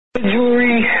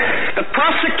Jury, the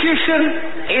prosecution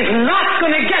is not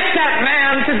going to get that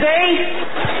man today.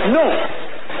 No,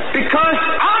 because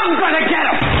I'm going to get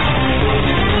him.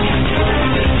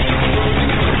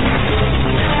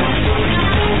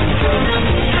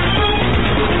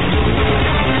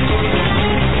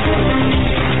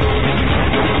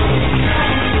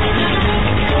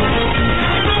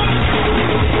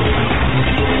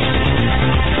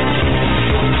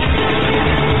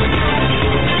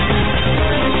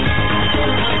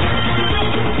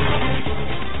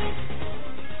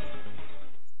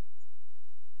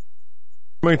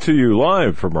 Coming to you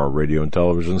live from our radio and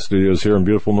television studios here in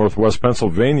beautiful Northwest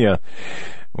Pennsylvania.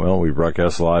 Well, we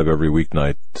broadcast live every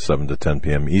weeknight, 7 to 10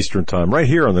 p.m. Eastern Time, right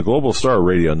here on the Global Star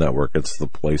Radio Network. It's the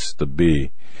place to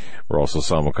be. We're also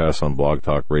simulcast on Blog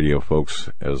Talk Radio, folks,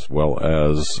 as well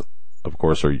as, of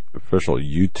course, our official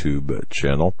YouTube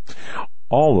channel.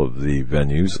 All of the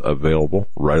venues available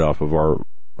right off of our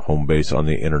home base on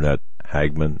the internet,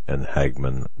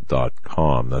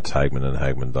 HagmannandHagmann.com. That's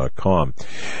HagmannandHagmann.com.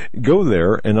 Go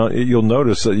there, and you'll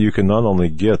notice that you can not only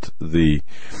get the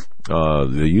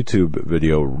YouTube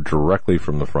video directly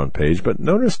from the front page, but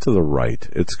notice to the right,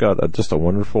 it's got just a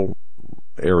wonderful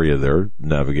area there,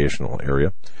 navigational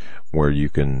area, where you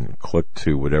can click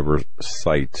to whatever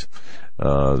site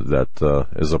that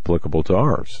is applicable to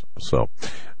ours. So,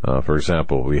 for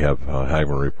example, we have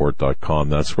HagmannReport.com.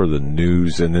 That's where the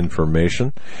news and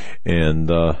information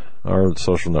and our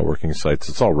social networking sites,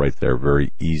 it's all right there.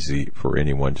 Very easy for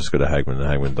anyone. Just go to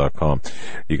HagmannandHagmann.com.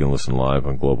 You can listen live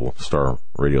on Global Star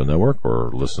Radio Network, or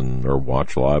listen or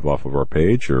watch live off of our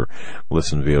page, or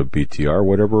listen via BTR,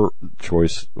 whatever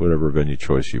venue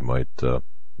choice you might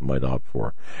opt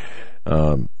for.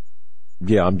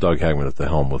 Yeah, I'm Doug Hagmann at the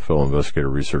helm with fellow investigator,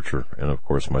 researcher, and of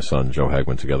course my son, Joe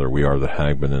Hagmann. Together we are the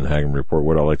Hagmann and Hagmann Report,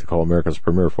 what I like to call America's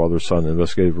premier father-son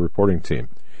investigative reporting team.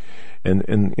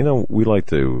 And you know, we like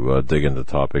to dig into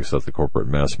topics that the corporate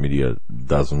mass media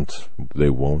doesn't,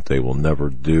 they won't, they will never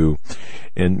do.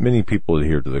 And many people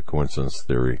adhere to the coincidence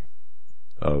theory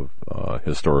of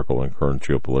historical and current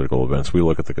geopolitical events. We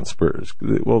look at the conspiracy,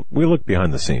 well, we look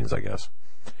behind the scenes, I guess,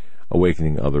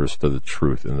 awakening others to the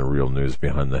truth and the real news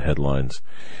behind the headlines.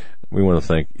 We want to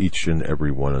thank each and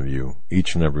every one of you,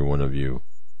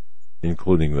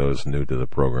 including those new to the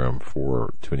program,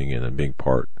 for tuning in and being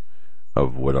part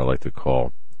of what I like to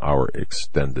call our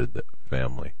extended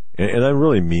family. And I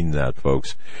really mean that,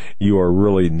 folks. You are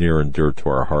really near and dear to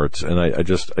our hearts. And I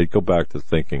go back to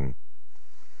thinking,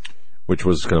 which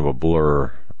was kind of a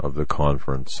blur of the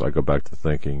conference, I go back to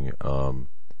thinking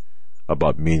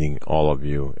about meeting all of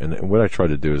you. And what I try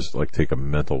to do is like take a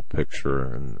mental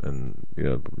picture and you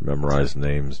know, memorize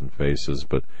names and faces.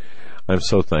 But I'm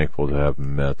so thankful to have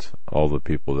met all the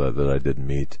people that I did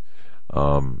meet.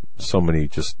 So many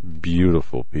just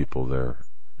beautiful people there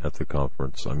at the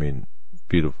conference. I mean,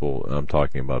 beautiful. I'm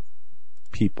talking about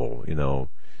people, you know,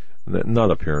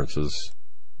 not appearances.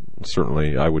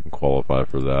 Certainly I wouldn't qualify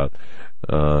for that.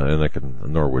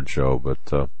 And nor would Joe,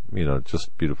 but, you know,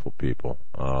 just beautiful people.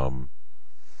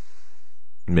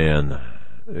 Man,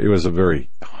 it was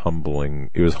humbling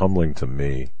to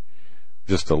me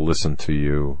just to listen to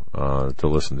you, to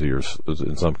listen to your,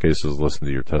 in some cases, listen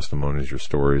to your testimonies, your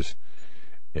stories,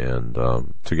 and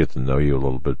to get to know you a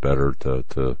little bit better,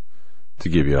 to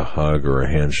give you a hug or a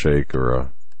handshake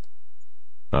or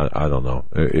I don't know.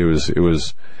 It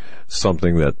was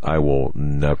something that I will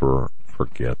never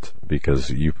forget,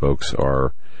 because you folks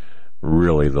are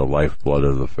really the lifeblood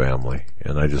of the family,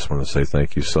 and I just want to say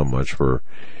thank you so much for,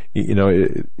 you know,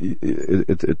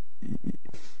 it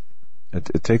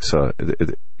takes I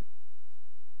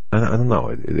don't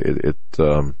know,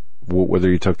 whether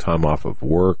you took time off of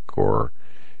work or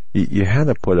you had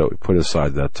to put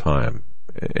aside that time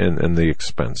and the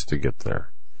expense to get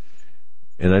there.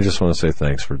 And I just want to say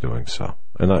thanks for doing so.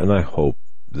 And I hope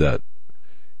that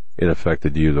it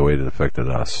affected you the way it affected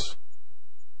us.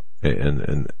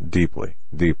 And deeply.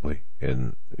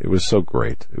 And it was so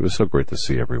great. It was so great to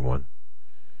see everyone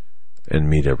and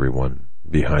meet everyone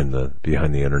behind the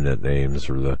internet names,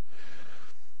 or the,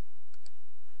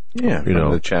 yeah, you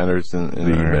know, the chatters in the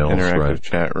emails, interactive right.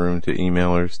 Chat room, to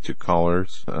emailers, to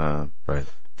callers, right.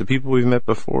 The people we've met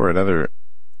before at other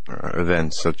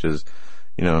events, such as,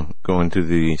 you know, going to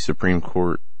the Supreme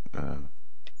Court,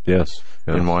 yes,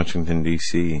 in Washington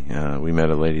D.C. We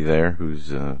met a lady there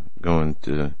who's going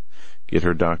to get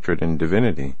her doctorate in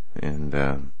divinity, and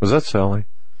was that Sally?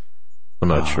 I'm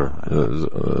not sure.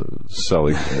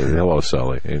 Sally, hello,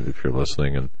 Sally, if you're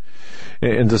listening,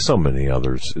 and to so many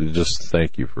others. Just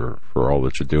thank you for all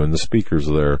that you do. And the speakers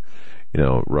there,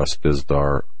 Russ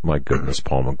Bizdar, my goodness,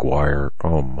 Paul McGuire,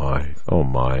 oh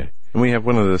my. And we have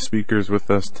one of the speakers with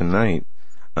us tonight.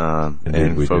 Indeed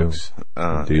and we folks, do.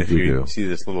 Indeed if we you do. see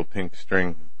this little pink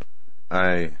string,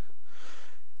 my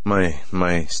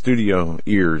studio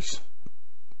ears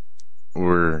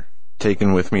were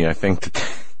taken with me, I think, to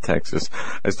Texas.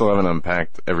 I still haven't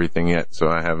unpacked everything yet, so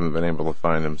I haven't been able to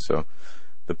find them. So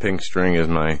the pink string is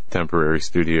my temporary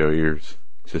studio ears,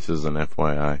 just as an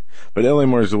FYI. But L.A.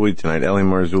 Marzulli tonight,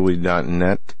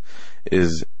 lamarzulli.net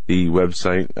is the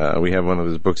website. We have one of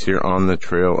his books here, On the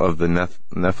Trail of the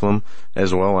Nephilim,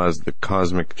 as well as The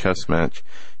Cosmic Chess Match.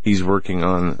 He's working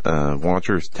on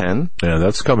Watchers 10. Yeah,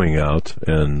 that's coming out,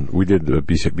 and we did a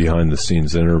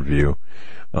behind-the-scenes interview.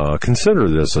 Consider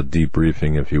this a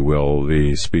debriefing, if you will.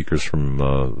 The speakers from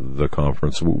the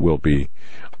conference will be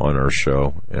on our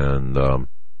show, and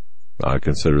I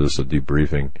consider this a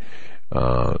debriefing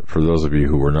for those of you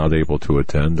who were not able to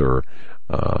attend or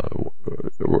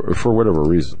for whatever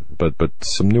reason. But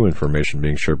some new information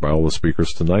being shared by all the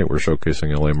speakers tonight. We're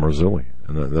showcasing L.A. Marzulli,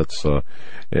 and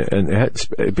that's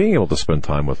being able to spend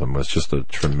time with him was just so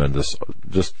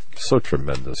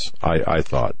tremendous. I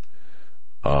thought.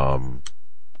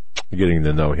 Getting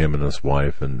to know him and his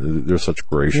wife, and they're such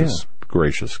gracious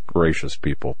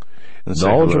people. And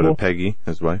knowledgeable. To Peggy,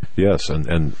 his wife. Yes, and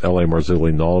L.A.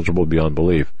 Marzulli, knowledgeable beyond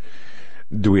belief.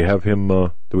 Do we have him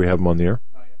on the air?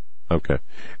 Okay.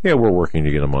 Yeah, we're working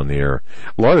to get him on the air.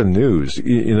 A lot of news.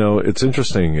 It's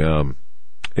interesting.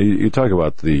 You talk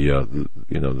about the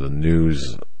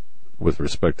news with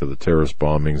respect to the terrorist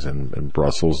bombings in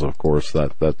Brussels, of course.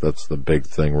 That's the big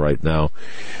thing right now.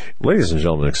 Ladies and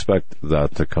gentlemen, expect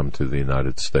that to come to the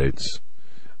United States.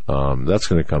 That's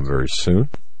going to come very soon,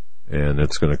 and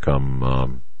it's going to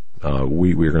come.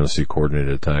 We're going to see coordinated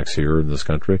attacks here in this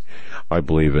country. I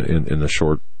believe in the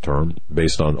short term,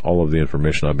 based on all of the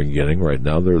information I've been getting right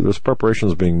now, there's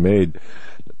preparations being made.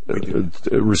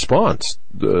 Response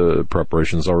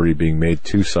preparations already being made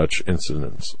to such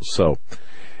incidents. So,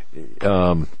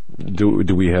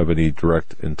 do we have any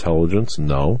direct intelligence?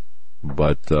 No,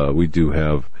 but we do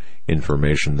have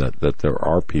information that there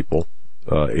are people,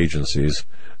 agencies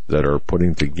that are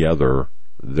putting together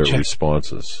their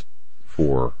responses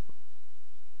for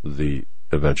the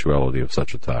eventuality of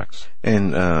such attacks.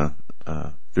 And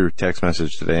through text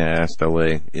message today, I asked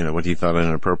L.A., what he thought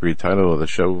an appropriate title of the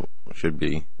show should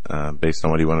be, based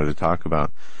on what he wanted to talk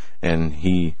about. And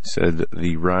he said,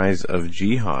 The Rise of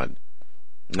Jihad.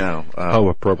 Now, how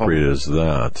appropriate is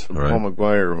that? Right? Paul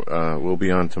McGuire will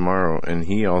be on tomorrow, and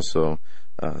he also,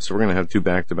 so we're going to have two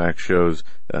back-to-back shows.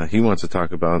 He wants to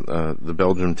talk about the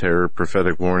Belgium terror,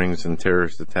 prophetic warnings and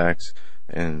terrorist attacks,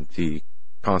 and the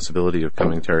possibility of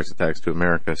coming terrorist attacks to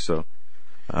America. So,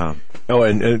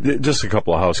 and just a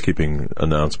couple of housekeeping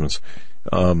announcements.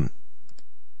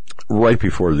 Right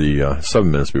before the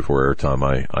 7 minutes before airtime,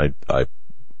 I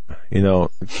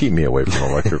keep me away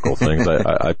from electrical things.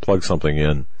 I plugged something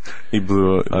in. He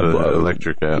blew the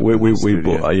electric out.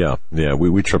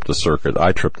 We tripped the circuit.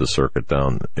 I tripped the circuit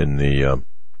down in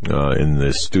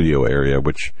the studio area,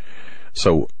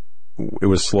 so it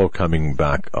was slow coming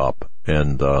back up,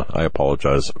 and I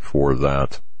apologize for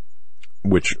that.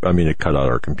 It cut out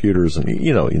our computers, and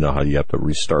you know how you have to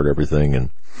restart everything, and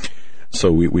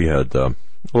so we had a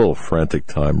little frantic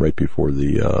time right before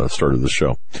the start of the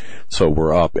show. So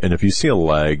we're up, and if you see a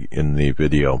lag in the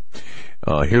video,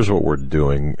 here's what we're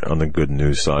doing on the good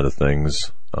news side of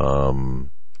things.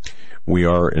 We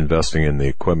are investing in the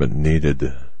equipment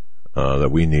needed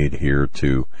that we need here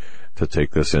to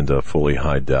take this into fully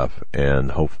high def,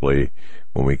 and hopefully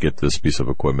when we get this piece of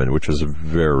equipment, which is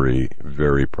very,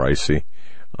 very pricey,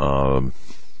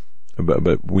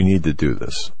 but we need to do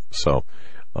this. So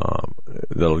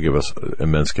that'll give us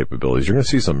immense capabilities. You're going to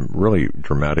see some really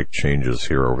dramatic changes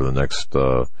here over the next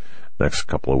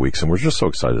couple of weeks, and we're just so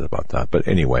excited about that. But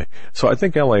anyway, so I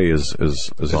think LA is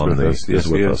on with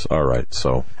us. All right,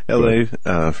 so LA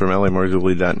from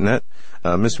lamarzulli.net.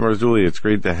 Mr. Marzulli, it's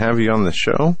great to have you on the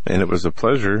show, and it was a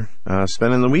pleasure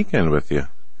spending the weekend with you.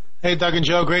 Hey, Doug and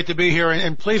Joe, great to be here.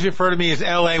 And please refer to me as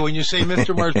L.A. When you say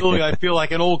Mr. Marzulli, I feel like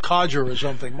an old codger or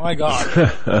something. My God.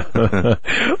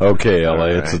 Okay, L.A.,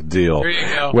 right. It's a deal. There you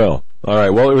go. Well, all right.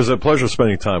 Well, it was a pleasure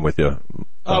spending time with you.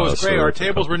 Oh, it was great. Our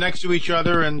tables were next to each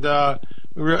other, and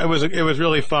it was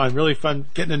really fun. Really fun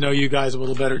getting to know you guys a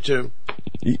little better, too.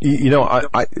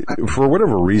 I for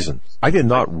whatever reason, I did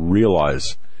not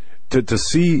realize to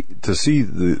see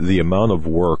the amount of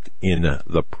work in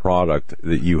the product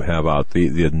that you have out,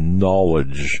 the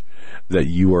knowledge that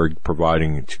you are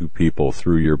providing to people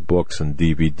through your books and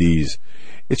DVDs.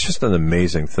 It's just an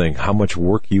amazing thing how much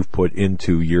work you've put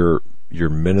into your your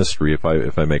ministry, if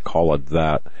I may call it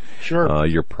that. Sure.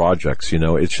 Your projects,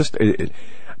 it's just,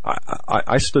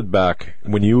 I stood back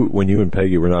when you and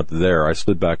Peggy were not there. I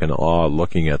stood back in awe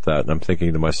looking at that, and I'm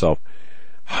thinking to myself,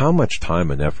 how much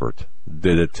time and effort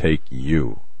did it take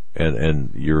you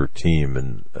and your team?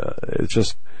 And it's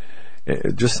just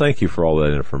thank you for all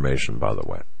that information, by the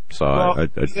way. So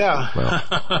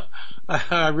Well.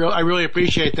 I really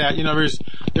appreciate that.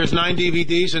 There's 9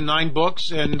 DVDs and 9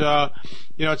 books, and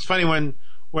it's funny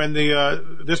when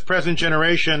this present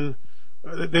generation,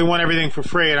 they want everything for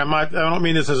free, and I don't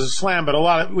mean this as a slam,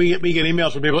 but we get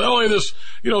emails from people. Oh,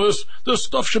 this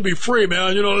stuff should be free,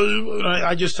 man.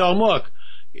 I just tell them, look,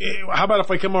 how about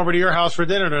if I come over to your house for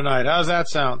dinner tonight? How's that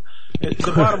sound?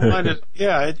 The bottom line is,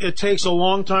 it takes a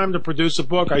long time to produce a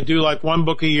book. I do like 1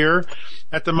 book a year.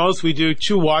 At the most, we do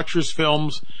 2 Watchers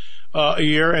films a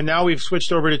year, and now we've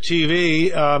switched over to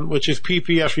TV, which is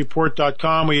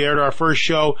ppsreport.com. We aired our first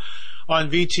show on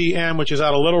VTN, which is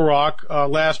out of Little Rock,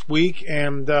 last week,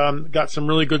 and got some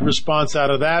really good response out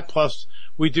of that. Plus,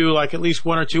 we do like at least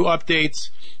 1 or 2 updates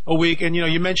a week. And,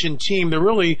 you mentioned team.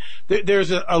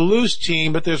 There's a loose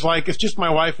team, but it's just my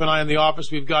wife and I in the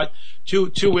office. We've got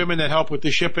two women that help with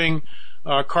the shipping.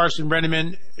 Carson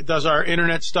Brenneman does our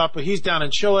internet stuff, but he's down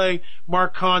in Chile.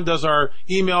 Mark Kahn does our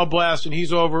email blast, and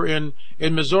he's over in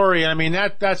Missouri. I mean,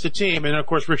 that's the team. And of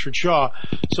course, Richard Shaw.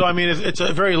 So, I mean, it's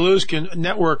a very loose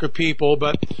network of people,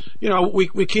 but,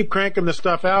 we keep cranking the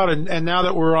stuff out. And now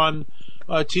that we're on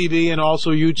TV and also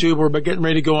YouTube, we're getting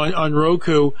ready to go on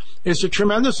Roku. It's a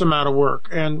tremendous amount of work.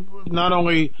 And not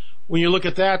only when you look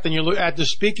at that, then you look at the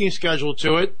speaking schedule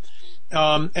to it.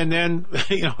 And then,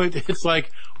 it's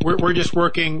like we're just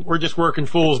working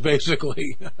fools,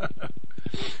 basically.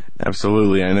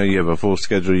 Absolutely. I know you have a full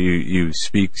schedule. You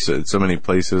speak so many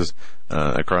places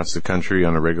across the country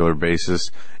on a regular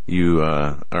basis. You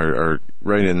are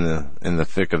right in the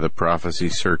thick of the prophecy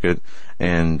circuit,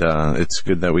 and it's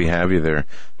good that we have you there.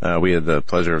 We had the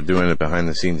pleasure of doing a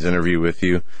behind-the-scenes interview with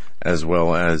you, as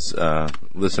well as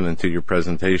listening to your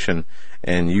presentation,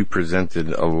 and you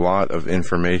presented a lot of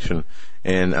information.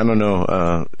 And I don't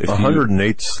know if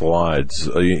 108 slides.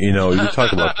 You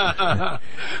talk about.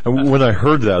 When I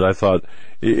heard that, I thought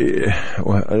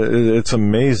it's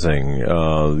amazing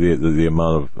the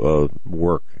amount of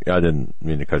work. I didn't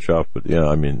mean to cut you off, but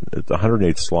it's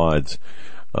 108 slides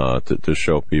to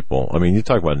show people. I mean, you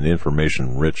talk about an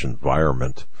information-rich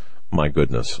environment. My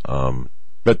goodness.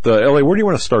 But Ellie, where do you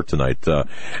want to start tonight?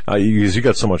 Because you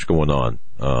got so much going on.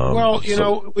 In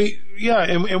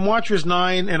Watchers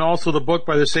 9 and also the book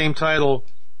by the same title,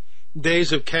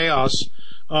 Days of Chaos,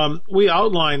 we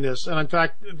outline this. And in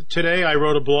fact, today I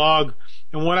wrote a blog,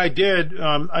 and what I did,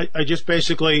 I just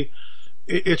basically,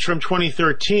 it's from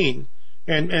 2013.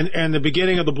 And the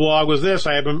beginning of the blog was this.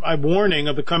 I'm warning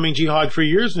of the coming jihad for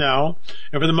years now,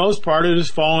 and for the most part it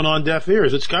has fallen on deaf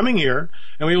ears. It's coming here,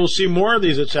 and we will see more of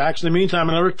these attacks. In the meantime,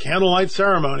 another candlelight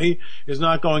ceremony is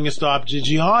not going to stop the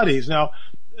jihadis. Now,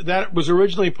 that was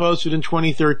originally posted in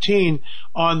 2013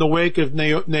 on the wake of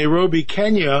Nairobi,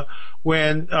 Kenya,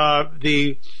 when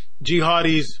the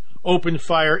jihadis opened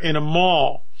fire in a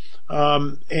mall.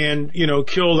 And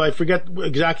killed, I forget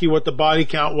exactly what the body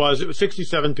count was. It was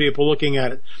 67 people looking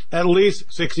at it. At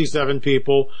least 67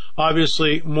 people.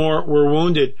 Obviously, more were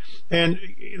wounded. And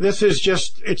this is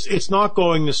just, it's not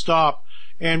going to stop.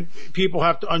 And people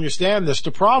have to understand this. The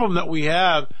problem that we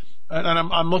have, and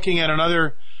I'm looking at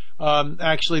another,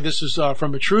 actually this is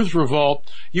from a Truth Revolt,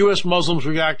 U.S. Muslims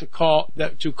react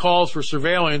to calls for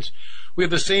surveillance. We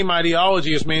have the same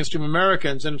ideology as mainstream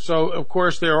Americans. And so, of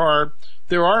course, there are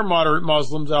moderate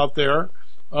Muslims out there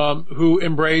who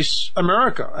embrace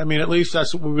America. I mean, at least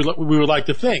that's what we would like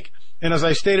to think. And as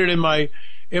I stated in my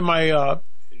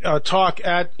talk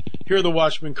at Hear the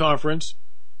Watchman conference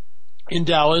in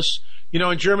Dallas,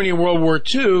 in Germany in World War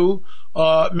II,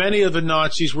 many of the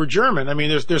Nazis were German. I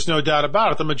mean, there's no doubt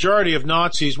about it. The majority of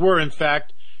Nazis were, in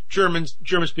fact,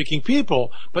 German-speaking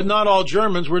people, but not all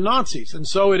Germans were Nazis. And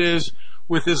so it is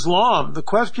with Islam. The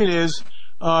question is,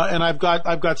 and I've got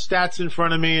stats in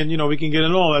front of me, and we can get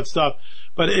into all that stuff.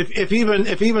 But if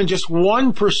even just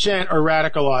 1% are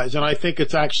radicalized, and I think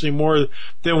it's actually more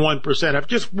than 1%. If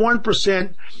just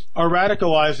 1% are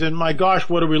radicalized, then my gosh,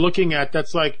 what are we looking at?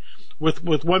 That's like with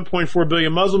 1.4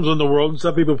 billion Muslims in the world, and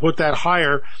some people put that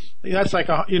higher. That's like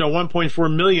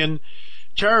 1.4 million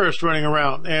terrorists running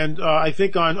around. And I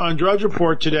think on Drudge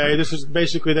Report today, this is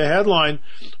basically the headline: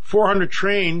 400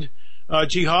 trained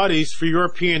jihadis for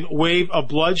European wave of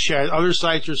bloodshed. Other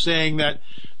sites are saying that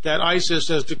ISIS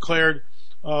has declared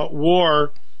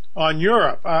war on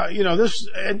Europe. This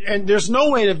and there's no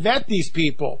way to vet these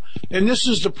people, and this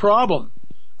is the problem.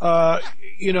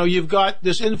 you've got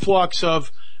this influx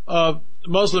of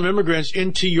Muslim immigrants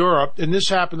into Europe, and this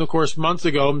happened, of course, months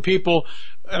ago, and people,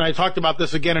 and I talked about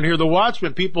this again in Here the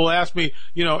Watchman, people ask me,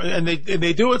 and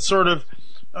they do it sort of,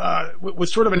 with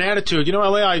sort of an attitude.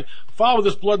 LA, I followed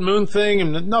this blood moon thing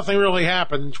and nothing really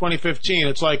happened in 2015.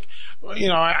 It's like,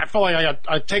 I felt like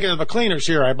I'd taken to the cleaners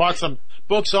here. I bought some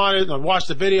books on it and I watched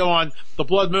the video on the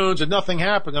blood moons and nothing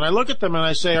happened. And I look at them and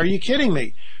I say, are you kidding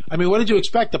me? I mean, what did you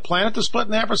expect? The planet to split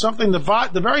in half or something?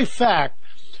 The very fact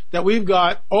that we've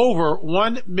got over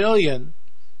 1 million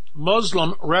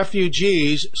Muslim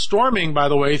refugees storming, by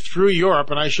the way, through Europe,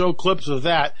 and I show clips of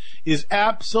that, is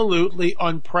absolutely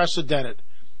unprecedented.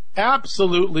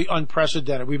 Absolutely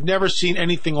unprecedented. We've never seen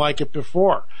anything like it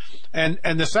before. And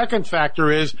the second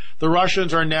factor is the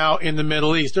Russians are now in the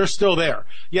Middle East. They're still there.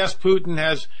 Yes, Putin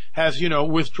has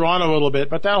withdrawn a little bit,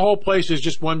 but that whole place is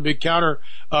just one big powder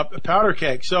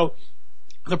keg. So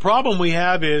the problem we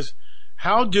have is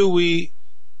how do we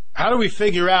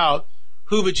figure out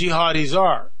who the jihadis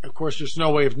are? Of course, there's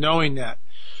no way of knowing that.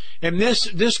 And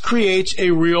this creates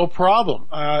a real problem.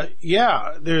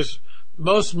 There's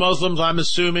most Muslims, I'm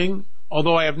assuming,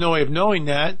 although I have no way of knowing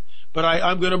that, but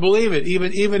I'm going to believe it,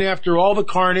 even after all the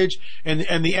carnage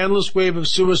and the endless wave of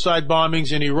suicide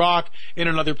bombings in Iraq and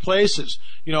in other places.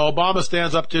 Obama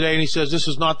stands up today and he says, this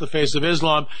is not the face of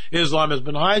Islam. Islam has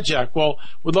been hijacked. Well,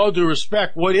 with all due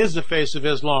respect, what is the face of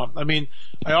Islam? I mean,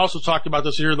 I also talked about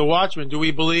this here, The Watchman. Do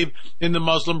we believe in the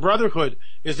Muslim Brotherhood?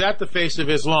 Is that the face of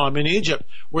Islam in Egypt,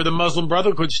 where the Muslim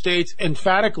Brotherhood states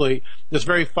emphatically, this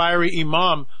very fiery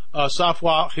Imam,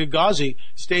 Safwa Higazi,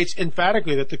 states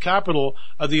emphatically that the capital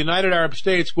of the United Arab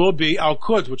States will be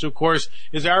Al-Quds, which of course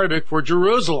is Arabic for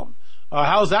Jerusalem.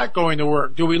 How's that going to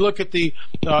work? Do we look at the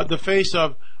face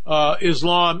of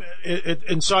Islam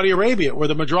in Saudi Arabia, where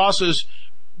the madrasas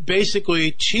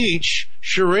basically teach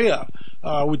Sharia?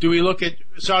 Do we look at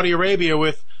Saudi Arabia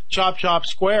with Chop Chop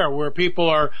Square, where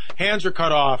hands are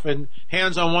cut off and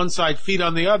hands on one side, feet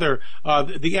on the other,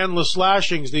 the endless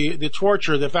slashings, the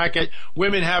torture, the fact that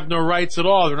women have no rights at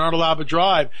all, they're not allowed to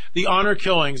drive, the honor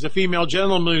killings, the female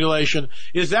genital mutilation?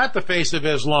 Is that the face of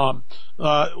Islam?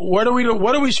 What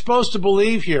are we supposed to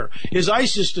believe here? Is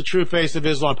ISIS the true face of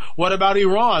Islam? What about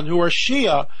Iran, who are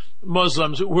Shia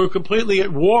Muslims who are completely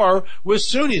at war with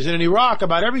Sunnis? And in Iraq,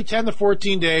 about every 10 to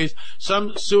 14 days,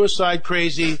 some suicide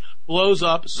crazy blows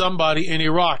up somebody in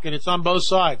Iraq, and it's on both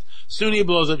sides. Sunni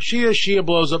blows up Shia, Shia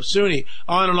blows up Sunni.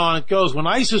 On and on it goes. When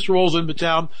ISIS rolls into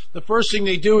town, the first thing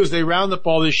they do is they round up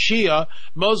all the Shia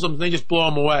Muslims and they just blow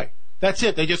them away. That's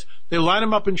it. They line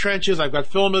them up in trenches. I've got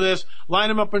film of this. Line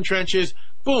them up in trenches.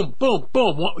 Boom, boom,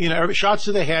 boom. Shots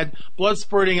to the head, blood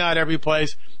spurting out every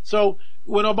place. So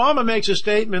when Obama makes a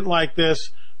statement like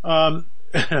this,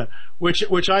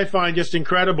 which I find just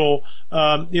incredible,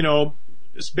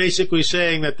 it's basically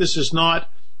saying that this is not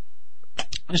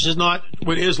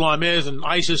what Islam is, and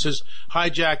ISIS has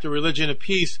hijacked the religion of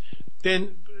peace.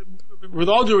 Then, with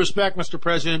all due respect, Mr.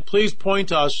 President, please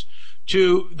point us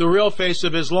to the real face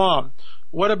of Islam.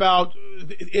 What about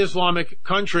Islamic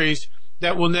countries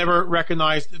that will never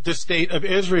recognize the state of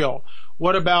Israel?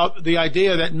 What about the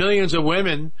idea that millions of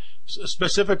women,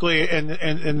 specifically in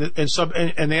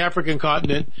the African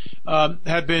continent,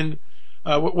 have been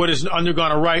what has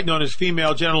undergone a rite known as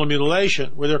female genital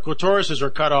mutilation, where their clitorises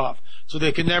are cut off so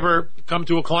they can never come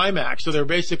to a climax. So they're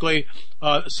basically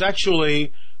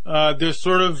sexually, they're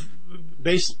sort of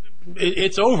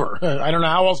it's over. I don't know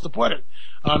how else to put it.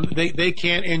 They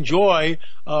can't enjoy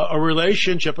a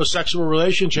relationship, a sexual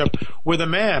relationship with a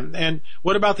man. And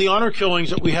what about the honor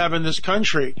killings that we have in this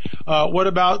country? What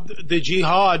about the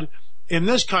jihad in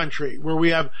this country, where we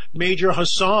have Major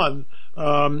Hassan,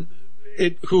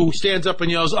 who stands up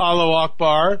and yells Allahu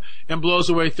Akbar and blows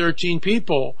away 13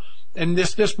 people? And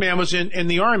this man was in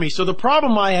the army. So the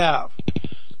problem I have,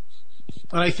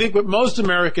 and I think what most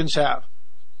Americans have,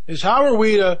 is how are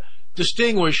we to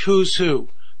distinguish who's who?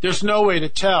 There's no way to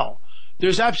tell.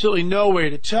 There's absolutely no way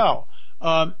to tell.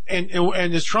 And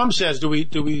as Trump says, do we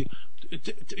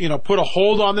put a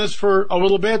hold on this for a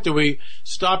little bit? Do we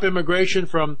stop immigration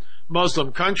from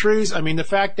Muslim countries? I mean, the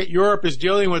fact that Europe is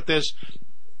dealing with this,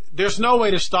 there's no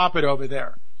way to stop it over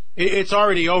there. It's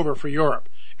already over for Europe.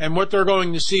 And what they're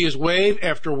going to see is wave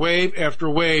after wave after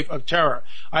wave of terror.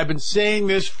 I've been saying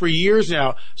this for years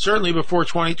now, certainly before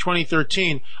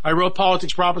 2013. I wrote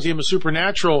Politics, Prophecy, and the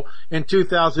Supernatural in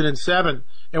 2007.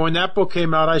 And when that book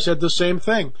came out, I said the same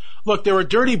thing. Look, there were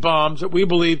dirty bombs that we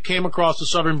believe came across the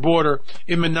southern border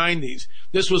in the 90s.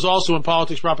 This was also in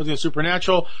Politics, Prophecy, and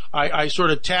Supernatural. I sort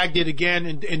of tagged it again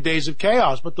in Days of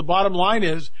Chaos. But the bottom line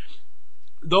is,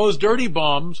 those dirty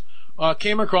bombs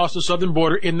came across the southern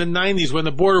border in the 90s when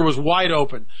the border was wide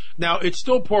open. Now, it's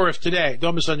still porous today.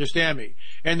 Don't misunderstand me.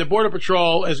 And the Border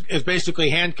Patrol is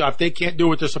basically handcuffed. They can't do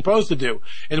what they're supposed to do.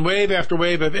 And wave after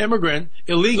wave of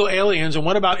illegal aliens, and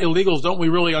what about illegals don't we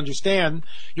really understand?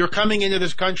 You're coming into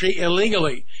this country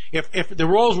illegally. If the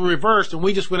roles were reversed and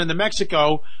we just went into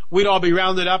Mexico, we'd all be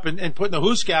rounded up and put in the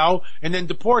hooskow and then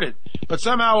deported. But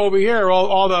somehow over here,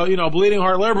 all the, bleeding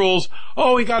heart liberals,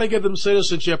 we got to give them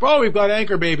citizenship. We've got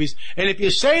anchor babies. And if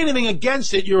you say anything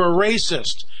against it, you're a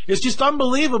racist. It's just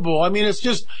unbelievable. I mean, it's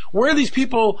just, where are these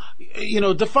people,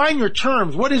 define your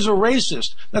terms. What is a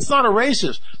racist? That's not a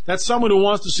racist. That's someone who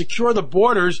wants to secure the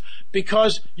borders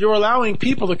because you're allowing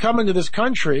people to come into this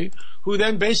country who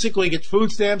then basically get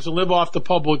food stamps and live off the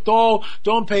public dole,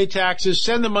 don't pay taxes,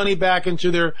 send the money back into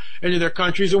their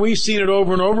countries. And we've seen it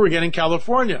over and over again in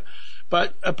California.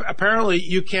 But apparently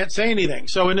you can't say anything.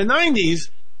 So in the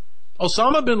 90s,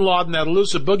 Osama bin Laden, that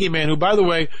elusive boogeyman, who, by the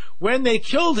way, when they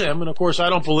killed him, and of course I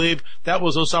don't believe that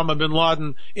was Osama bin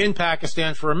Laden in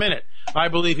Pakistan for a minute. I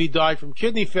believe he died from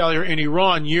kidney failure in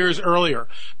Iran years earlier.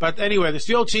 But anyway, the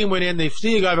SEAL team went in, they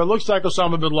see a guy that looks like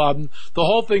Osama bin Laden, the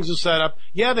whole thing's a setup.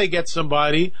 Yeah, they get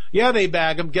somebody. Yeah, they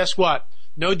bag him. Guess what?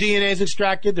 No DNA is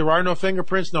extracted. There are no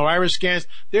fingerprints, no iris scans.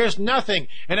 There's nothing.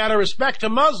 And out of respect to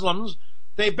Muslims,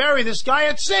 they bury this guy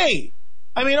at sea.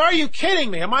 I mean, are you kidding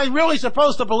me? Am I really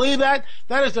supposed to believe that?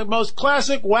 That is the most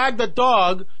classic wag the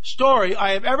dog story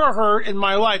I have ever heard in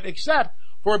my life, except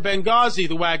for Benghazi,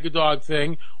 the wag the dog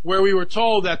thing, where we were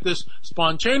told that this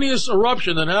spontaneous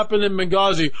eruption that happened in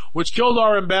Benghazi, which killed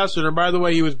our ambassador, and by the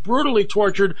way, he was brutally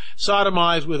tortured,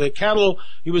 sodomized with a cattle,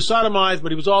 he was sodomized,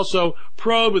 but he was also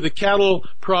probed with a cattle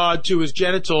prod to his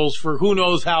genitals for who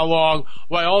knows how long,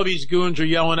 while all these goons are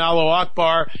yelling Allahu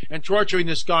Akbar and torturing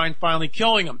this guy and finally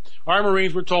killing him. Our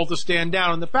Marines were told to stand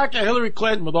down. And the fact that Hillary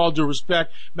Clinton, with all due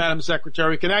respect, Madam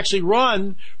Secretary, can actually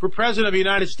run for President of the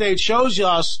United States shows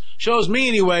me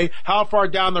anyway, how far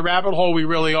down the rabbit hole we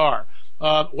really are.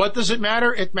 What does it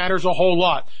matter? It matters a whole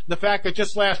lot. The fact that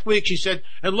just last week she said,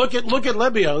 and look at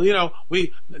Libya,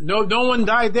 no one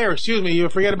died there. Excuse me, you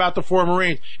forget about the 4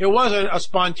 Marines. It wasn't a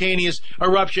spontaneous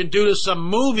eruption due to some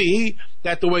movie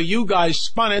that the way you guys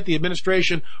spun it, the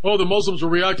administration, the Muslims were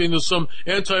reacting to some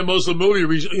anti-Muslim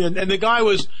movie, and the guy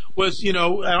was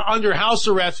under house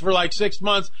arrest for like 6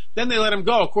 months. Then they let him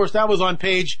go. Of course, that was on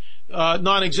page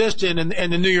non-existent in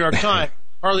the New York Times.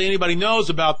 Hardly anybody knows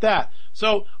about that.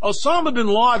 So Osama bin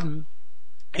Laden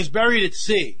is buried at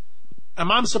sea.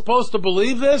 Am I supposed to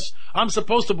believe this? I'm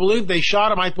supposed to believe they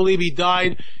shot him. I believe he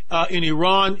died in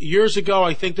Iran years ago.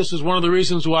 I think this is one of the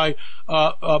reasons why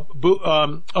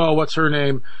what's her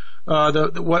name?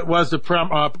 What was the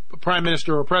prime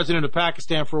minister or president of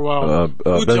Pakistan for a while?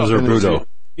 Benazir Bhutto.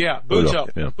 Yeah, Bhutto.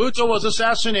 Yeah. Bhutto was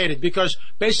assassinated because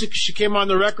basically she came on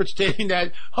the record stating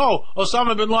that,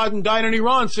 Osama bin Laden died in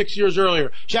Iran 6 years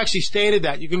earlier. She actually stated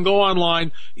that. You can go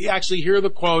online, you actually hear the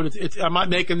quote. I'm not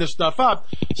making this stuff up.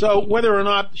 So whether or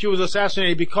not she was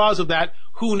assassinated because of that,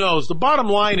 who knows? The bottom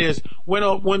line is,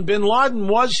 when bin Laden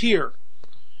was here,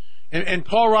 and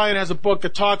Paul Ryan has a book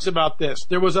that talks about this,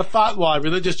 there was a fatwa, a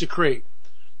religious decree,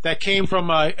 that came from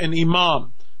an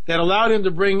imam that allowed him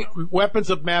to bring weapons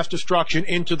of mass destruction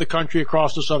into the country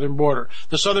across the southern border.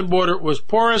 The southern border was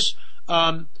porous.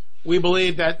 We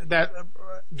believe that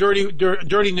dirty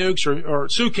nukes or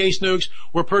suitcase nukes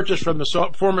were purchased from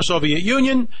the former Soviet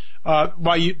Union.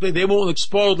 They won't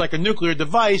explode like a nuclear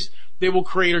device. They will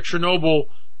create a Chernobyl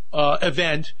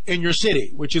event in your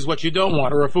city, which is what you don't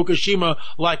want, or a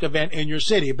Fukushima-like event in your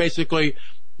city. Basically,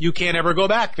 you can't ever go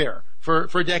back there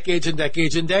for decades and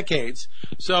decades and decades.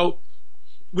 So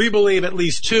we believe at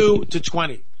least 2 to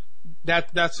 20.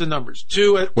 That's the numbers.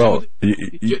 Well,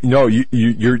 you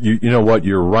know what?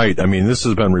 You're right. I mean, this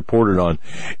has been reported on,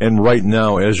 and right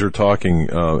now, as you're talking,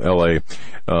 L.A.,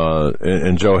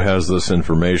 and Joe has this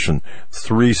information.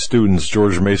 3 students,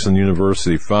 George Mason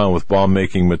University, found with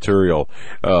bomb-making material,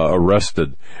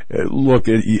 arrested. Look,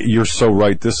 you're so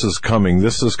right. This is coming.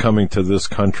 This is coming to this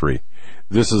country.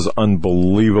 This is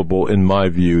unbelievable in my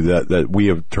view that we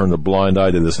have turned a blind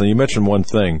eye to this. And you mentioned one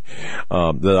thing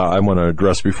that I want to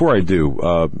address before I do.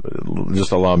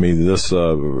 Just allow me this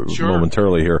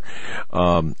momentarily here.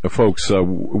 Folks,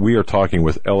 we are talking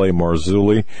with L.A.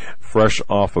 Marzulli fresh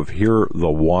off of Hear the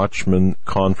Watchman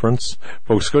conference.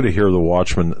 Folks, go to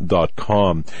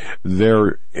hearthewatchman.com.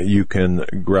 There you can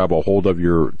grab a hold of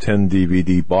your 10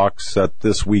 DVD box set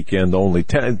this weekend only.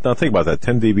 Now think about that,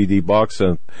 10 DVD box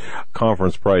set,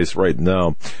 conference price right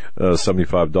now,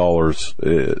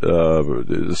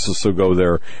 $75. So go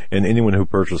there, and anyone who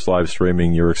purchased live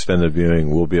streaming, your extended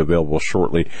viewing will be available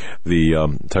shortly.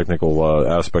 The technical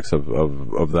aspects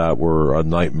of that were a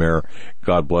nightmare.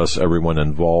 God bless everyone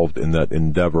involved in that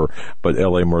endeavor. But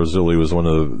L.A. Marzulli was one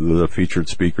of the featured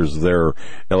speakers there.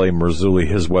 L.A. Marzulli,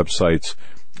 his websites,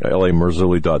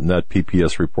 lamarzulli.net,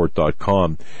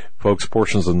 ppsreport.com. Folks,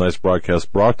 portions of tonight's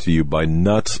broadcast brought to you by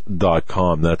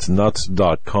nuts.com. That's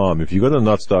nuts.com. If you go to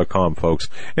nuts.com, folks,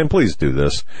 and please do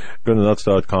this, go to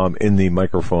nuts.com, in the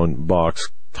microphone box,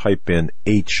 type in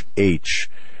HH.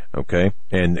 Okay,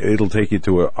 and it'll take you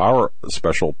to our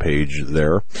special page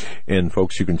there. And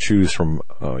folks, you can choose from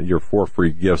your 4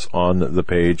 free gifts on the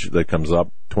page that comes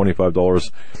up.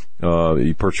 $25.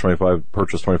 You purchase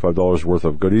 $25 worth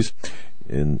of goodies,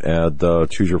 and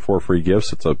choose your 4 free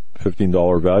gifts. It's a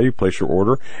 $15 value. Place your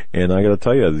order, and I got to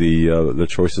tell you, the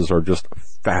choices are just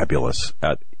fabulous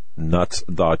at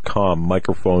nuts.com.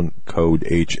 Microphone code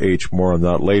HH. More on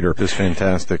that later. Just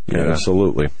fantastic. Yeah,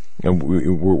 absolutely. And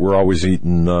we're always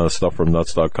eating stuff from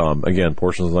nuts.com. Again,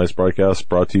 portions of tonight's broadcast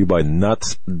brought to you by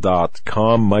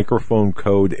nuts.com. Microphone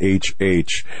code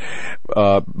HH.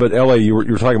 But L.A., you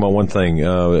were talking about one thing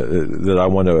that I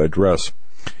want to address.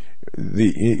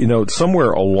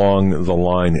 Somewhere along the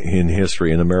line in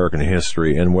history, in American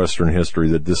history and Western history,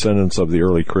 the descendants of the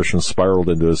early Christians spiraled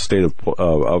into a state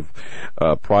of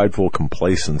prideful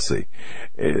complacency.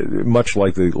 Much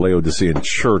like the Laodicean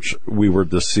church, we were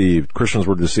deceived. Christians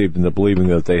were deceived into believing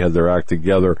that they had their act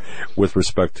together with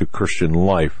respect to Christian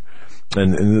life.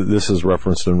 And this is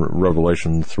referenced in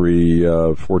Revelation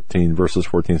 3:14, verses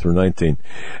 14 through 19.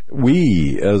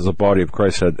 We, as a body of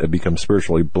Christ, had become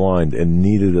spiritually blind and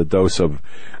needed a dose of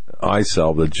eye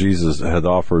salve that Jesus had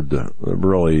offered, their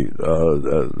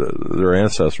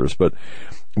ancestors. But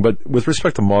with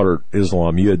respect to moderate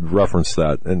Islam, you had referenced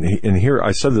that. And here,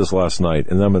 I said this last night,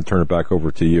 and I'm going to turn it back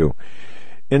over to you.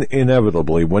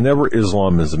 Inevitably, whenever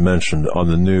Islam is mentioned on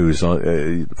the news,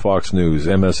 on Fox News,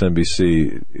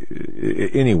 MSNBC,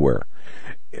 anywhere,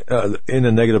 in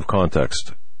a negative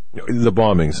context, the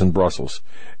bombings in Brussels,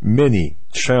 many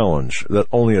challenge that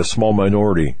only a small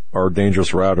minority are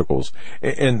dangerous radicals,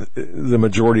 and the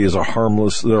majority they're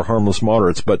harmless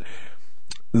moderates. But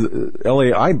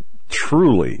L.A., I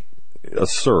truly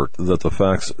assert that the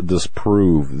facts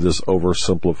disprove this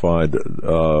oversimplified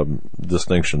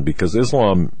distinction, because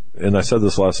Islam, and I said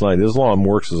this last night, Islam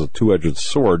works as a two-edged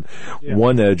sword. Yeah.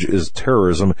 One edge is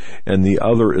terrorism, and the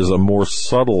other is a more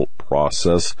subtle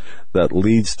process that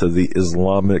leads to the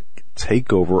Islamic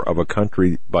takeover of a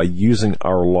country by using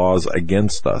our laws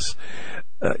against us.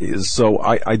 So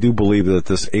I do believe that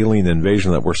this alien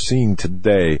invasion that we're seeing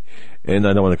today, and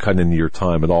I don't want to cut into your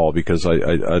time at all, because I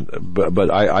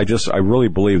really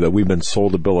believe that we've been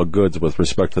sold a bill of goods with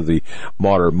respect to the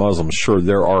moderate Muslims. Sure,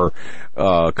 there are,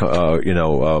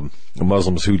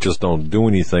 Muslims who just don't do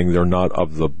anything. They're not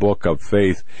of the book of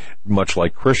faith, much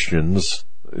like Christians,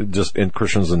 just in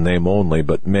Christians in name only.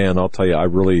 But man, I'll tell you, I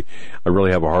really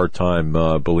have a hard time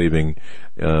believing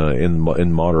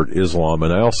in moderate Islam,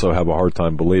 and I also have a hard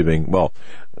time believing. Well,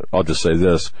 I'll just say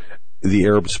this: the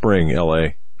Arab Spring,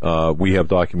 L.A. We have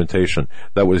documentation.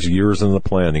 That was years in the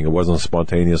planning. It wasn't a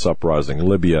spontaneous uprising.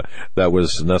 Libya, that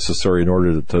was necessary in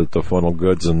order to funnel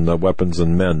goods and weapons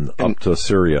and men up to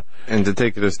Syria. And to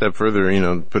take it a step further,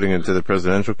 putting it to the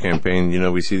presidential campaign,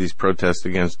 we see these protests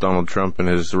against Donald Trump and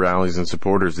his rallies and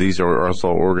supporters. These are also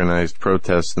organized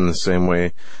protests in the same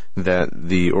way that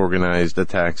the organized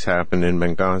attacks happened in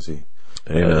Benghazi.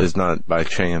 It's not by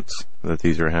chance that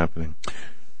these are happening.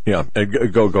 Yeah,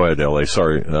 go ahead, L.A.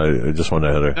 Sorry, I just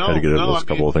wanted to get a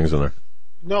couple of things in there.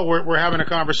 No, we're having a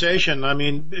conversation. I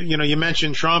mean, you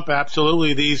mentioned Trump.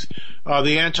 Absolutely,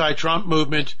 the anti-Trump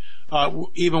movement,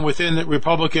 even within the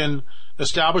Republican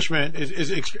establishment,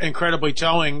 is incredibly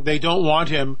telling. They don't want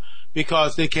him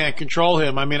because they can't control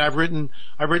him. I mean, I've written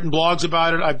blogs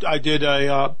about it. I did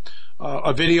a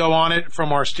video on it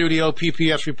from our studio,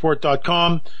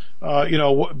 ppsreport.com.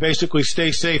 Basically,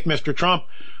 stay safe, Mr. Trump.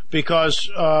 Because,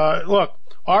 look,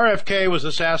 RFK was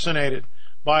assassinated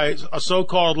by a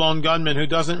so-called lone gunman who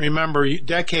doesn't remember,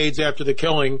 decades after the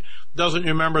killing, doesn't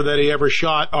remember that he ever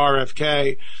shot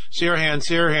RFK,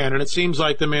 Sirhan. And it seems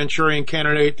like the Manchurian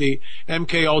Candidate, the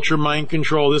MK Ultra mind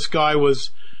control, this guy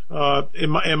was, in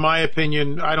my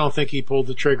opinion, I don't think he pulled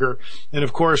the trigger. And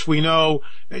of course, we know,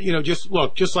 just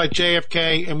like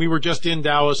JFK, and we were just in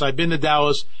Dallas. I've been to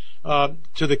Dallas.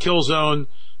 to the kill zone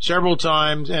several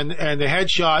times, and the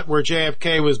headshot where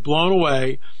JFK was blown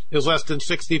away is less than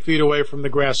 60 feet away from the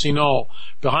grassy knoll.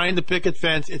 Behind the picket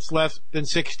fence, it's less than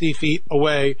 60 feet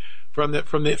away from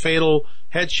the fatal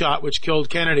headshot which killed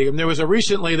Kennedy. And there was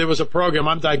a program,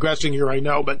 I'm digressing here, I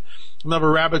know, but another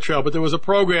rabbit trail, but there was a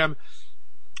program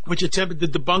which attempted to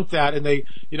debunk that, and they,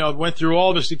 went through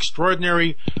all this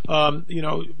extraordinary,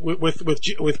 with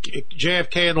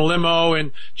JFK in the limo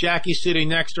and Jackie sitting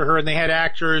next to her, and they had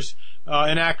actors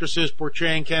and actresses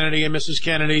portraying Kennedy and Mrs.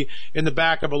 Kennedy in the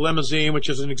back of a limousine, which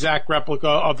is an exact replica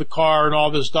of the car and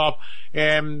all this stuff.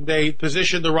 And they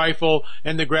positioned the rifle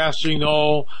in the grassy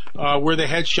knoll where the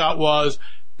headshot was.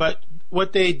 But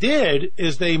what they did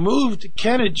is they moved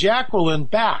Jacqueline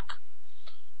back.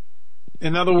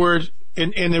 In other words,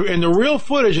 in the real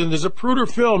footage, and there's a Zapruder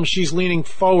film, she's leaning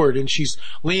forward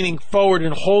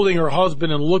and holding her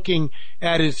husband and looking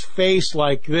at his face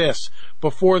like this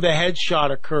before the headshot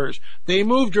occurs. They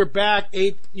moved her back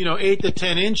 8 to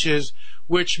 10 inches,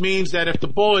 which means that if the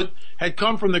bullet had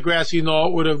come from the grassy knoll,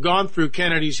 it would have gone through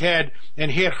Kennedy's head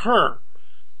and hit her.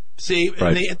 See,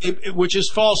 right. Which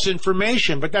is false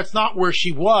information, but that's not where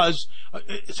she was. But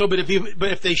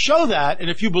if they show that, and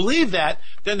if you believe that,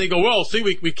 then they go, well, see,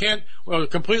 we can't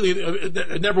completely.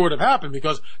 It never would have happened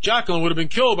because Jacqueline would have been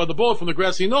killed by the bullet from the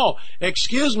grassy knoll.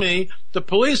 Excuse me, the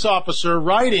police officer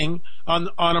riding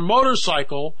on a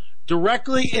motorcycle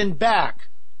directly in back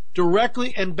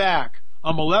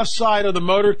on the left side of the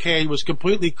motorcade was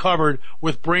completely covered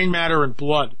with brain matter and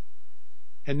blood.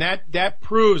 And that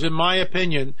proves, in my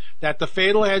opinion, that the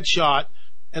fatal headshot,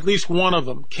 at least one of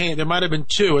them there might have been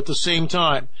two at the same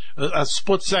time, a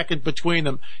split second between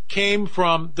them, came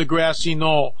from the grassy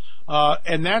knoll.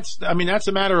 And that's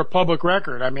a matter of public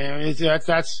record. I mean,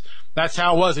 that's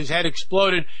how it was. His head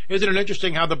exploded. Isn't it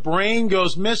interesting how the brain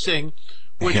goes missing,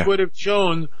 which would have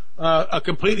shown a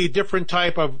completely different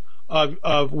type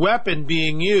of weapon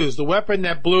being used. The weapon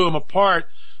that blew him apart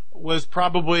was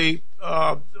probably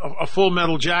a full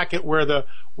metal jacket where the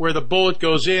bullet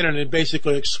goes in and it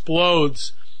basically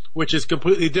explodes, which is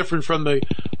completely different from the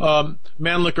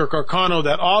Mannlicher Carcano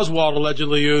that Oswald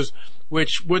allegedly used,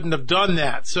 which wouldn't have done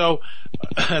that. So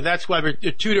that's why they're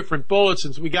two different bullets,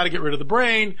 and so we got to get rid of the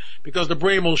brain because the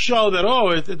brain will show that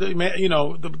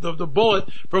the bullet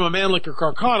from a Mannlicher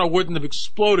Carcano wouldn't have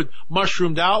exploded,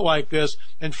 mushroomed out like this,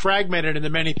 and fragmented into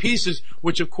many pieces,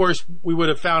 which of course we would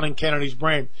have found in Kennedy's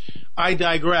brain. I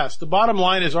digress. The bottom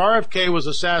line is RFK was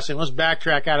assassinated. Let's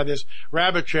backtrack out of this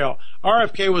rabbit trail.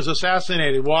 RFK was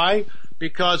assassinated. Why?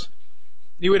 Because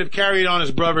he would have carried on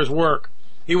his brother's work.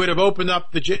 He would have opened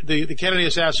up the Kennedy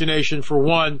assassination for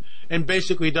one, and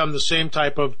basically done the same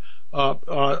type of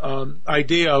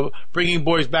idea of bringing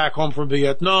boys back home from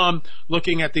Vietnam,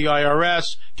 looking at the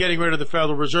IRS, getting rid of the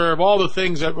Federal Reserve, all the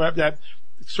things that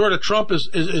sort of Trump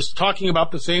is talking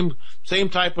about, the same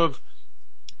type of,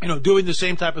 doing the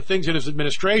same type of things in his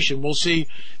administration. We'll see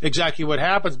exactly what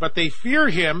happens, but they fear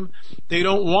him. They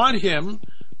don't want him.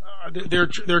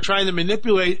 They're trying to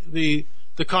manipulate the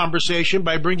conversation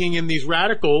by bringing in these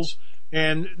radicals,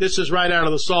 and this is right out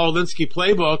of the Saul Alinsky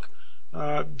playbook.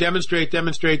 Demonstrate,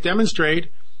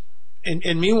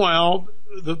 and meanwhile,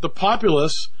 the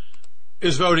populace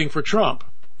is voting for Trump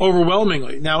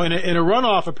overwhelmingly. Now, in a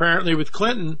runoff, apparently with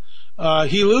Clinton,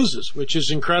 he loses, which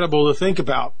is incredible to think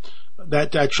about.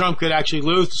 That Trump could actually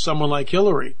lose to someone like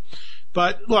Hillary.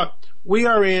 But look, we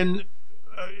are in,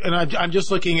 and I'm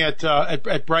just looking at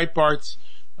Breitbart's.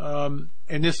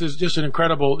 And this is just an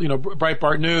incredible,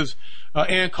 Breitbart News.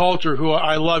 Ann Coulter, who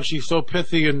I love, she's so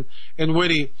pithy and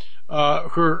witty.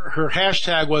 Her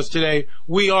hashtag was today,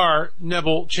 "We are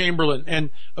Neville Chamberlain."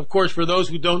 And of course, for those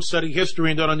who don't study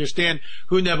history and don't understand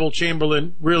who Neville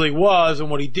Chamberlain really was and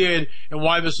what he did and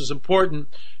why this is important,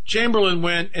 Chamberlain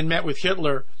went and met with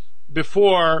Hitler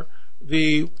before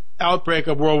the outbreak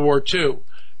of World War II.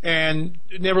 And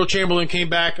Neville Chamberlain came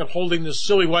back and holding this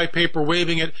silly white paper,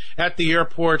 waving it at the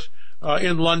airport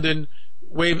in London,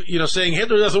 saying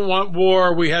Hitler doesn't want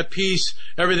war, we have peace,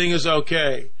 everything is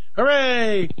okay.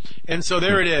 Hooray! And so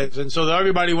there it is. And so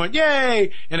everybody went, yay!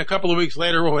 And a couple of weeks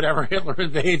later or whatever, Hitler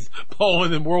invades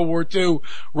Poland and World War II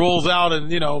rolls out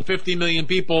and, 50 million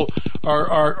people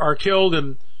are killed,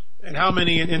 and how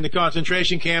many in the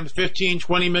concentration camps? 15,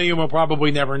 20 million, we'll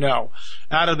probably never know.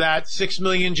 Out of that, 6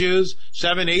 million Jews,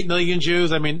 7, 8 million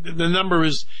Jews. I mean, the number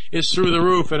is through the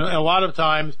roof. And a lot of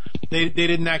times, they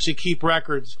didn't actually keep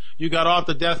records. You got off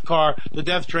the death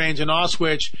trains in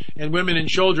Auschwitz, and women and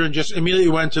children just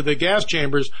immediately went to the gas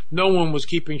chambers. No one was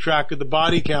keeping track of the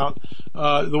body count,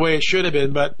 the way it should have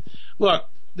been. But look,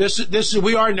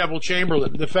 we are Neville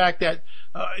Chamberlain. The fact that,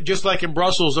 just like in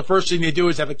Brussels, the first thing they do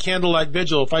is have a candlelight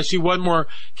vigil. If I see one more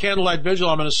candlelight vigil,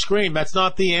 I'm going to scream. That's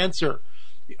not the answer.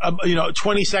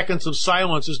 20 seconds of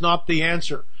silence is not the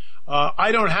answer.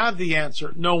 I don't have the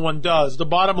answer. No one does. The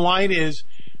bottom line is,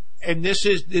 and this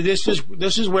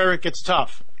is where it gets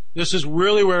tough. This is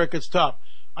really where it gets tough.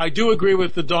 I do agree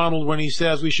with the Donald when he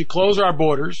says we should close our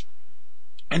borders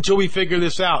until we figure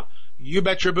this out. You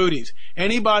bet your booties.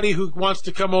 Anybody who wants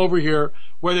to come over here,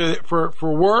 whether for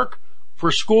work,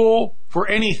 for school, for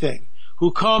anything,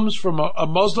 who comes from a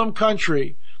Muslim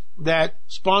country that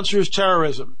sponsors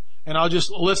terrorism, and I'll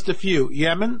just list a few: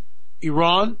 Yemen,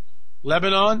 Iran,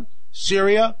 Lebanon,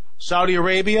 Syria, Saudi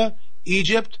Arabia,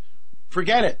 Egypt.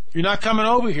 Forget it. You're not coming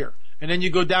over here. And then you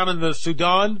go down into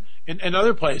Sudan and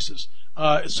other places,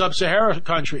 sub-Saharan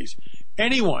countries.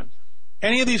 Any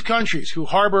of these countries who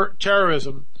harbor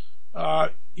terrorism,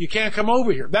 you can't come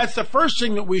over here. That's the first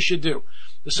thing that we should do.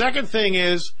 The second thing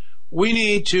is we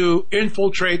need to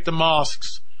infiltrate the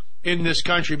mosques in this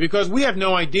country, because we have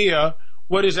no idea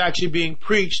what is actually being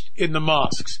preached in the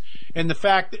mosques. And the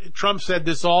fact that Trump said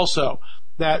this also,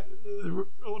 that,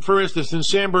 for instance, in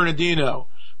San Bernardino,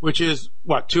 which is,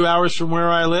 2 hours from where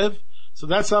I live? So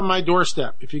that's on my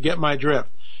doorstep, if you get my drift.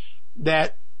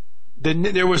 That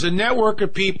there was a network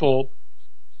of people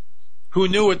who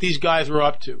knew what these guys were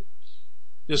up to.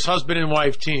 This husband and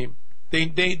wife team.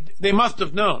 They must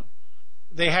have known.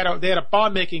 They had a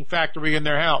bomb-making factory in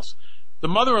their house. The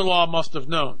mother-in-law must have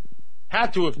known.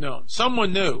 Had to have known.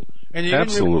 Someone knew. And they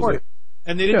didn't report it.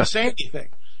 And they didn't say anything.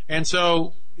 And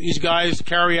so these guys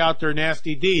carry out their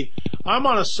nasty deed. I'm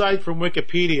on a site from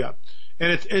Wikipedia,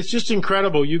 and it's just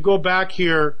incredible. You go back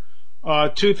here,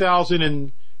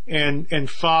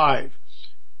 2005,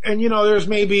 and there's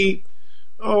maybe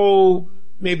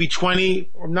 20,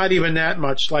 or not even that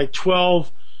much, like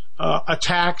 12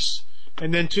 attacks,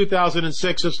 and then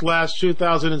 2006 it's less,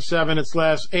 2007 it's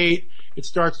less, 8 it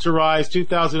starts to rise,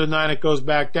 2009 it goes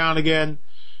back down again.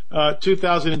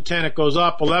 2010 it goes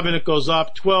up, 11 it goes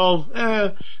up, 12,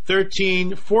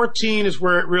 13, 14 is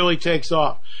where it really takes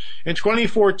off. In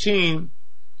 2014,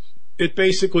 it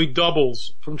basically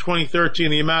doubles from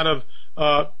 2013, the amount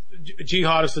of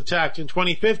jihadist attacks. In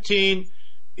 2015,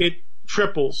 it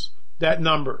triples that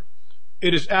number.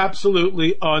 It is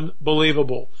absolutely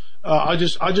unbelievable. I'll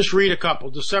just read a couple.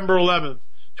 December 11th,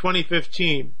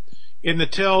 2015. In the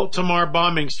Tel Tamar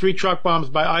bombings, 3 truck bombs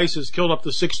by ISIS killed up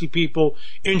to 60 people,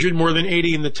 injured more than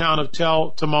 80 in the town of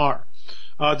Tel Tamar.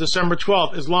 December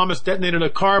 12th, Islamists detonated a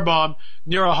car bomb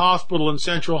near a hospital in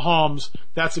central Homs.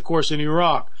 That's, of course, in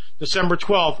Iraq. December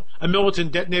 12th, a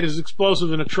militant detonated his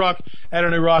explosives in a truck at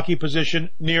an Iraqi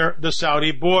position near the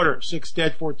Saudi border. 6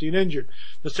 dead, 14 injured.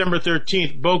 December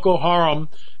 13th, Boko Haram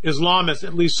Islamists,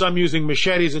 at least some using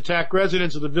machetes, attacked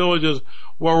residents of the villages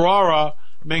Warara,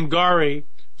 Mengari,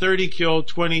 30 killed,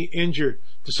 20 injured.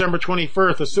 December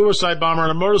 21st, a suicide bomber on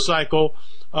a motorcycle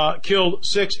killed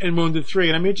 6 and wounded 3.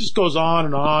 And I mean, it just goes on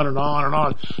and on and on and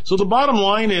on. So the bottom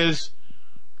line is,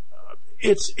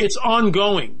 it's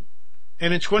ongoing.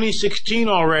 And in 2016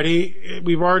 already,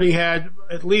 we've already had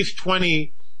at least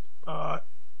 20 that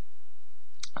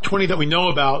we know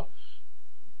about,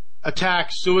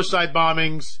 attacks, suicide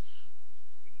bombings.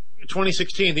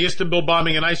 2016, the Istanbul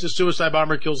bombing, an ISIS suicide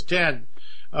bomber kills 10.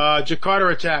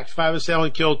 Jakarta attacks, 5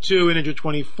 assailants killed 2 and injured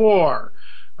 24.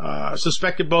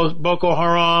 Suspected Boko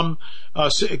Haram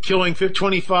killing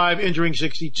 25, injuring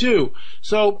 62.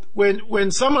 So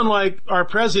when someone like our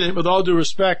president, with all due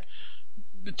respect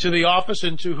to the office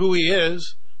and to who he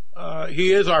is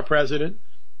our president,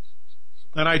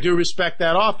 and I do respect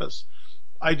that office.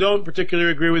 I don't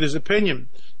particularly agree with his opinion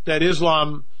that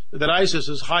ISIS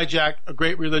has hijacked a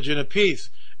great religion of peace.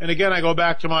 And again, I go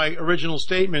back to my original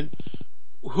statement.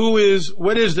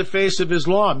 What is the face of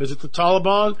Islam? Is it the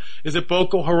Taliban? Is it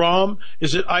Boko Haram?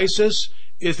 Is it ISIS?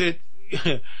 Is it,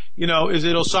 is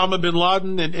it Osama bin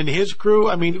Laden and his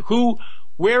crew? I mean,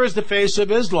 where is the face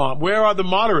of Islam? Where are the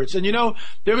moderates? And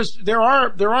there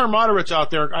are moderates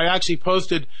out there. I actually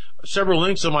posted several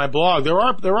links on my blog.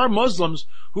 There are Muslims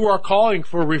who are calling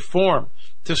for reform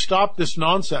to stop this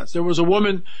nonsense. There was a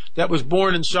woman that was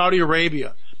born in Saudi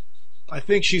Arabia. I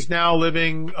think she's now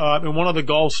living in one of the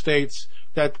Gulf states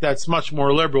that's much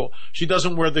more liberal. She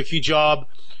doesn't wear the hijab,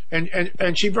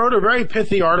 and she wrote a very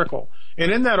pithy article.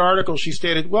 And in that article, she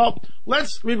stated, well,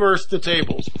 let's reverse the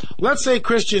tables. Let's say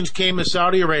Christians came to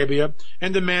Saudi Arabia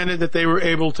and demanded that they were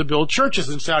able to build churches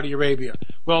in Saudi Arabia.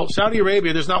 Well, Saudi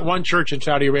Arabia, there's not one church in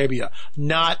Saudi Arabia.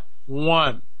 Not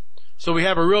one. So we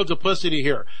have a real duplicity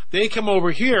here. They come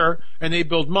over here and they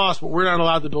build mosques, but we're not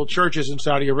allowed to build churches in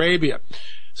Saudi Arabia.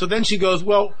 So then she goes,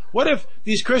 well, what if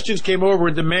these Christians came over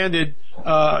and demanded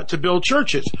to build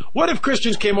churches? What if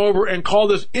Christians came over and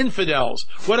called us infidels?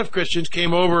 What if Christians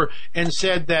came over and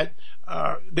said that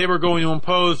they were going to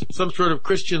impose some sort of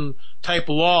Christian-type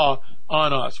law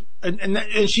on us?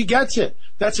 And she gets it.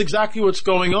 That's exactly what's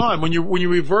going on. When you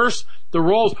reverse the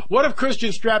roles, what if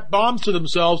Christians strapped bombs to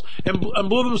themselves and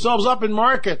blew themselves up in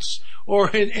markets or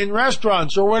in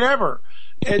restaurants or whatever?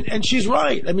 And she's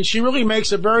right. I mean, she really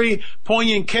makes a very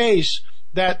poignant case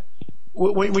that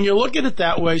when you look at it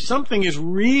that way, something is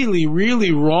really,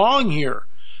 really wrong here.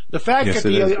 The fact that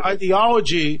the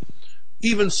ideology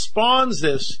even spawns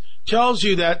this tells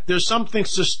you that there's something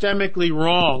systemically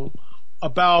wrong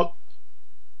about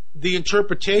the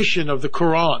interpretation of the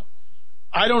Quran.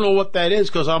 I don't know what that is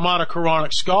because I'm not a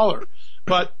Quranic scholar,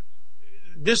 but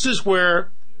this is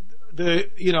where the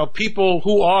people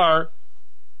who are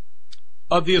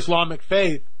of the Islamic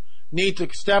faith need to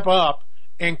step up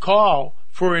and call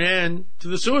for an end to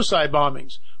the suicide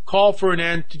bombings, call for an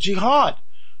end to jihad,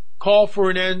 call for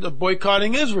an end of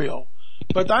boycotting Israel.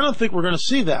 But I don't think we're going to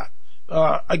see that.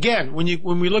 Again,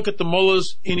 when we look at the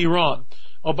mullahs in Iran,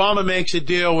 Obama makes a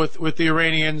deal with the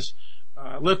Iranians,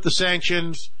 lift the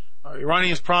sanctions.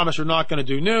 Iranians promise they're not going to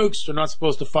do nukes. They're not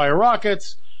supposed to fire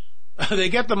rockets. They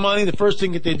get the money. The first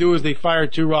thing that they do is they fire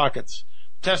 2 rockets,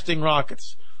 testing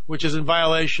rockets, which is in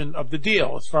violation of the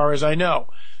deal, as far as I know.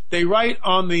 They write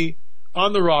on the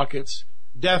rockets,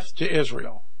 "Death to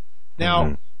Israel."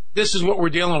 Now, This is what we're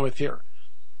dealing with here,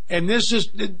 and this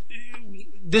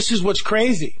is what's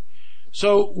crazy.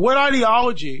 So, what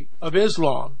ideology of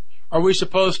Islam are we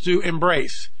supposed to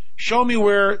embrace? Show me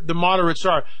where the moderates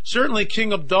are. Certainly,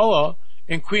 King Abdullah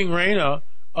and Queen Reina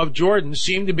of Jordan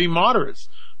seem to be moderates.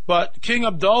 But King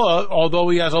Abdullah, although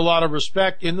he has a lot of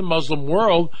respect in the Muslim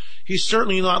world, he's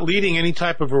certainly not leading any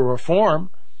type of a reform.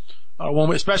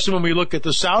 Especially when we look at the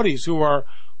Saudis who are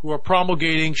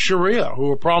promulgating Sharia, who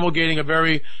are promulgating a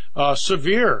very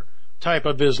severe type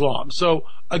of Islam. So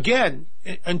again,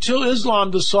 until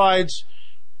Islam decides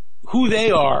who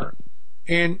they are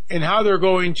and how they're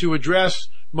going to address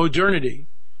modernity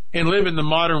and live in the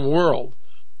modern world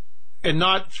and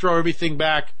not throw everything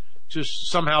back to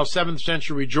somehow 7th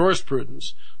century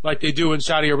jurisprudence like they do in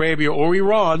Saudi Arabia or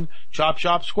Iran, chop,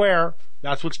 chop, square.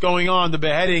 That's what's going on, the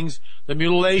beheadings, the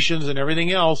mutilations, and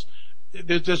everything else.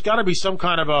 There's got to be some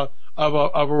kind of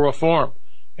a reform.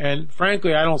 And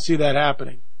frankly, I don't see that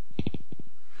happening.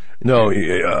 No,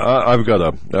 I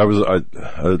was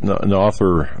an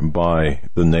author by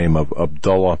the name of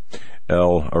Abdullah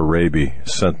El-Arabi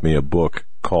sent me a book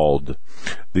called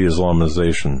The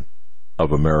Islamization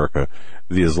of America,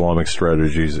 the Islamic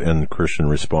Strategies and Christian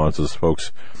Responses.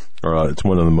 Folks, it's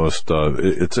one of the most,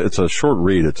 it's a short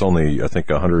read. It's only, I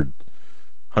think,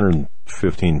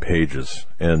 115 pages.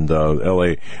 And,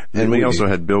 LA. And we also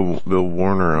had Bill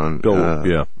Warner on,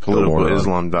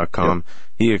 politicalislam.com. Yep.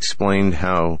 He explained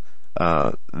how,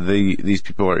 these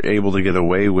people are able to get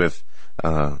away with,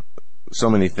 so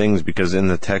many things because in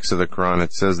the text of the Quran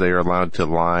it says they are allowed to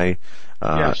lie,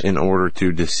 in order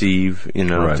to deceive,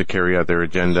 right, to carry out their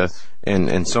agenda,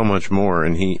 and so much more.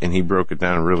 And he broke it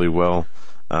down really well,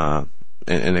 and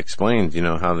explained,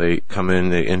 how they come in,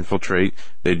 they infiltrate,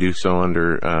 they do so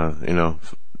under,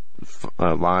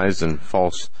 lies and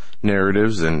false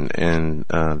narratives, and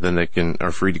then they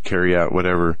are free to carry out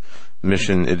whatever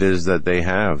mission it is that they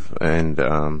have. And,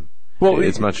 well,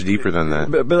 it's much deeper than that.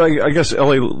 But I guess,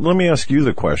 Ellie, let me ask you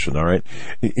the question, all right?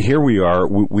 Here we are.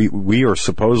 We are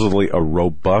supposedly a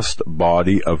robust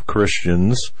body of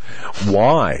Christians.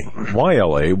 Why? Why,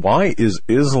 Ellie? Why is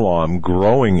Islam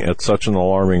growing at such an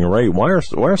alarming rate? Why are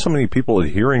so many people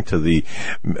adhering to the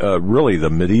really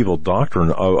the medieval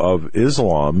doctrine of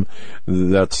Islam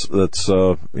that's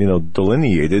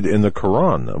delineated in the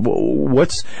Quran?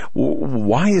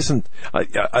 Why isn't,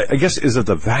 I guess, is it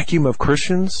the vacuum of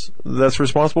Christians that's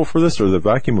responsible for this, or the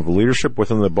vacuum of leadership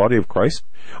within the body of Christ,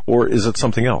 or is it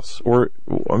something else? Or,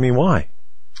 I mean, why?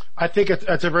 I think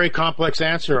it's a very complex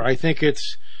answer. I think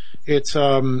it's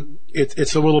a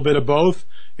little bit of both.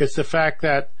 It's the fact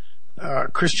that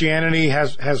Christianity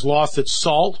has lost its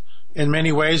salt in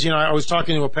many ways. I was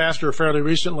talking to a pastor fairly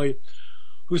recently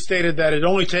who stated that it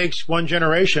only takes one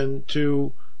generation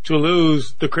to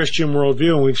lose the Christian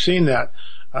worldview, and we've seen that.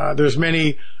 There's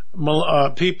many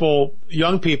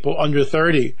young people under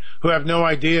 30 who have no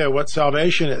idea what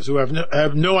salvation is, who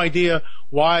have no idea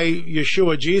why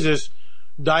Yeshua, Jesus,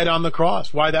 died on the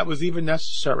cross, why that was even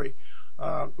necessary.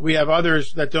 We have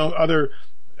others that don't, other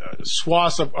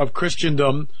swaths of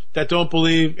Christendom that don't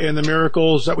believe in the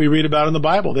miracles that we read about in the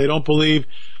Bible. They don't believe,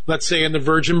 let's say, in the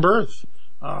virgin birth,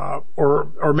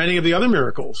 or many of the other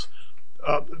miracles.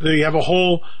 They have a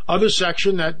whole other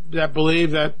section that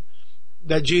believe that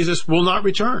Jesus will not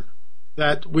return,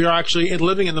 that we are actually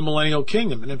living in the millennial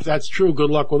kingdom. And if that's true, good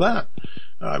luck with that.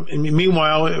 And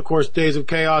meanwhile, of course, Days of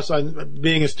Chaos,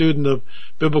 being a student of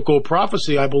biblical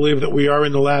prophecy, I believe that we are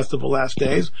in the last of the last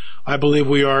days. I believe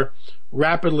we are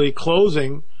rapidly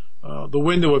closing the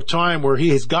window of time where he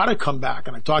has got to come back.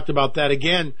 And I talked about that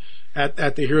again at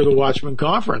the Hear the Watchman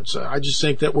conference. I just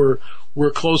think that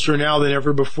we're closer now than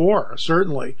ever before,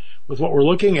 certainly, with what we're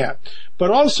looking at.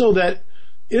 But also that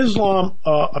Islam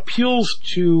appeals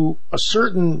to a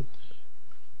certain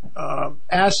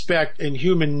aspect in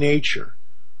human nature,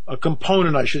 a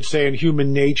component, I should say, in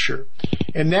human nature.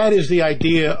 And that is the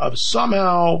idea of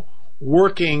somehow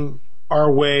working our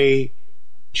way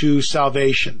to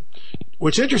salvation.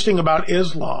 What's interesting about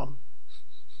Islam,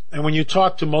 and when you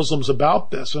talk to Muslims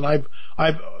about this, and I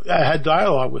had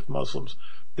dialogue with Muslims,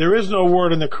 there is no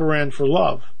word in the Quran for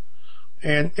love.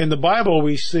 And in the Bible,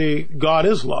 we see God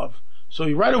is love. So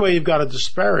right away, you've got a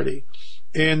disparity.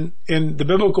 In the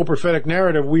biblical prophetic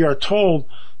narrative, we are told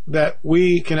that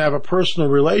we can have a personal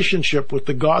relationship with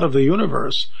the God of the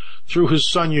universe through his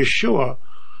son Yeshua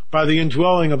by the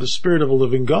indwelling of the Spirit of a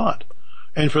living God.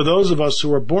 And for those of us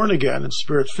who are born again and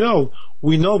spirit filled,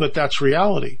 we know that that's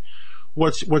reality.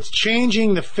 What's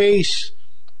changing the face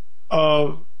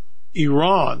of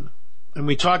Iran, and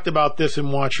we talked about this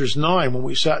in Watchers 9 when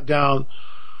we sat down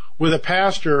with a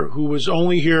pastor who was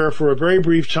only here for a very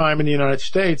brief time in the United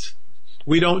States.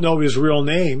 We don't know his real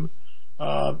name.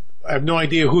 I have no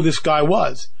idea who this guy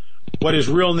was, what his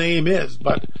real name is,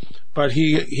 but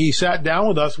he sat down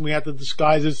with us and we had to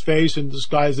disguise his face and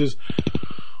disguise his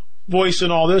voice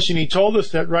and all this, and he told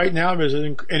us that right now there's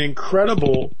an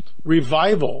incredible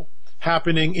revival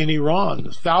happening in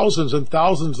Iran. Thousands and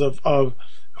thousands of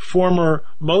former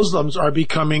Muslims are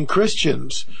becoming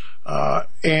Christians,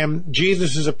 and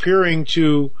Jesus is appearing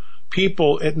to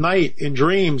people at night in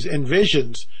dreams and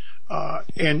visions,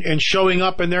 and showing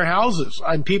up in their houses,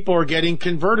 and people are getting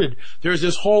converted. There's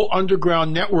this whole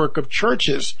underground network of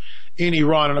churches in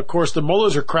Iran, and of course the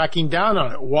mullahs are cracking down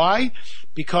on it. Why?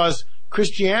 Because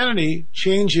Christianity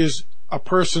changes a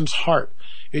person's heart.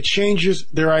 It changes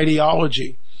their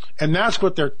ideology. And that's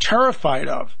what they're terrified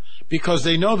of, because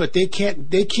they know that they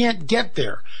can't get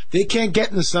there. They can't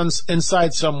get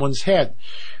inside someone's head.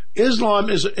 Islam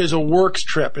is a works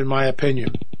trip, in my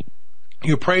opinion.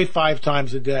 You pray 5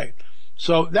 times a day.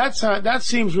 So that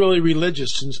seems really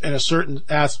religious in a certain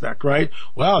aspect, right?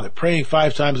 Wow, they're praying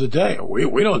 5 times a day.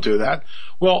 We don't do that.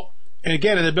 Well, and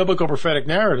again, in the biblical prophetic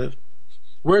narrative,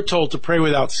 we're told to pray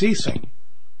without ceasing.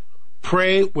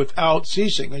 Pray without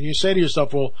ceasing. And you say to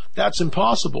yourself, well, that's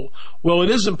impossible. Well, it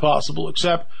is impossible,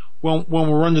 except when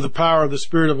we're under the power of the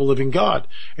Spirit of a living God.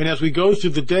 And as we go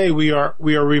through the day, we are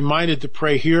reminded to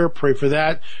pray here, pray for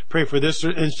that, pray for this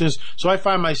instance. So I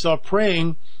find myself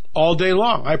praying all day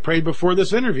long. I prayed before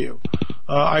this interview.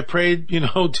 I prayed,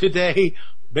 today,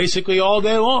 basically all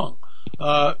day long.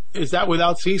 Is that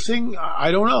without ceasing? I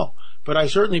don't know. But I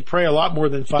certainly pray a lot more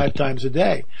than 5 times a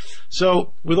day.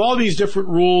 So with all these different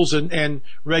rules and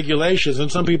regulations,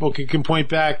 and some people can point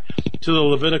back to the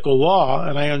Levitical law,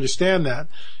 and I understand that.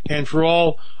 And for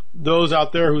all those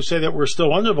out there who say that we're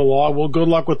still under the law, well, good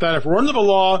luck with that. If we're under the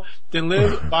law, then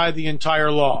live by the entire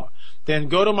law. Then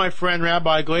go to my friend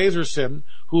Rabbi Glazerson,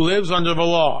 who lives under the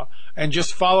law, and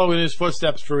just follow in his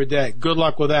footsteps for a day. Good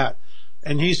luck with that.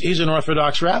 And he's an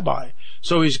Orthodox rabbi.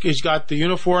 So he's got the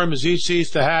uniform, the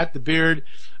tzitzis, the hat, the beard,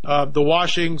 the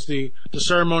washings, the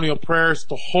ceremonial prayers,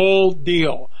 the whole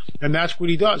deal. And that's what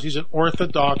he does. He's an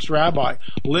Orthodox rabbi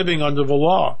living under the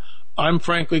law. I'm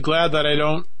frankly glad that I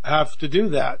don't have to do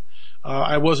that.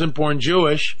 I wasn't born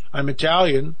Jewish. I'm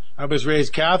Italian. I was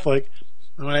raised Catholic.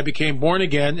 And when I became born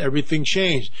again, everything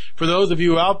changed. For those of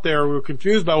you out there who are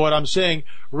confused by what I'm saying,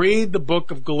 read the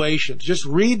book of Galatians. Just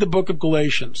read the book of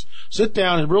Galatians. Sit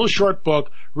down, a real short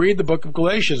book, read the book of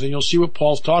Galatians, and you'll see what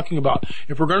Paul's talking about.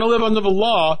 If we're going to live under the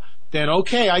law, then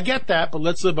okay, I get that, but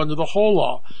let's live under the whole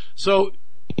law. So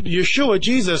Yeshua,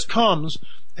 Jesus, comes,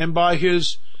 and by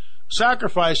his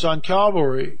sacrifice on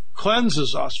Calvary,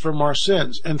 cleanses us from our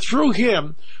sins. And through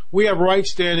him, we have right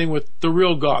standing with the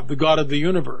real God, the God of the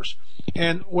universe.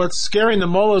 And what's scaring the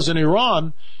mullahs in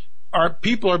Iran are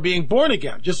people are being born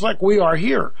again, just like we are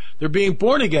here. They're being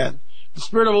born again. The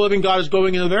Spirit of a living God is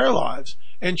going into their lives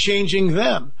and changing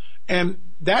them. And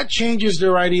that changes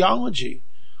their ideology.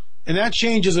 And that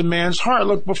changes a man's heart.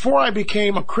 Look, before I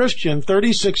became a Christian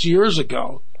 36 years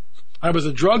ago, I was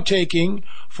a drug-taking,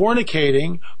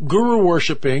 fornicating,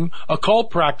 guru-worshipping,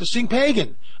 occult-practicing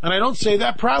pagan. And I don't say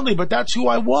that proudly, but that's who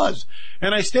I was.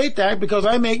 And I state that because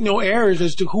I make no errors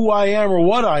as to who I am or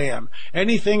what I am.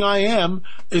 Anything I am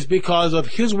is because of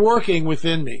His working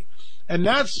within me. And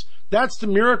that's the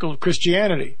miracle of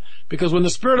Christianity. Because when the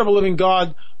Spirit of a living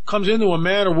God comes into a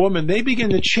man or woman, they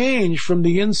begin to change from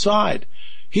the inside.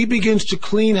 He begins to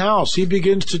clean house. He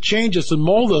begins to change us and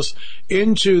mold us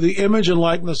into the image and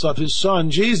likeness of His Son,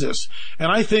 Jesus.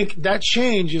 And I think that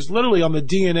change is literally on the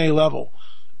DNA level.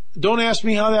 Don't ask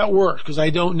me how that works, because I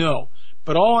don't know.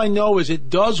 But all I know is it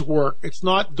does work. It's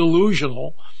not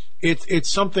delusional. It's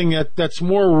something that's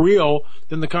more real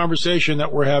than the conversation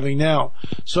that we're having now.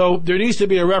 So there needs to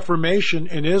be a reformation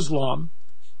in Islam.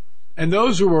 And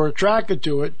those who are attracted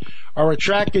to it are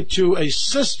attracted to a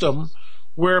system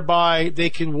whereby they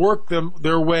can work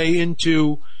their way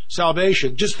into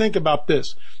salvation. Just think about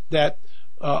this, that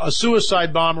a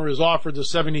suicide bomber is offered the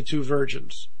 72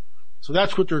 virgins. So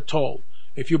that's what they're told.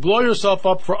 If you blow yourself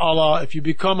up for Allah, if you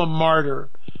become a martyr,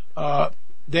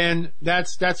 then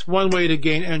that's one way to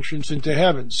gain entrance into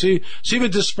heaven. See the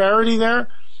disparity there?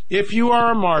 If you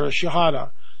are a martyr,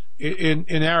 shahada,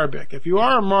 in Arabic, if you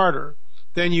are a martyr,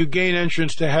 then you gain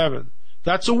entrance to heaven.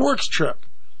 That's a works trip.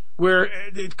 Where,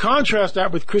 contrast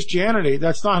that with Christianity,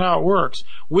 that's not how it works.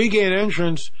 We gain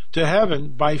entrance to heaven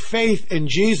by faith in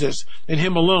Jesus and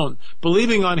Him alone.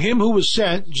 Believing on Him who was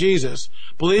sent, Jesus,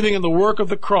 believing in the work of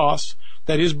the cross,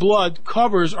 that His blood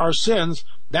covers our sins,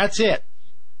 that's it.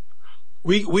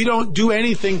 We don't do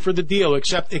anything for the deal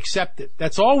except accept it.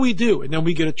 That's all we do, and then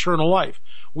we get eternal life.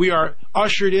 We are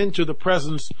ushered into the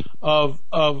presence of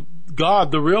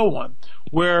God, the real one,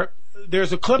 where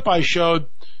there's a clip I showed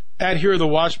at here the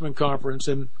Watchman Conference,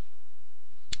 and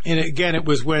again, it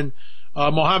was when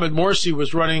Mohammed Morsi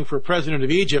was running for president of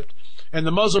Egypt, and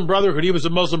the Muslim Brotherhood, he was a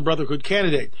Muslim Brotherhood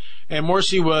candidate, and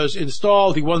Morsi was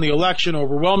installed. He won the election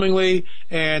overwhelmingly,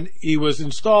 and he was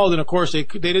installed, and of course they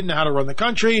didn't know how to run the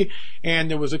country,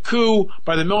 and there was a coup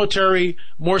by the military.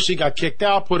 Morsi got kicked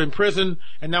out, put in prison,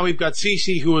 and now we've got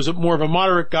Sisi, who was more of a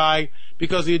moderate guy,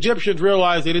 because the Egyptians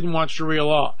realized they didn't want Sharia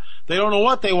law. They don't know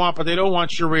what they want, but they don't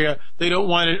want Sharia. They don't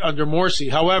want it under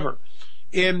Morsi. However,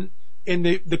 in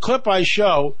the clip I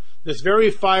show, this very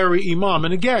fiery imam,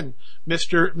 and again,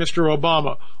 Mr.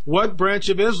 Obama, what branch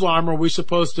of Islam are we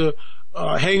supposed to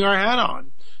hang our hat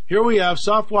on? Here we have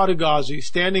Safwat Ghazi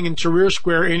standing in Tahrir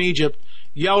Square in Egypt,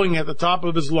 yelling at the top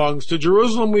of his lungs, "To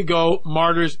Jerusalem we go,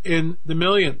 martyrs in the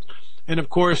millions." And of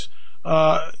course,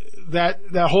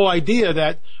 that whole idea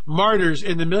that martyrs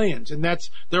in the millions, and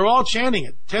they're all chanting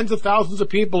it. Tens of thousands of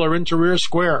people are in Tahrir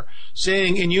Square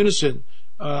saying in unison,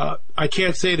 I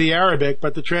can't say the Arabic,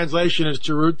 but the translation is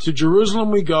to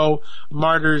Jerusalem we go,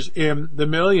 martyrs in the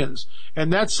millions.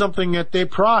 And that's something that they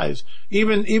prize.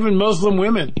 Even Muslim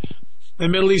women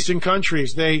in Middle Eastern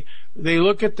countries, they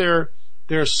look at their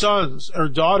sons or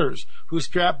daughters who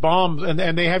strap bombs,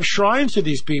 and they have shrines to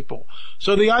these people.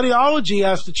 So the ideology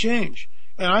has to change.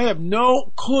 And I have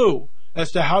no clue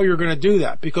as to how you're going to do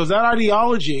that, because that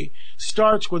ideology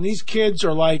starts when these kids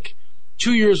are like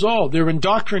 2 years old. They're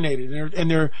indoctrinated, and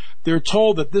they're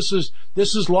told that this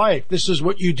is life. This is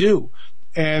what you do,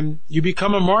 and you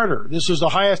become a martyr. This is the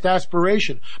highest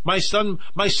aspiration. My son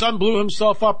blew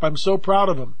himself up. I'm so proud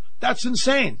of him. That's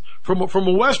insane. From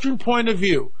a Western point of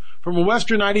view, from a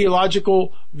Western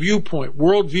ideological viewpoint,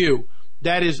 worldview,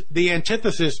 that is the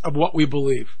antithesis of what we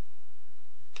believe.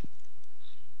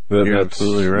 You're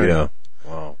absolutely right. Yeah.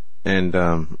 Wow.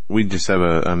 And we just have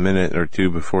a minute or two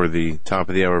before the top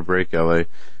of the hour break, LA.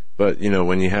 But,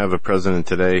 when you have a president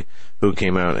today who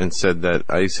came out and said that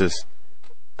ISIS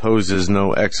poses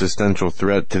no existential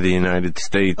threat to the United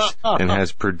States and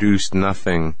has produced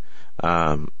nothing,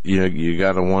 you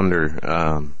got to wonder.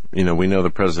 We know the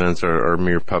presidents are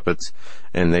mere puppets,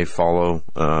 and they follow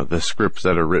the scripts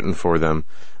that are written for them.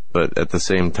 But at the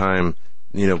same time,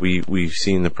 we've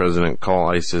seen the president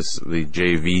call ISIS the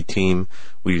JV team.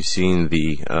 We've seen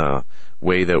the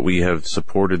way that we have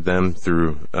supported them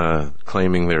through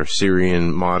claiming they're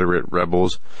Syrian moderate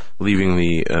rebels, leaving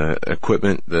the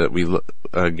equipment that we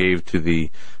gave to the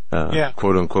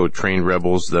quote unquote trained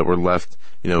rebels that were left.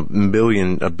 $1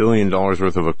 billion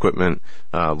worth of equipment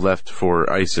left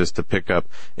for ISIS to pick up.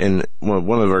 And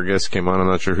one of our guests came on. I'm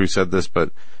not sure who said this,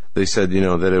 but they said,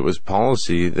 that it was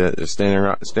policy, that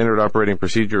standard operating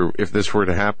procedure, if this were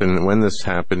to happen, when this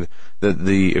happened, that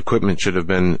the equipment should have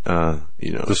been,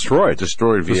 destroyed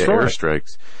via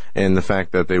airstrikes. And the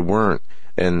fact that they weren't,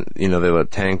 and, they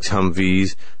let tanks,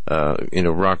 Humvees,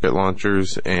 rocket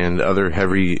launchers, and other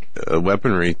heavy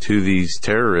weaponry to these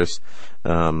terrorists,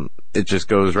 it just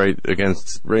goes right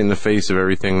in the face of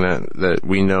everything that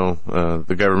we know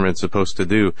the government's supposed to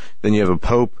do. Then you have a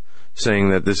pope saying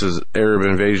that this is Arab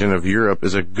invasion of Europe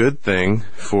is a good thing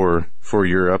for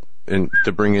Europe and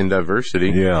to bring in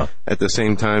diversity. Yeah. At the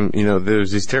same time,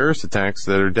 there's these terrorist attacks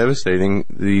that are devastating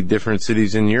the different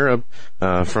cities in Europe,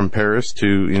 from Paris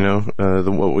to,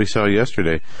 what we saw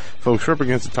yesterday. Folks, we're up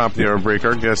against the top of the hour break.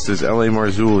 Our guest is L.A.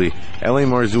 Marzulli.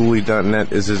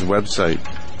 LAMarzulli.net is his website.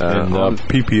 And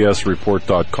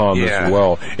ppsreport.com as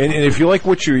well. And if you like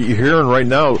what you're hearing right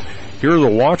now, Hear the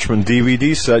Watchman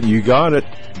DVD set. You got it.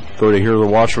 Go to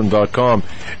hearthewatchman.com.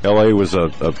 L.A. was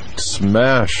a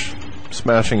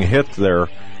smashing hit there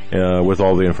with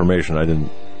all the information.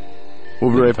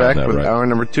 We'll be right back with hour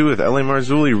number 2 with L.A.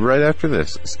 Marzulli right after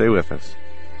this. Stay with us.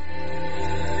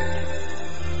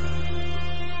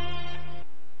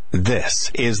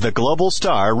 This is the Global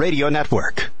Star Radio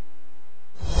Network.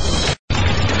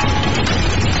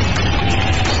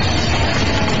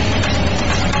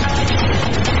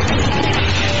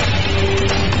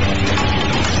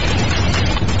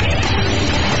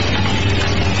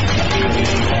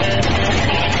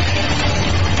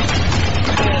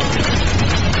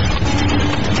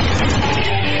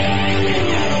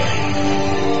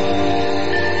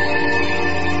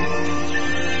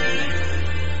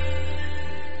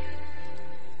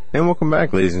 And welcome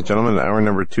back, ladies and gentlemen, to hour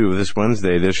number 2 of this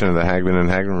Wednesday edition of the Hagmann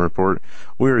Hagmann Report.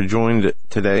 We are joined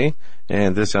today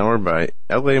and this hour by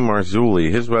L.A.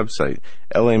 Marzulli, his website,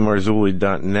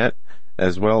 LAMarzulli.net,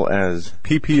 as well as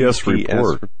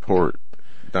ppsreport.com.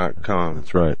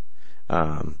 That's right.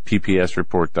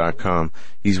 ppsreport.com.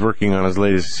 He's working on his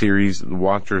latest series,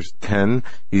 Watchers 10.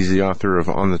 He's the author of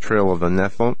On the Trail of the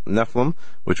Nephilim,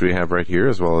 which we have right here,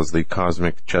 as well as The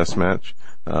Cosmic Chess Match,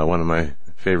 one of my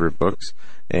favorite books.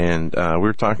 And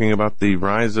we're talking about the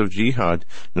rise of jihad,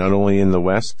 not only in the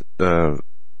west of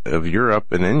Europe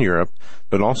and in Europe,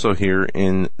 but also here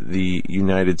in the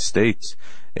United States.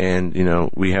 And,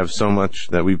 we have so much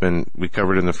that we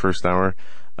covered in the first hour.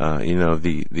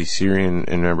 The Syrian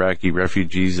and Iraqi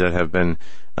refugees that have been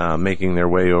making their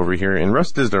way over here. And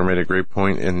Russ Dizdar made a great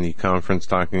point in the conference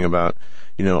talking about,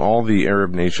 all the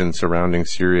Arab nations surrounding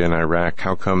Syria and Iraq.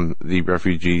 How come the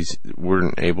refugees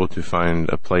weren't able to find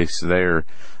a place there,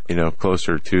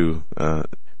 closer to,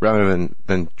 rather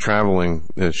than traveling,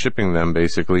 shipping them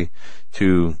basically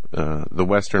to the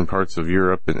western parts of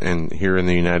Europe and here in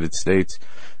the United States.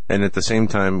 And at the same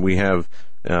time, we have,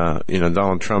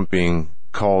 Donald Trump being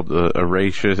called a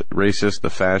racist, a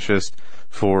fascist,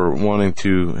 for wanting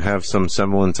to have some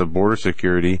semblance of border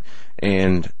security,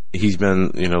 and he's been,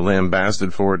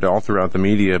 lambasted for it all throughout the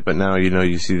media. But now,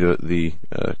 you see the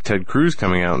Ted Cruz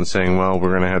coming out and saying, well,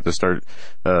 we're going to have to start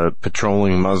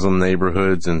patrolling Muslim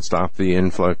neighborhoods and stop the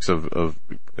influx of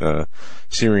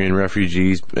Syrian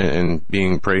refugees, and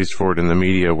being praised for it in the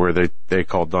media, where they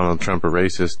call Donald Trump a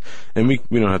racist. And we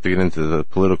don't have to get into the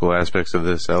political aspects of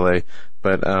this, L.A.,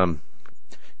 but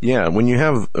yeah, when you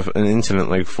have an incident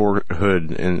like Fort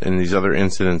Hood and these other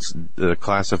incidents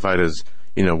classified as,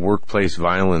 workplace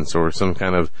violence or some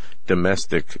kind of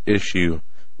domestic issue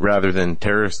rather than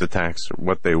terrorist attacks,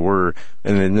 what they were,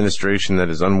 an administration that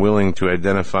is unwilling to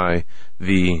identify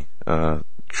the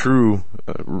true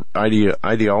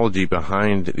ideology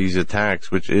behind these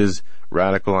attacks, which is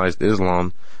radicalized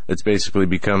Islam. It's basically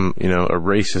become, a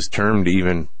racist term to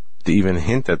even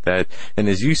hint at that. And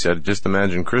as you said, just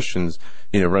imagine Christians,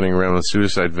 running around with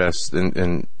suicide vests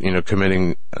and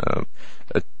committing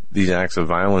these acts of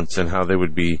violence, and how they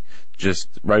would be just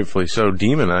rightfully so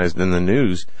demonized in the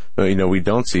news. But, we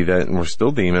don't see that, and we're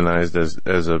still demonized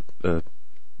as a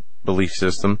belief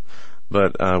system.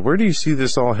 But where do you see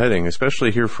this all heading,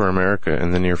 especially here for America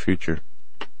in the near future?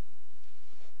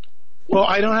 Well,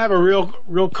 I don't have a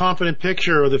real confident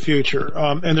picture of the future.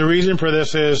 And the reason for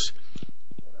this is,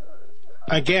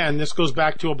 again, this goes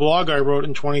back to a blog I wrote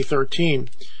in 2013.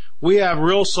 We have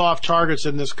real soft targets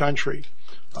in this country,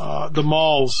 the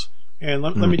malls. And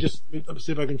let me just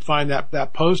see if I can find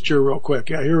that post here real quick.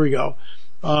 Yeah, here we go.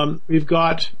 We've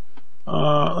got,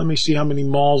 let me see how many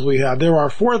malls we have. There are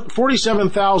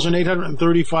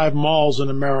 47,835 malls in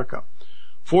America.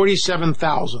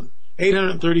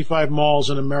 47,835 malls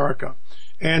in America.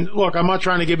 And look, I'm not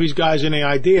trying to give these guys any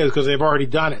ideas because they've already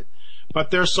done it.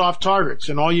 But they're soft targets,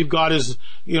 and all you've got is,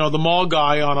 the mall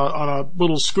guy on a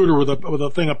little scooter with a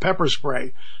thing of pepper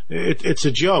spray. It's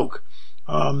a joke.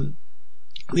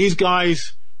 These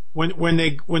guys, when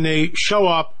they show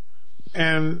up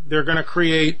and they're going to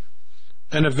create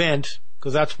an event,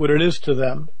 because that's what it is to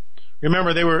them.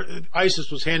 Remember, ISIS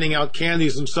was handing out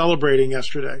candies and celebrating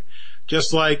yesterday,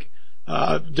 just like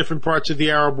different parts of the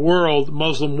Arab world,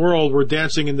 Muslim world, were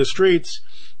dancing in the streets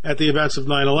at the events of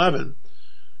 9/11.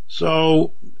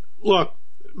 So, look,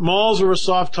 malls are a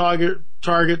soft target.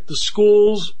 The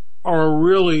schools are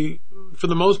really, for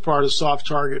the most part, a soft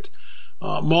target.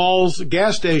 Malls,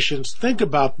 gas stations, think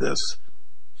about this.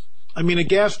 I mean, a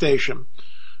gas station.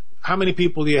 How many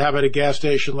people do you have at a gas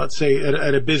station, let's say,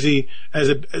 at a busy,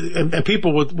 and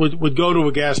people would go to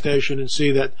a gas station and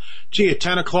see that, gee, at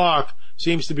 10 o'clock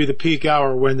seems to be the peak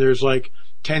hour when there's like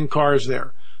 10 cars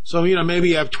there. So, maybe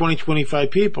you have 20,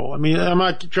 25 people. I mean, I'm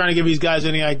not trying to give these guys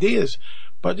any ideas,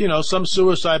 but, some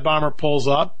suicide bomber pulls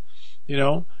up,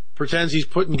 pretends he's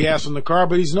putting gas in the car,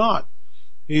 but he's not.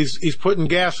 He's putting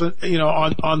gas, on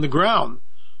the ground,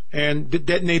 and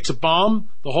detonates a bomb.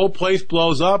 The whole place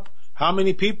blows up. How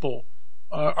many people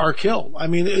are killed? I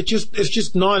mean, it's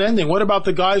just non-ending. What about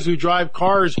the guys who drive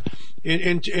cars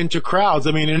into crowds?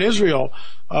 I mean, in Israel,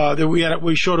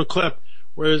 we showed a clip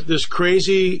where this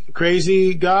crazy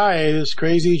guy, this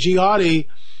crazy jihadi,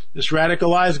 this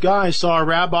radicalized guy saw a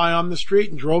rabbi on the street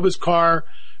and drove his car,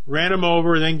 ran him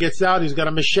over, and then gets out. He's got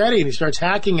a machete and he starts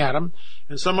hacking at him.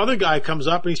 And some other guy comes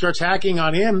up and he starts hacking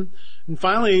on him. And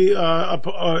finally, a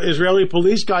Israeli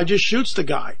police guy just shoots the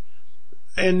guy.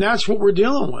 And that's what we're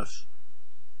dealing with.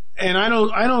 And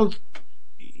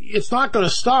it's not going to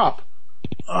stop.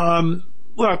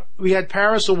 Look, we had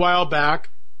Paris a while back,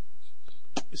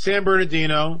 San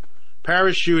Bernardino,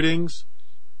 Paris shootings,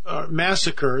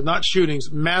 massacre, not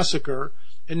shootings, massacre,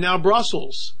 and now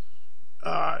Brussels.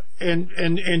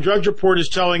 And Drudge Report is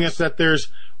telling us that there's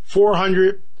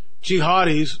 400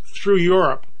 jihadis through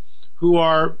Europe who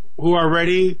are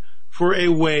ready for a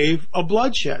wave of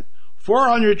bloodshed.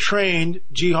 400 trained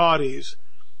jihadis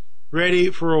ready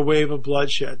for a wave of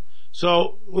bloodshed.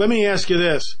 So let me ask you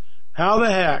this. How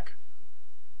the heck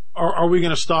are we going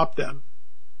to stop them?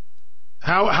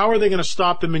 How are they going to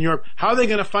stop them in Europe? How are they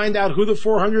going to find out who the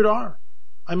 400 are?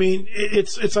 I mean,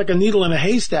 it's like a needle in a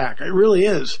haystack. It really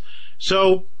is.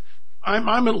 So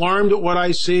I'm alarmed at what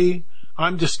I see.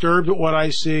 I'm disturbed at what I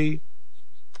see.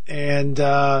 And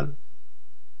I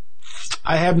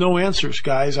have no answers,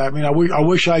 guys. I mean, I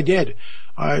wish I did.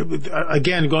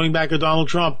 Again, going back to Donald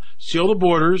Trump, seal the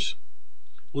borders,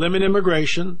 limit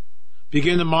immigration,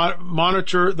 begin to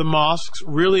monitor the mosques,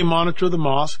 really monitor the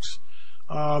mosques.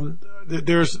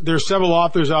 There's several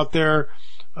authors out there.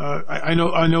 I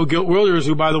know Gilt Wilders,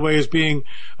 who, by the way, is being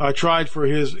tried for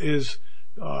his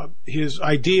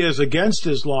ideas against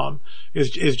Islam, is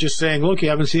just saying, look, you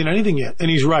haven't seen anything yet. And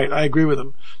he's right. I agree with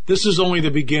him. This is only the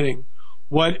beginning.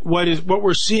 What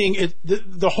we're seeing,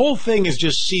 the whole thing is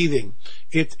just seething.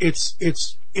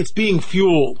 It's being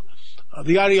fueled.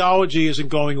 The ideology isn't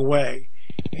going away.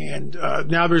 And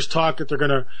now there's talk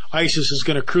that ISIS is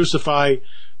gonna crucify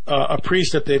a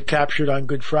priest that they've captured on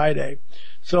Good Friday.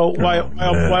 So while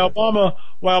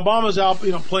Obama's out,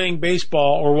 playing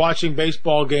baseball or watching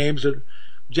baseball games or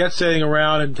jet setting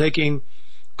around and taking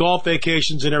golf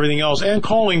vacations and everything else, and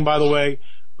calling, by the way,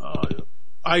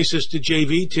 ISIS the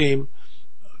JV team,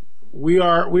 we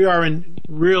are in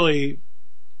really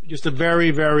just a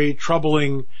very, very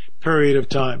troubling period of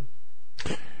time.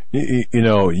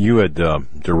 You had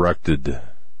directed.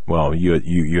 Well,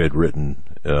 you had written.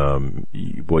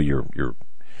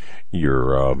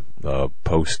 Your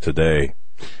post today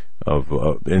of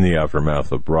in the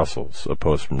aftermath of Brussels, a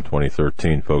post from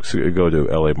 2013. Folks, go to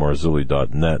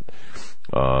lamarzulli.net.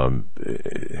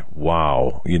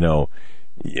 Wow,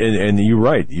 and you're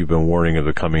right. You've been warning of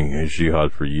the coming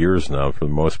jihad for years now. For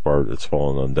the most part, it's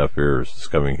fallen on deaf ears. It's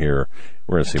coming here.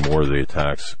 We're going to see more of the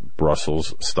attacks,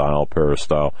 Brussels style, Paris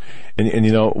style. And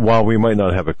while we might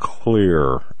not have a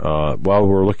clear, while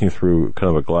we're looking through kind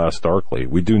of a glass darkly,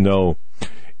 we do know,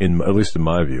 at least in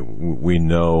my view, we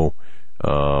know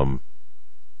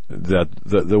that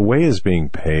the way is being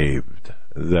paved,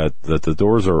 that the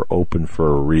doors are open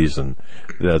for a reason,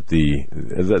 that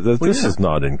this is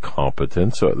not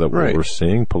incompetence, that what we're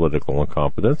seeing, political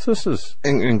incompetence. This is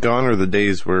and gone are the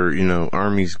days where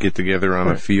armies get together on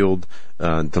a field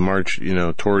to march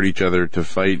toward each other to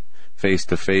fight face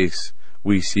to face.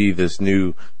 We see this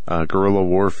new guerrilla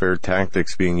warfare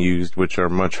tactics being used, which are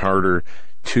much harder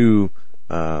to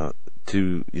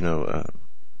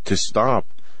stop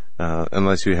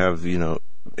unless you have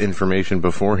information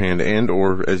beforehand, and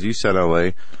or, as you said, LA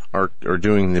are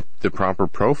doing the proper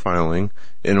profiling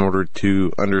in order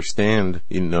to understand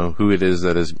who it is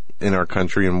that is in our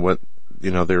country and what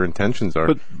their intentions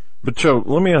are. But Joe,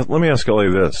 let me ask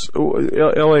LA this: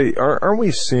 LA, aren't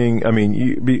we seeing? I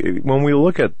mean, when we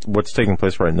look at what's taking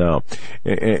place right now,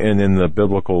 and in the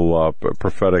biblical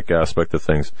prophetic aspect of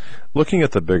things, looking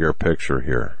at the bigger picture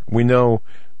here, we know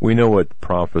We know what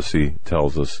prophecy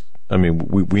tells us. I mean,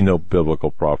 we know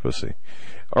biblical prophecy.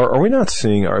 Are we not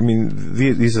seeing, I mean,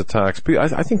 these attacks,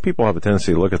 I think people have a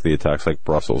tendency to look at the attacks like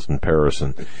Brussels and Paris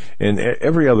and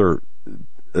every other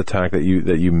attack that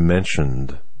you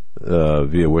mentioned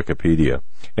via Wikipedia,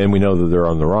 and we know that they're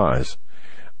on the rise.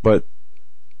 But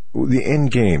the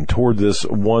end game toward this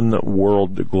one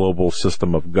world global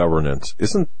system of governance,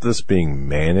 isn't this being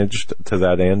managed to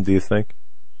that end, do you think?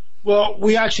 Well,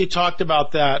 we actually talked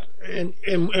about that, and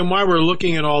why we're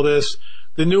looking at all this.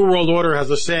 The New World Order has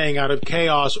a saying, out of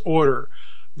chaos, order.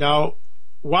 Now,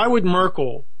 why would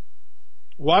Merkel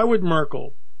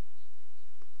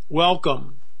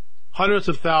welcome hundreds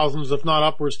of thousands, if not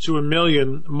upwards to 1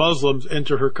 million Muslims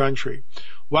into her country?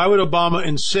 Why would Obama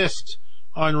insist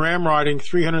on ramrodding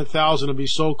 300,000 of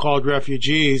these so-called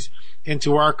refugees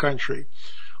into our country?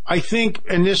 I think,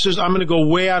 and I'm going to go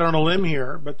way out on a limb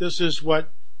here, but this is what,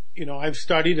 I've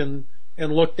studied and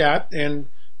looked at, and,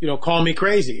 call me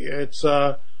crazy. It's,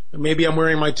 maybe I'm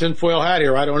wearing my tinfoil hat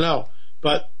here, I don't know.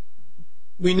 But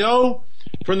we know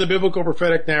from the biblical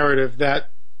prophetic narrative that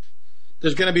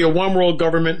there's going to be a one world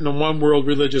government and a one world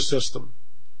religious system.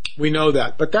 We know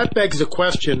that. But that begs the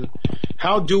question,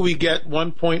 how do we get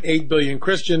 1.8 billion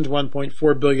Christians,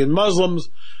 1.4 billion Muslims,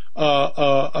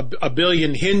 a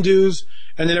billion Hindus,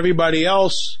 and then everybody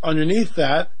else underneath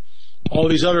that, all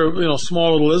these other,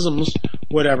 small little isms,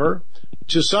 whatever,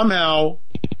 to somehow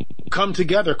come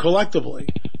together collectively?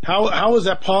 How is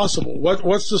that possible?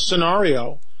 What's the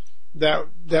scenario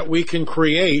that we can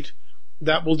create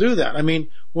that will do that? I mean,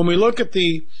 when we look at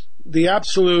the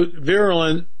absolute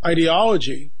virulent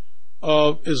ideology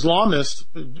of Islamists,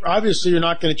 obviously you're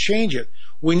not going to change it.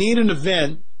 We need an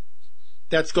event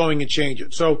that's going to change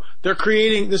it. So they're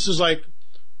creating, this is like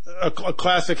a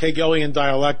classic Hegelian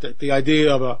dialectic, the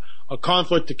idea of a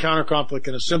conflict, a counter-conflict,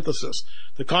 and a synthesis.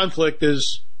 The conflict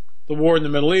is the war in the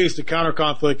Middle East, the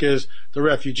counter-conflict is the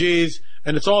refugees,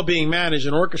 and it's all being managed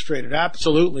and orchestrated,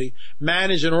 absolutely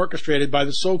managed and orchestrated by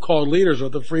the so-called leaders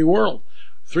of the free world.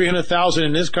 300,000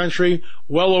 in this country,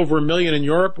 well over 1 million in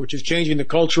Europe, which is changing the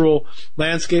cultural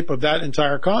landscape of that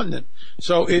entire continent.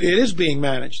 So it is being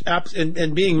managed,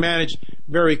 and being managed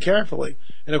very carefully.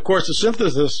 And of course, the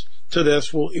synthesis to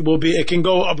this will be, it can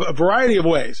go a variety of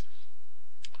ways.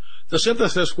 The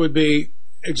synthesis would be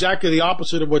exactly the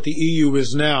opposite of what the EU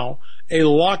is now, a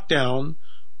lockdown,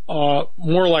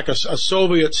 more like a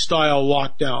Soviet-style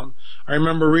lockdown. I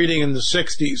remember reading in the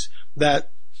 60s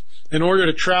that in order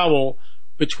to travel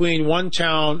between one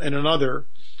town and another,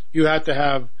 you had to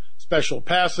have special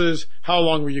passes. How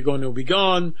long were you going to be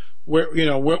gone?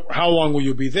 How long will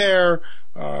you be there?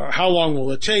 How long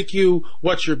will it take you?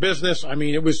 What's your business? I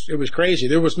mean, it was crazy.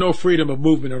 There was no freedom of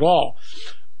movement at all.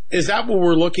 Is that what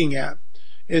we're looking at?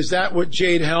 Is that what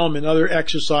Jade Helm and other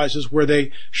exercises where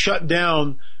they shut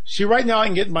down? See, right now I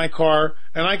can get in my car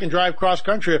and I can drive cross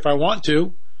country if I want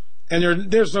to, and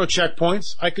there's no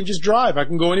checkpoints. I can just drive. I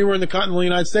can go anywhere in the continental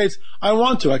United States I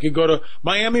want to. I could go to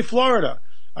Miami, Florida.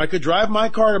 I could drive my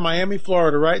car to Miami,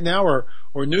 Florida right now,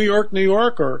 or New York,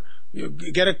 or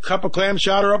get a cup of clam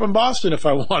chowder up in Boston if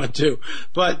I wanted to.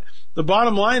 But the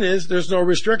bottom line is there's no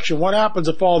restriction. What happens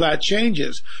if all that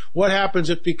changes? What happens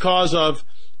if because of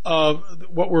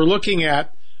what we're looking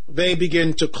at, they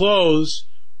begin to close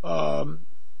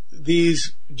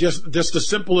these just the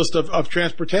simplest of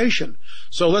transportation?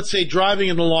 So let's say driving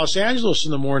into Los Angeles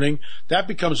in the morning, that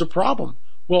becomes a problem.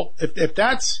 Well,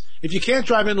 if you can't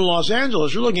drive into Los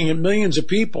Angeles, you're looking at millions of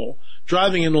people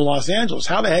driving into Los Angeles.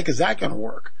 How the heck is that going to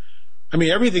work? I mean,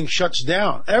 everything shuts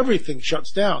down. Everything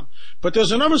shuts down. But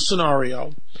there's another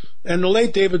scenario, and the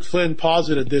late David Flynn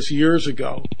posited this years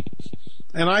ago,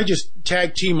 and I just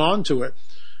tag team onto it.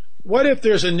 What if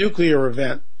there's a nuclear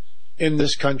event in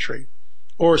this country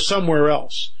or somewhere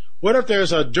else? What if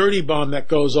there's a dirty bomb that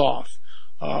goes off,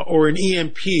 or an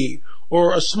EMP,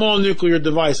 or a small nuclear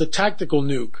device, a tactical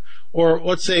nuke, or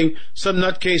let's say some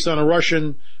nutcase on a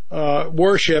Russian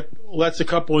warship lets a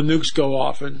couple of nukes go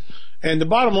off? And the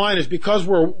bottom line is, because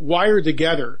we're wired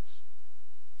together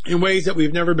in ways that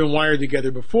we've never been wired together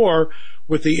before,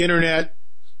 with the internet,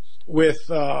 with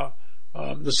the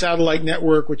satellite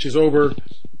network, which is over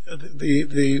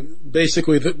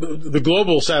basically the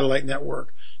global satellite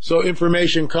network. So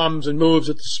information comes and moves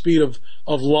at the speed of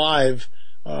live.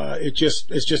 It's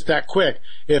just that quick.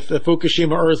 If the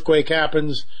Fukushima earthquake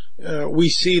happens, we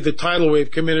see the tidal wave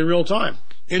come in real time.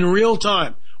 In real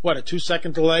time. What, a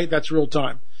 2-second delay? That's real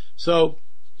time. So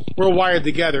we're wired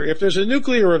together. If there's a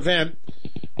nuclear event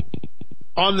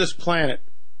on this planet,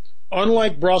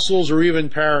 unlike Brussels or even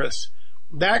Paris,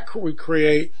 that would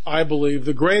create, I believe,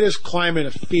 the greatest climate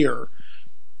of fear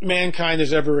mankind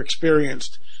has ever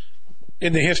experienced.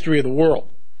 in the history of the world,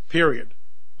 period.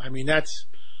 I mean,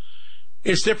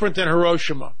 it's different than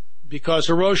Hiroshima, because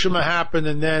Hiroshima happened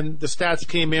and then the stats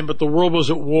came in, but the world was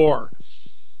at war.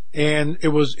 And it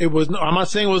was, I'm not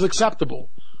saying it was acceptable,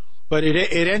 but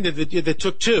it ended, it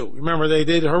took two. Remember, they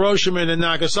did Hiroshima and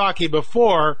Nagasaki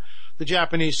before the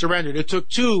Japanese surrendered. It took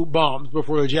two bombs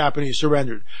before the Japanese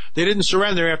surrendered. They didn't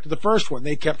surrender after the first one.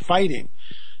 They kept fighting.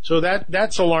 So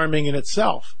that's alarming in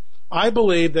itself. I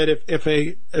believe that if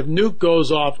nuke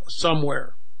goes off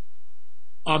somewhere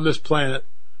on this planet,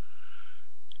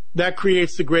 that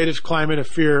creates the greatest climate of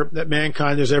fear that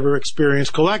mankind has ever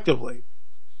experienced collectively.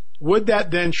 Would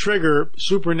that then trigger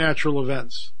supernatural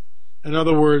events? In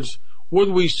other words, would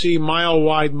we see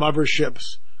mile-wide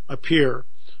motherships appear?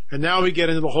 And now we get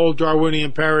into the whole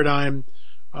Darwinian paradigm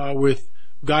with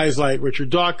guys like Richard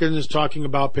Dawkins talking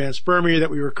about panspermia, that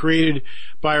we were created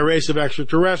by a race of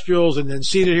extraterrestrials and then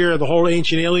seated here, the whole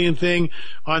ancient alien thing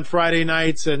on Friday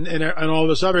nights and all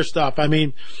this other stuff. I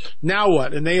mean, now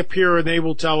what? And they appear and they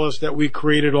will tell us that we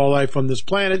created all life on this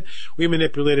planet. We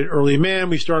manipulated early man.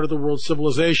 We started the world's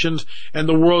civilizations and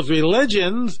the world's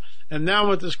religions. And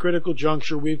now at this critical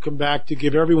juncture, we've come back to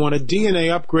give everyone a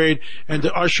DNA upgrade and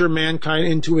to usher mankind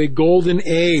into a golden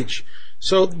age.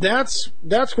 So that's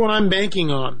what I'm banking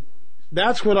on.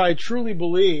 That's what I truly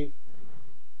believe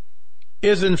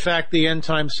is in fact the end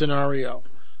time scenario.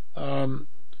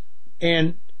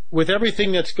 And with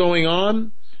everything that's going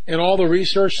on and all the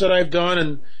research that I've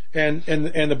done and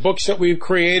the books that we've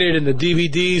created and the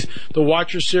DVDs, the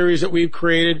Watcher series that we've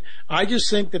created, I just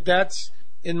think that's,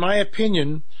 in my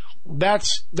opinion,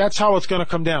 that's how it's going to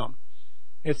come down.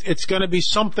 It's going to be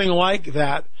something like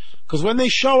that, because when they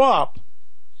show up,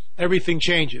 everything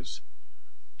changes.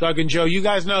 Doug and Joe, you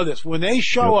guys know this. When they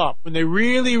show up, when they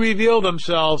really reveal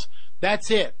themselves, that's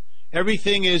it.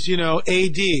 Everything is,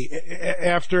 AD,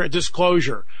 after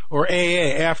disclosure, or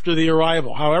AA, after the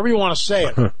arrival, however you want to say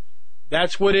it.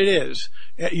 That's what it is.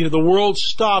 The world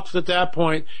stops at that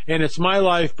point, and it's my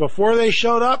life before they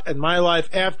showed up and my life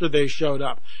after they showed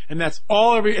up. And that's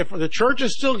all if the church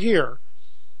is still here,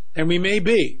 and we may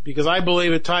be, because I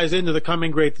believe it ties into the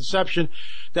coming great deception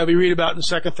that we read about in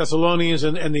 2 Thessalonians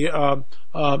and the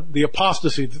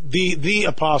apostasy, the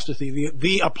apostasy,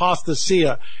 the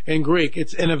apostasia in Greek.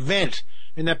 It's an event,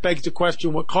 and that begs the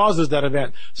question, what causes that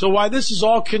event? So why this is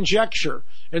all conjecture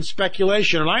and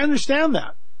speculation, and I understand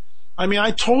that. I mean,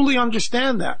 I totally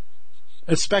understand that.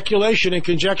 It's speculation and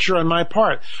conjecture on my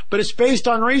part, but it's based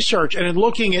on research and in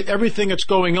looking at everything that's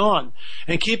going on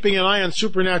and keeping an eye on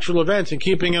supernatural events and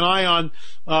keeping an eye on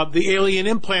the alien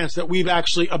implants that we've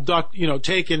actually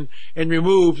taken and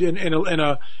removed in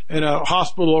a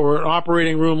hospital or an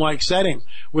operating room like setting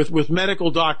with medical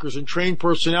doctors and trained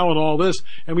personnel and all this.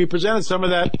 And we presented some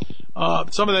of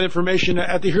that information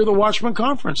at the Hear the Watchman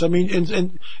conference. I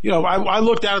mean, I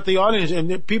looked out at the audience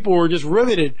and people were just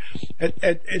riveted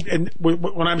and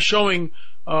when I'm showing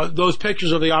those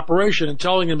pictures of the operation and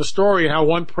telling them a story and how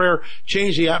one prayer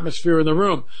changed the atmosphere in the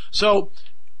room. So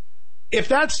if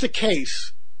that's the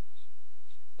case,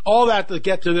 all that to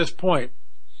get to this point,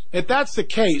 if that's the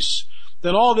case,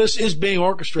 then all this is being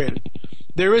orchestrated.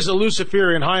 There is a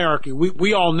Luciferian hierarchy.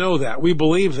 We all know that. We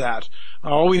believe that.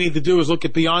 All we need to do is look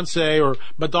at Beyonce or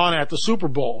Madonna at the Super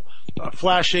Bowl,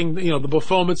 flashing, the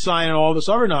Baphomet sign and all this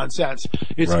other nonsense.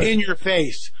 It's right in your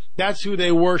face. That's who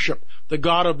they worship, the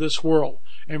God of this world.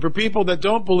 And for people that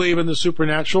don't believe in the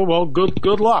supernatural, well,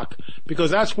 good luck, because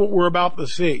that's what we're about to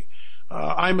see.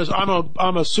 I'm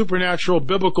a supernatural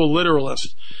biblical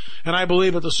literalist, and I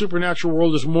believe that the supernatural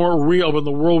world is more real than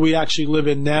the world we actually live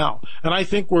in now. And I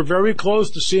think we're very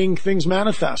close to seeing things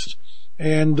manifest.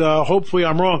 And hopefully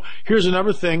I'm wrong. Here's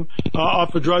another thing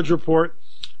off the Drudge Report.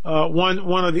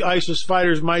 One of the ISIS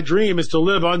fighters, my dream is to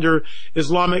live under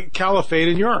Islamic Caliphate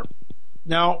in Europe.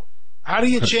 Now, how do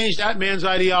you change that man's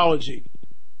ideology?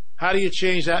 How do you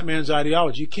change that man's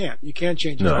ideology? You can't. You can't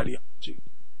change his ideology.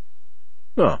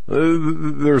 No,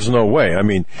 there's no way. I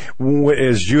mean,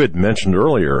 as you had mentioned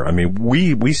earlier, I mean,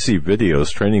 we see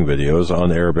videos, training videos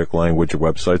on Arabic language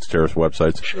websites, terrorist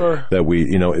websites, sure,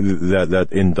 that that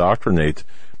indoctrinate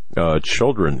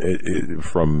children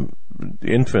from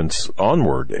infants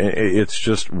onward. It's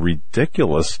just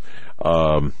ridiculous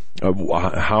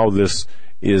how this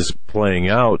is playing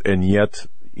out, and yet,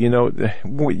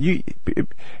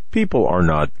 people are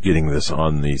not getting this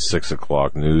on the 6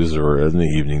 o'clock news or in the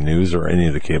evening news or any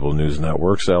of the cable news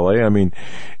networks, LA. I mean,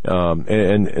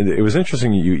 and it was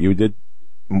interesting you did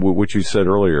what you said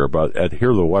earlier about at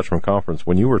Hear the Watchman conference,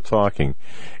 when you were talking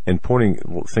and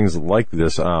pointing things like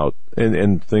this out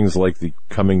and things like the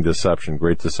coming deception,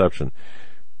 great deception,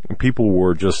 people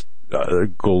were just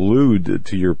glued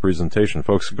to your presentation.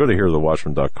 Folks, go to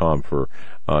hearthewatchman.com for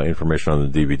information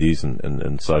on the DVDs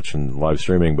and such and live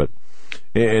streaming,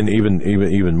 and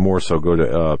even more so, go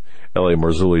to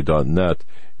lamarzulli.net,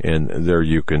 and there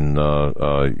you can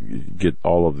get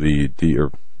all of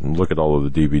or look at all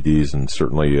of the DVDs, and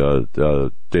certainly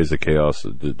Days of Chaos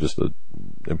is just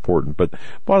important. But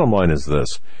bottom line is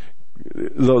this.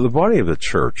 The body of the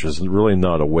church is really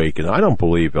not awake, and I don't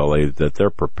believe, LA, that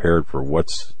they're prepared for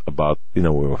what's about,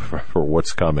 for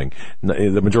what's coming.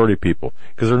 The majority of people,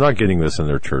 because they're not getting this in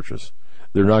their churches.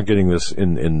 They're not getting this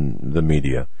in the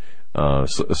media.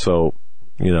 So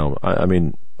I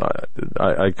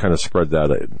kind of spread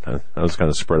that. I was kind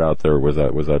of spread out there with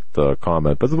that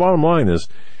comment. But the bottom line is,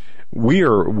 we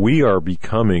are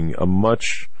becoming a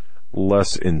much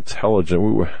less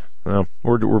intelligent.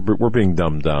 We're being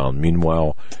dumbed down.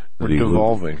 Meanwhile, we're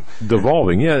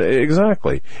devolving. Yeah,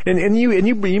 exactly. And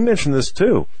you mentioned this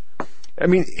too. I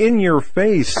mean, in your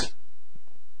face,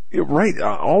 right?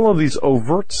 All of these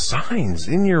overt signs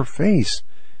in your face,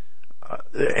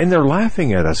 and they're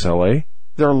laughing at us, LA.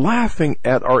 They're laughing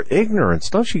at our ignorance.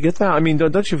 Don't you get that? I mean,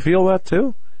 don't you feel that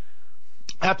too?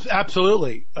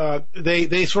 Absolutely.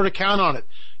 They sort of count on it.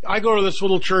 I go to this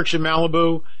little church in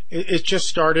Malibu. It's just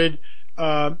started.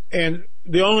 And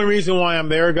the only reason why I'm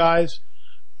there, guys,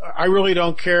 I really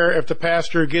don't care if the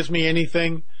pastor gives me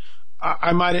anything.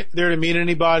 I'm not there to meet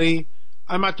anybody.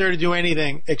 I'm not there to do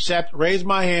anything except raise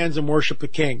my hands and worship the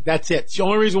King. That's it. It's the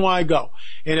only reason why I go.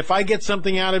 And if I get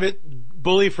something out of it,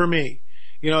 bully for me.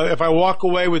 If I walk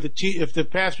away with if the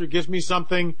pastor gives me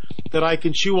something that I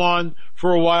can chew on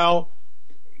for a while,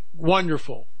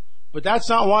 wonderful. But that's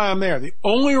not why I'm there. The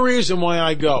only reason why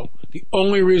I go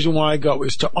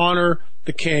is to honor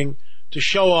the King, to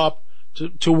show up,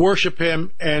 to worship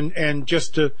him, and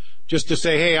just to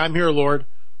say, hey, I'm here, Lord.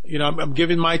 I'm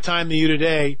giving my time to you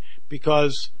today,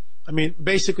 because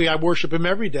basically I worship him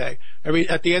every day.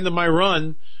 At the end of my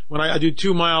run, when I do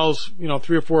 2 miles,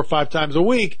 3 or 4 or 5 times a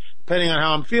week, depending on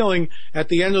how I'm feeling, at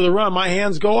the end of the run, my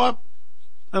hands go up,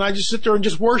 and I just sit there and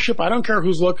just worship. I don't care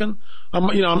who's looking. I'm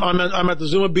at the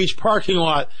Zuma Beach parking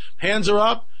lot. Hands are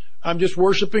up. I'm just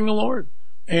worshiping the Lord.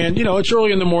 And, it's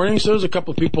early in the morning, so there's a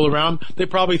couple of people around. They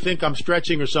probably think I'm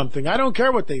stretching or something. I don't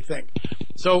care what they think.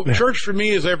 So church for me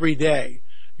is every day.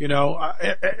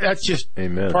 That's just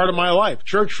Amen. Part of my life.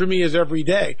 Church for me is every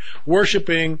day.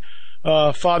 Worshiping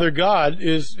Father God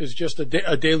is just a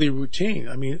daily routine.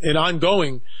 An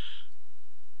ongoing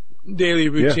daily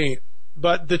routine. Yeah.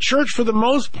 But the church, for the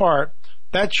most part,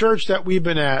 that church that we've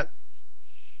been at,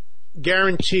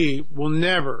 guarantee will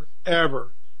never,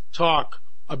 ever talk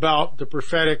about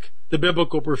the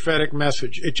biblical prophetic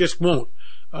message. It just won't.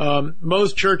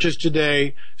 Most churches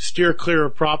today steer clear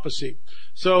of prophecy.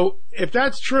 So if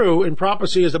that's true, and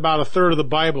prophecy is about a third of the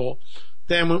Bible,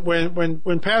 then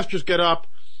when pastors get up,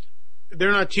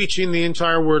 they're not teaching the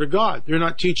entire Word of God. They're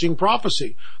not teaching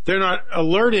prophecy. They're not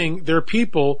alerting their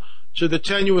people to the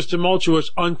tenuous, tumultuous,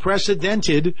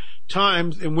 unprecedented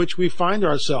times in which we find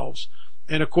ourselves.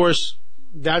 And of course,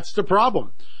 that's the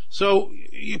problem. So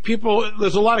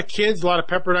there's a lot of kids, a lot of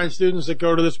Pepperdine students that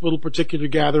go to this little particular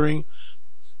gathering.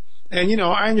 And,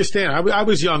 I understand. I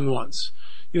was young once.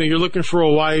 You're looking for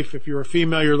a wife. If you're a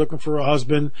female, you're looking for a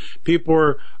husband.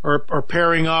 People are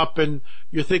pairing up, and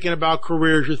you're thinking about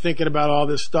careers. You're thinking about all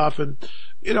this stuff. And,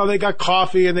 they got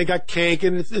coffee and they got cake,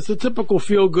 and it's a typical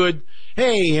feel good.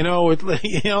 Hey, you know what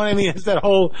I mean? It's that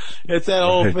whole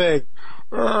thing.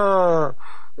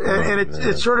 And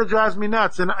it sort of drives me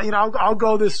nuts. And, I'll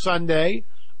go this Sunday.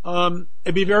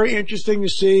 It'd be very interesting to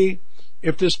see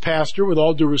if this pastor, with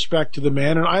all due respect to the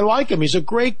man, and I like him, he's a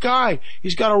great guy.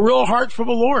 He's got a real heart for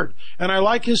the Lord. And I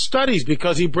like his studies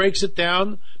because he breaks it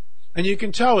down, and you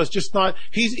can tell it's just not,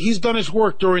 he's done his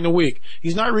work during the week.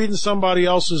 He's not reading somebody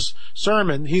else's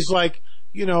sermon. He's like,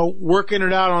 working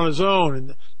it out on his own.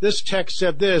 And this text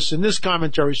said this, and this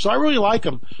commentary. So I really like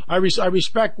him. I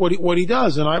respect what he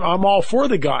does, and I'm all for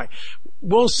the guy.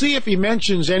 We'll see if he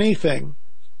mentions anything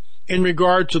in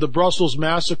regard to the Brussels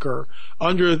massacre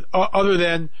other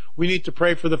than we need to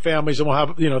pray for the families, and we'll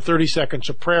have 30 seconds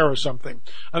of prayer or something.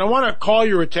 And I want to call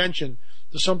your attention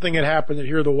to something that happened at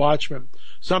Hear the Watchman,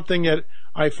 something that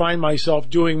I find myself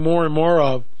doing more and more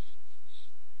of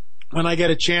when I get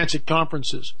a chance at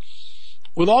conferences.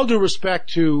 With all due respect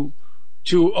to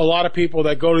a lot of people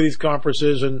that go to these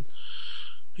conferences and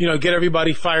get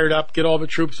everybody fired up, get all the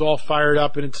troops all fired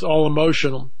up, and it's all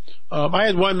emotional. I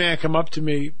had one man come up to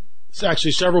me.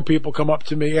 Actually, several people come up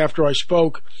to me after I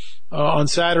spoke on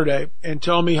Saturday and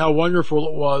tell me how wonderful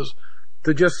it was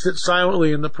to just sit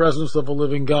silently in the presence of a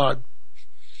living God.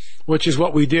 which is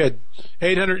what we did.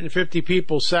 850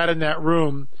 people sat in that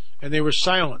room, and they were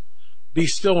silent. Be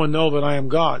still and know that I am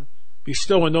God. Be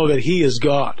still and know that He is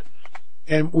God.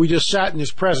 And we just sat in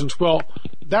His presence. Well,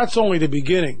 that's only the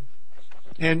beginning.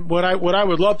 And what I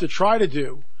would love to try to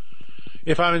do,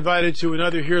 if I'm invited to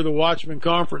another Hear the Watchman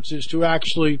conference, is to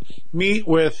actually meet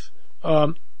with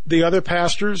the other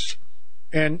pastors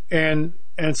and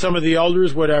some of the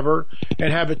elders, whatever,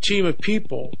 and have a team of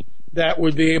people that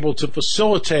would be able to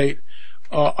facilitate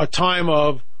a time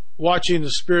of watching the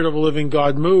Spirit of the living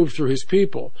God move through His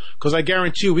people. Because I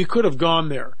guarantee you, we could have gone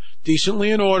there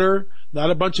decently in order, not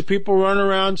a bunch of people running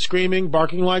around screaming,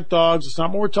 barking like dogs. It's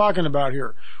not what we're talking about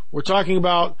here. We're talking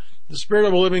about the Spirit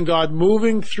of the living God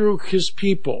moving through His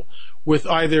people with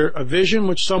either a vision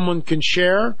which someone can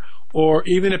share, or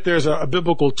even if there's a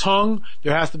biblical tongue,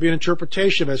 there has to be an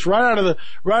interpretation. It's right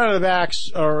out of Acts,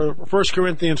 or 1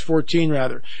 Corinthians 14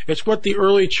 rather. It's what the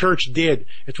early church did.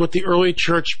 It's what the early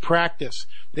church practiced.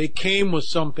 They came with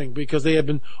something because they had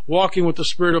been walking with the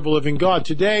Spirit of the living God.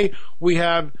 Today, we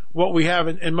have what we have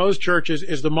in most churches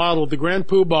is the model. The Grand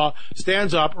Poobah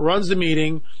stands up, runs the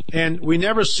meeting, and we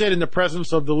never sit in the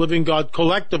presence of the living God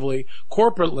collectively,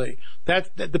 corporately. That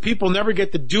the people never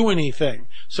get to do anything.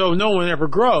 So no one ever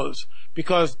grows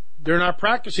because they're not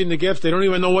practicing the gifts. They don't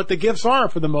even know what the gifts are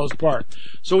for the most part.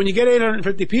 So when you get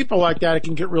 850 people like that, it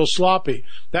can get real sloppy.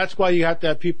 That's why you have to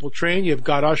have people trained. You've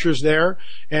got ushers there.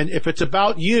 And if it's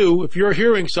about you, if you're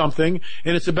hearing something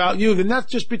and it's about you, then that's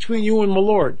just between you and the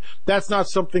Lord. That's not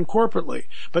something corporately.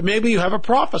 But maybe you have a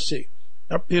prophecy,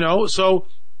 so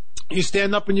you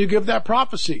stand up and you give that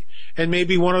prophecy. And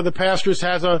maybe one of the pastors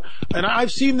has and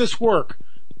I've seen this work.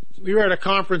 We were at a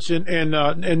conference in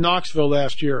Knoxville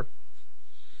last year.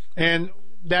 And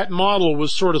that model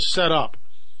was sort of set up.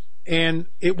 And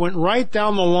it went right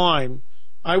down the line.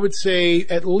 I would say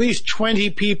at least 20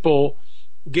 people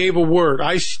gave a word.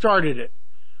 I started it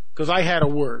because I had a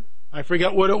word. I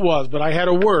forget what it was, but I had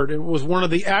a word. It was one of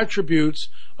the attributes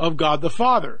of God the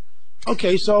Father.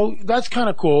 Okay, so that's kind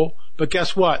of cool. But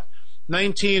guess what?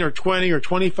 19 or 20 or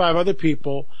 25 other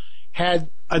people had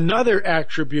another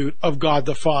attribute of God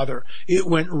the Father. It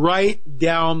went right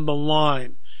down the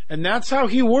line. And that's how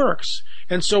He works.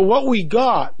 And so what we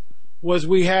got was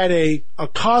we had a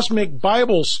cosmic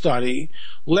Bible study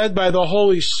led by the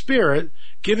Holy Spirit,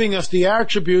 giving us the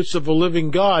attributes of the living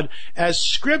God as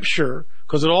Scripture,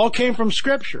 because it all came from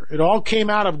Scripture. It all came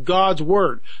out of God's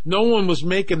Word. No one was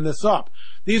making this up.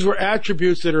 These were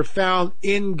attributes that are found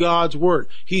in God's Word.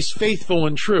 He's faithful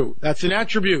and true. That's an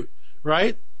attribute,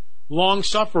 right?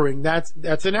 Long-suffering,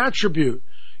 that's an attribute.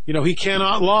 He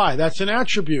cannot lie. That's an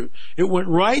attribute. It went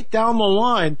right down the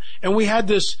line, and we had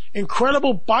this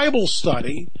incredible Bible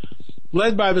study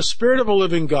led by the Spirit of a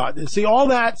living God. And see, all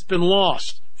that's been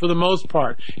lost for the most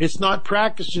part. It's not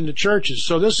practiced in the churches.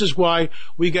 So this is why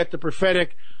we get the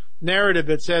prophetic narrative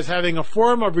that says having a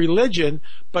form of religion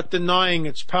but denying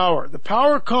its power. The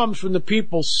power comes from the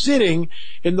people sitting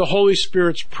in the Holy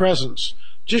Spirit's presence.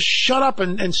 Just shut up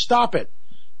and stop it.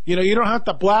 You don't have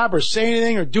to blab or say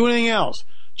anything or do anything else.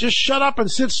 Just shut up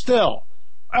and sit still.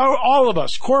 All of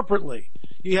us, corporately.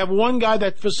 You have one guy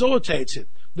that facilitates it. In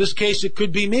this case, it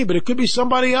could be me, but it could be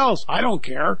somebody else. I don't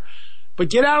care. But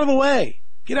get out of the way.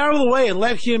 Get out of the way and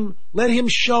let him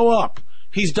show up.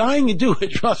 He's dying to do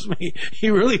it, trust me. He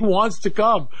really wants to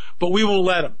come, but we won't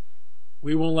let him.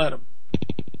 We won't let him.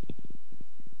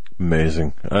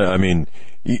 Amazing. I mean,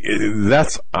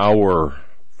 that's our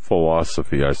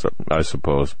philosophy, I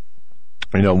suppose.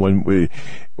 When we,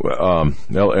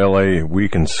 LA, we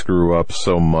can screw up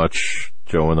so much,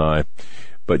 Joe and I,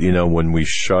 but when we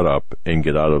shut up and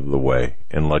get out of the way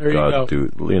and let God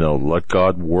do, let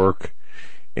God work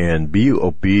and be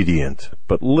obedient,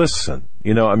 but listen,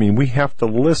 we have to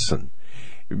listen.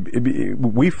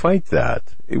 We fight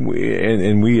that,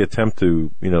 and we attempt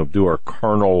to, do our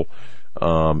carnal,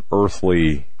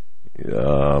 earthly,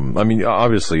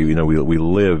 obviously, we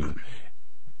live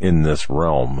in this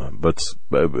realm, but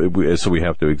so we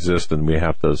have to exist and we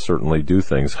have to certainly do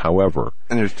things. However,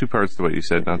 and there's two parts to what you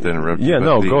said. Not to interrupt. Yeah,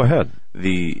 no, go ahead.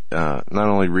 The not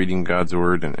only reading God's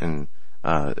word and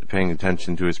paying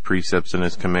attention to His precepts and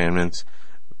His commandments,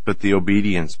 but the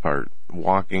obedience part,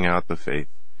 walking out the faith.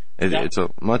 It's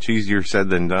a much easier said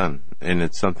than done, and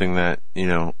it's something that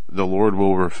the Lord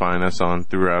will refine us on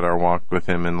throughout our walk with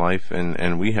Him in life,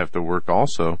 and we have to work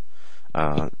also.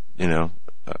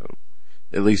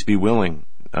 At least be willing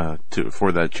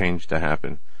for that change to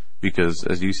happen, because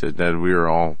as you said, Dad, we are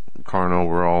all carnal.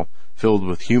 We're all filled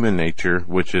with human nature,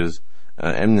 which is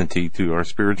enmity to our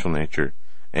spiritual nature,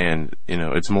 and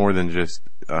it's more than just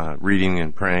reading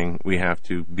and praying. We have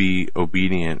to be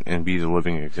obedient and be the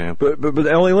living example. But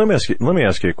Ellie, let me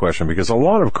ask you a question, because a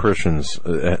lot of Christians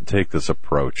take this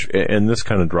approach, and this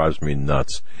kind of drives me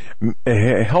nuts.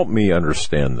 Help me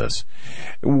understand this.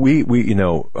 We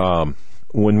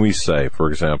when we say, for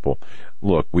example,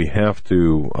 look, we have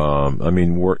to.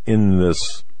 We're in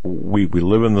this. We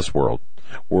live in this world.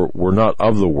 We're not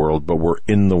of the world, but we're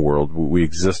in the world. We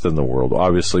exist in the world.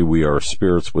 Obviously, we are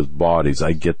spirits with bodies.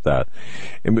 I get that,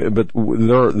 but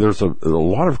there's a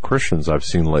lot of Christians I've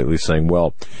seen lately saying,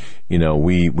 "Well,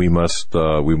 we must."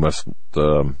 I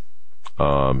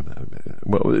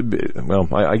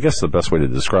guess the best way to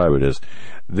describe it is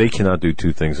they cannot do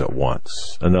two things at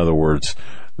once. In other words,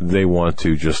 they want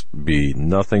to just be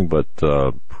nothing but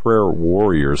prayer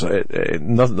warriors.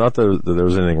 Not that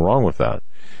there's anything wrong with that.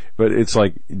 But it's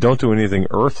like, don't do anything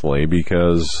earthly,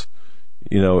 because,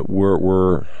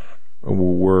 we're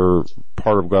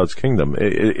part of God's kingdom.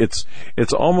 It's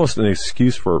almost an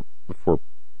excuse for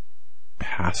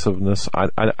passiveness. I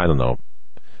don't know.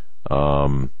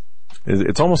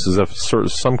 It's almost as if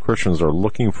some Christians are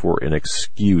looking for an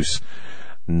excuse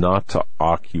not to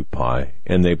occupy,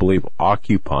 and they believe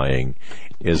occupying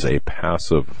is a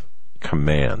passive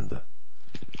command.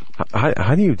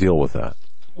 How do you deal with that?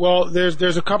 Well,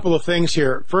 there's a couple of things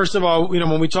here. First of all,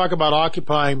 when we talk about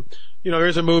occupying,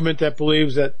 there's a movement that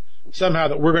believes that somehow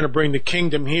that we're going to bring the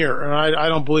kingdom here, and I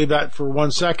don't believe that for 1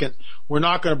 second. We're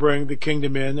not going to bring the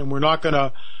kingdom in, and we're not going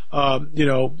to,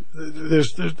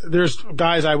 there's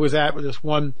guys I was at with this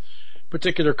one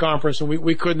particular conference, and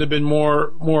we couldn't have been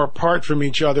more apart from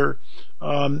each other,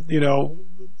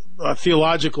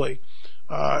 theologically.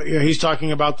 He's talking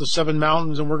about the 7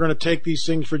 mountains, and we're going to take these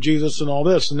things for Jesus and all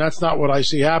this, and that's not what I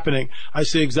see happening. I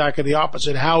see exactly the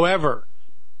opposite. However,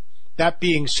 that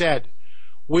being said,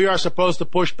 we are supposed to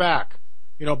push back.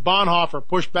 Bonhoeffer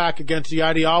pushed back against the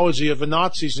ideology of the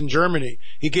Nazis in Germany.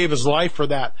 He gave his life for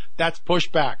that. That's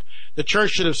pushback. The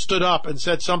church should have stood up and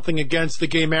said something against the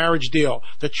gay marriage deal.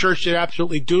 The church should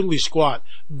absolutely doodly squat.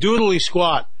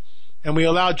 And we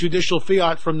allowed judicial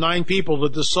fiat from 9 people to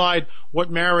decide what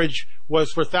marriage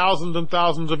was for thousands and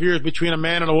thousands of years between a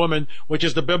man and a woman, which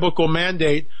is the biblical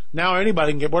mandate. Now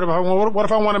anybody can get, what if I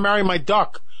want to marry my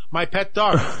duck, my pet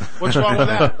duck? What's wrong with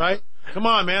that, right? Come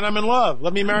on, man, I'm in love.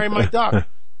 Let me marry my duck.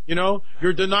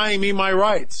 You're denying me my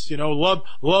rights.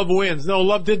 Love wins. No,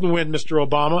 love didn't win, Mr.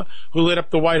 Obama, who lit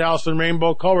up the White House in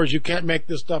rainbow colors. You can't make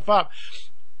this stuff up.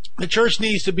 The church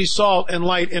needs to be salt and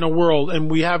light in a world, and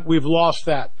we've lost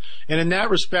that. And in that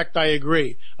respect, I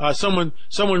agree. Someone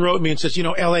wrote me and says,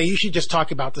 LA, you should just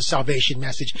talk about the salvation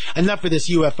message. Enough of this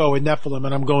UFO and Nephilim.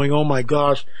 And I'm going, oh my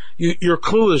gosh, you're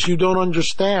clueless. You don't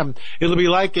understand. It'll be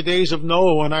like the days of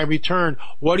Noah when I return.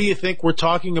 What do you think we're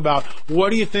talking about?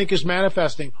 What do you think is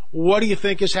manifesting? What do you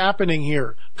think is happening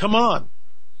here? Come on.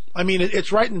 I mean,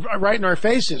 it's right in our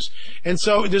faces. And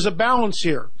so there's a balance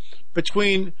here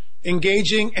between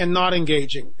engaging and not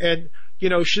engaging. And,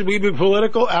 should we be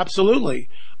political? Absolutely.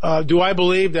 Do I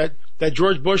believe that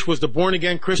George Bush was the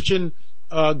born-again Christian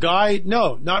guy?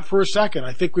 No, not for a second.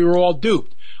 I think we were all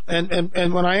duped.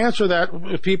 And when I answer that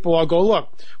with people, I'll go,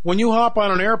 look, when you hop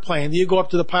on an airplane, do you go up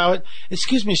to the pilot,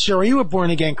 excuse me, sir, are you a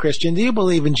born-again Christian? Do you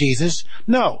believe in Jesus?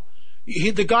 No.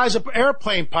 The guy's an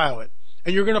airplane pilot,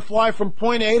 and you're going to fly from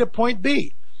point A to point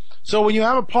B. So when you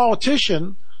have a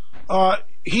politician,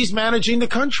 he's managing the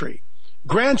country.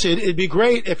 Granted, it'd be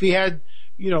great if he had,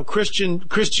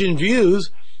 Christian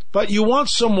views, but you want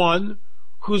someone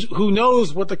who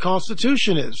knows what the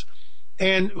Constitution is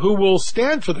and who will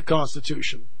stand for the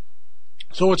Constitution.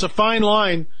 So it's a fine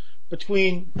line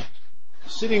between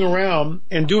sitting around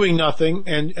and doing nothing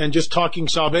and just talking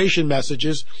salvation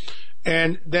messages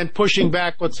and then pushing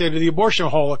back, let's say, to the abortion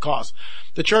holocaust.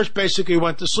 The church basically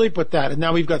went to sleep with that, and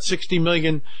now we've got 60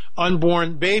 million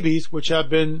unborn babies which have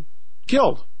been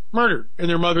killed, murdered in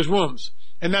their mother's wombs.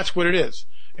 And that's what it is.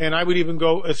 And I would even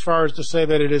go as far as to say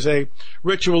that it is a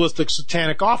ritualistic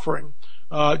satanic offering.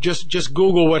 Just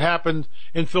Google what happened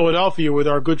in Philadelphia with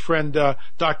our good friend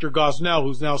Dr. Gosnell,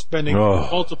 who's now spending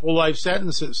multiple life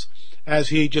sentences as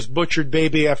he just butchered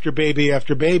baby after baby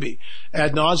after baby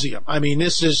ad nauseum. I mean,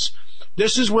 this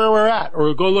is where we're at.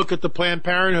 Or go look at the Planned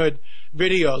Parenthood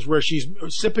videos where she's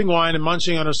sipping wine and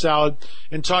munching on her salad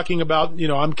and talking about,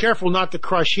 I'm careful not to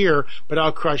crush here, but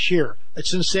I'll crush here.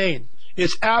 It's insane.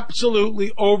 It's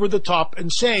absolutely over the top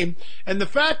insane. And the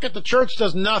fact that the church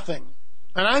does nothing,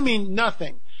 and I mean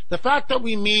nothing, the fact that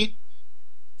we meet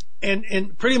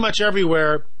in pretty much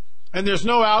everywhere and there's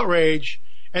no outrage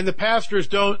and the pastors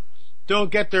don't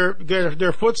get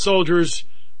their foot soldiers,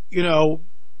 give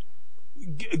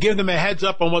them a heads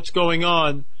up on what's going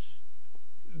on,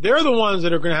 they're the ones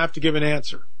that are going to have to give an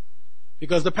answer,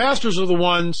 because the pastors are the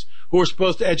ones who are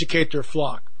supposed to educate their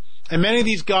flock. And many of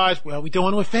these guys, well, we don't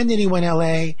want to offend anyone,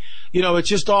 L.A. It's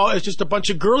just a bunch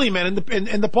of girly men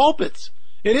in the pulpits.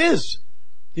 It is.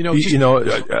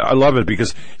 I love it,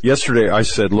 because yesterday I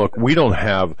said, look,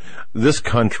 this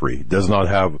country does not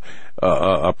have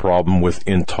a problem with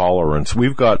intolerance.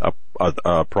 We've got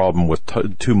a problem with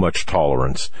too much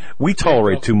tolerance. We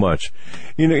tolerate too much.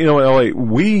 LA,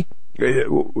 we,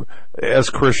 as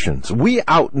Christians, we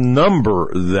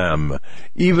outnumber them.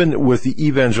 Even with the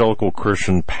evangelical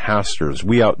Christian pastors,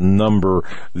 we outnumber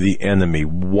the enemy.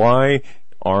 Why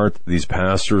aren't these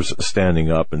pastors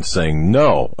standing up and saying,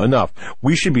 no, enough?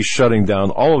 We should be shutting down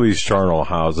all of these charnel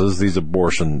houses, these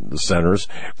abortion centers.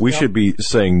 We should be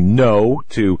saying no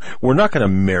to, we're not going to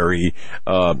marry,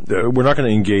 we're not going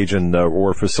to engage in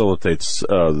or facilitate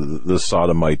the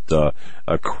sodomite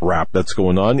crap that's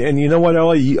going on. And you know what,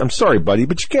 Ellie? I'm sorry, buddy,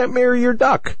 but you can't marry your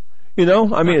duck.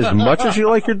 As much as you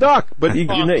like your duck, but it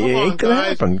ain't going to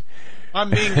happen. I'm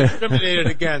being discriminated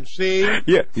against, see?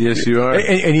 Yeah. Yes, you are.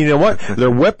 And you know what? They're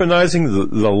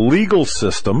weaponizing the legal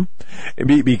system,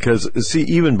 because, see,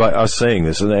 even by us saying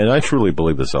this, and I truly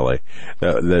believe this, L.A.,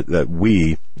 that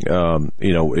we,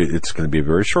 it's going to be a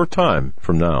very short time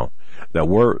from now that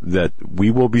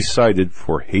we will be cited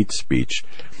for hate speech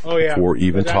for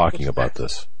even talking about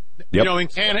this. Yep.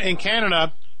 In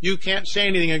Canada, you can't say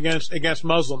anything against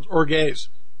Muslims or gays.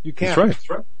 You can't. That's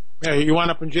right. Yeah, you wind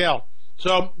up in jail.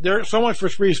 So there's so much for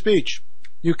free speech.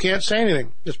 You can't say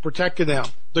anything. It's protected now.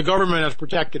 The government has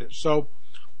protected it. So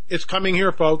it's coming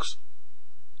here, folks.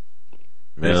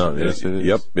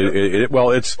 Yep.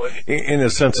 It's in a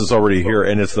sense it's already here,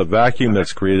 and it's the vacuum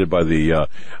that's created by the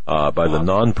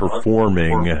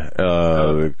non-performing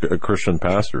Christian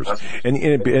pastors.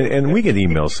 And we get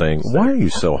emails saying, "Why are you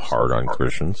so hard on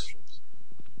Christians?"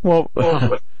 Well,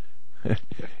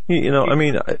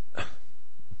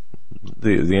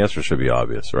 The answer should be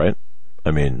obvious, right?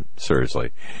 Seriously,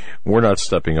 we're not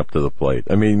stepping up to the plate.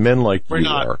 Men like you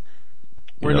are.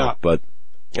 We're not. But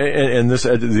and this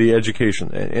the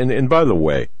education, and by the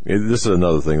way, this is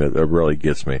another thing that really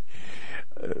gets me.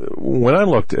 When I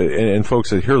looked, and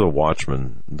folks at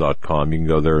hearthewatchman.com, you can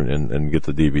go there and get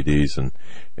the DVDs, and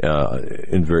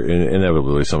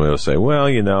inevitably somebody will say, well,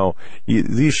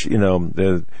 these,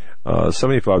 the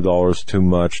 $75 too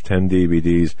much, 10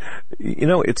 DVDs.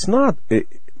 It's not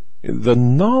the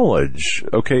knowledge.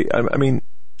 Okay,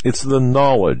 it's the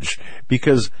knowledge,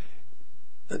 because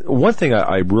one thing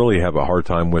I really have a hard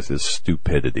time with is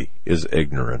stupidity, is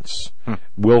ignorance,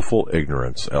 willful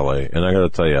ignorance, L.A. And I got to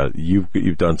tell you,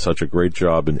 you've done such a great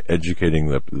job in educating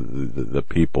the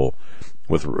people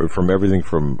from everything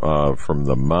from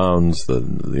the mounds, the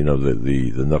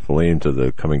Nephilim, to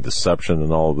the coming deception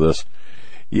and all of this.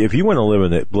 If you want to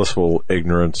live in blissful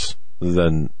ignorance,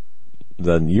 then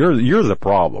you're the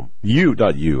problem. You,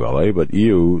 not you, LA, but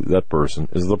you, that person,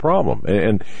 is the problem.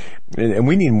 And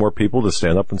we need more people to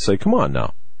stand up and say, come on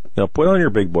now put on your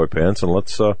big boy pants and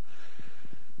let's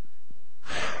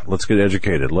get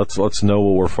educated. Let's know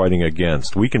what we're fighting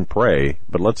against. We can pray,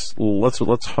 but let's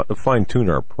fine tune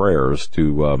our prayers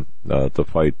to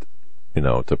fight,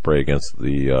 to pray against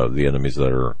the enemies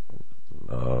that are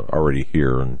already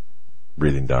here and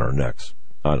breathing down our necks.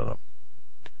 I don't know.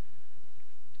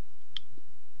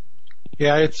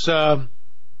 Yeah, it's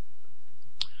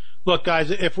look,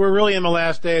 guys, if we're really in the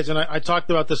last days, and I talked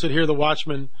about this at Hear the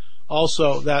Watchman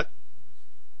also, that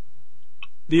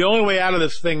the only way out of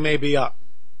this thing may be up.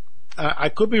 I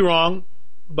could be wrong,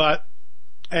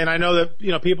 and I know that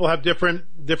people have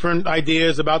different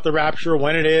ideas about the rapture,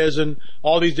 when it is, and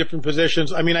all these different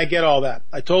positions. I get all that.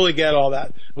 I totally get all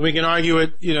that, and we can argue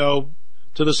it,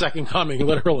 to the second coming,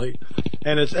 literally.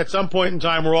 And it's at some point in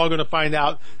time, we're all going to find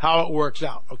out how it works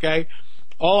out, okay?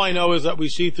 All I know is that we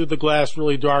see through the glass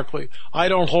really darkly. I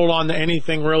don't hold on to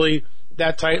anything really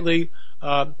that tightly.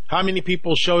 How many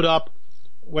people showed up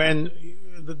when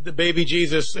the baby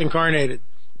Jesus incarnated?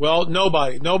 Well,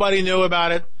 nobody. Nobody knew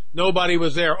about it. Nobody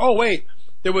was there. Oh, wait.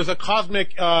 There was a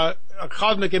cosmic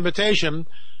invitation,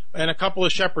 and a couple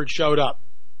of shepherds showed up.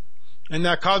 And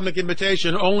that cosmic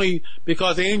invitation only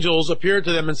because angels appeared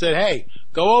to them and said, hey,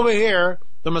 go over here.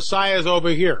 The Messiah is over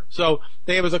here. So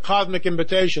there was a cosmic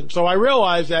invitation. So I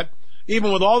realized that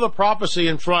even with all the prophecy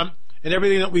in front and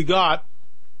everything that we got,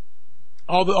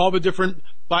 all the different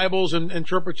Bibles and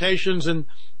interpretations and,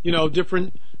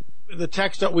 the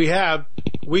text that we have,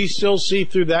 we still see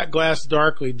through that glass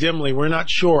darkly, dimly. We're not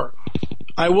sure.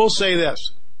 I will say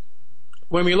this.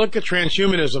 When we look at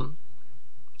transhumanism,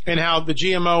 and how the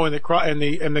GMO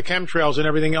and the chemtrails and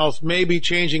everything else may be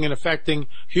changing and affecting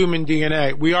human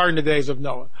DNA. We are in the days of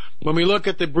Noah. When we look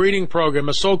at the breeding program,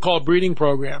 a so-called breeding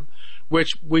program,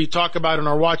 which we talk about in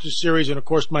our Watches series and, of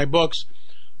course, my books,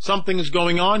 something is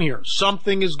going on here.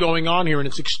 Something is going on here, and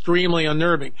it's extremely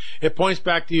unnerving. It points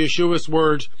back to Yeshua's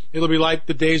words, it'll be like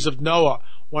the days of Noah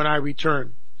when I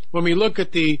return. When we look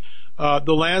at the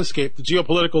landscape, the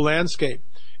geopolitical landscape,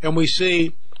 and we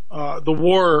see the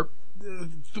World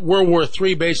War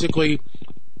III basically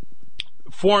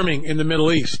forming in the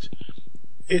Middle East,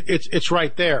 it's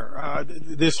right there.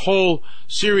 This whole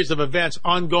series of events,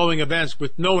 ongoing events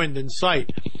with no end in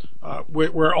sight,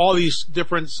 where all these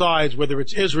different sides, whether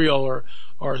it's Israel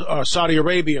or Saudi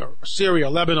Arabia, or Syria,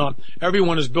 Lebanon,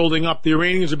 everyone is building up. The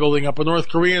Iranians are building up. The North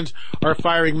Koreans are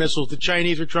firing missiles. The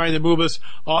Chinese are trying to move us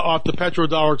off the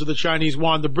petrodollar to the Chinese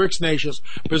yuan. The BRICS nations,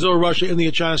 Brazil, Russia,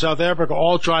 India, China, South Africa,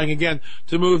 all trying again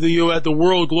to move the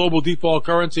world global default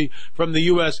currency from the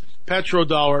U.S.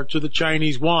 petrodollar to the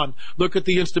Chinese yuan. Look at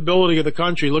the instability of the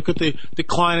country. Look at the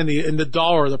decline in the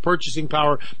dollar, the purchasing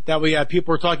power that we have.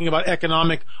 People are talking about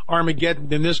economic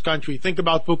Armageddon in this country. Think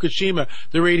about Fukushima,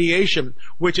 the radiation,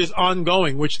 which is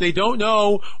ongoing, which they don't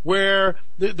know where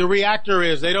the reactor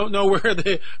is. They don't know where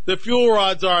the fuel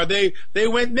rods are. They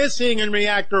went missing in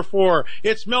reactor 4.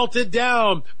 It's melted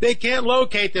down. They can't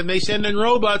locate them. They send in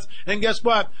robots, and guess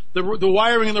what? The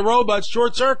wiring in the robots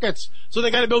short circuits. So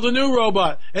they got to build a new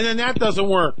robot, and then that doesn't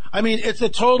work. I mean, it's a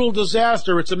total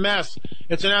disaster. It's a mess.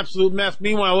 It's an absolute mess.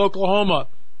 Meanwhile, Oklahoma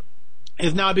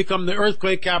has now become the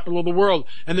earthquake capital of the world,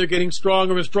 and they're getting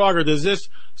stronger and stronger. Does this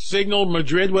signal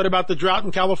Madrid? What about the drought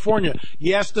in California?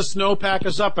 Yes, the snowpack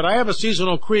is up, but I have a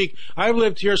seasonal creek. I've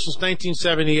lived here since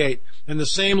 1978 in the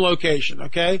same location,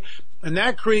 okay? And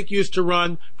that creek used to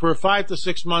run for 5 to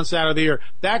 6 months out of the year.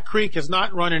 That creek has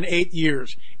not run in 8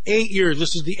 years. 8 years.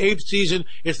 This is the 8th season.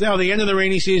 It's now the end of the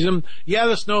rainy season. Yeah,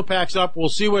 the snowpack's up. We'll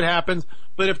see what happens.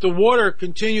 But if the water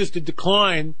continues to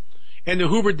decline and the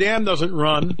Hoover Dam doesn't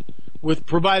run, with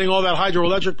providing all that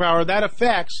hydroelectric power, that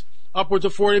affects upwards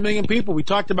of 40 million people. We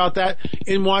talked about that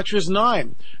in Watchers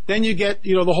 9. Then you get,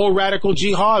 the whole radical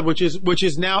jihad, which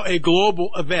is now a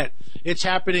global event. It's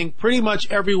happening pretty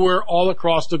much everywhere all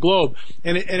across the globe.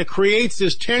 And it creates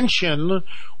this tension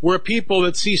where people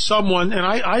that see someone, and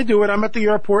I do it, I'm at the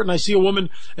airport and I see a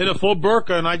woman in a full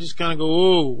burqa and I just kind of go,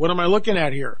 ooh, what am I looking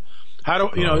at here?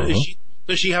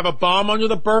 Does she have a bomb under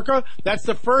the burqa? That's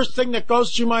the first thing that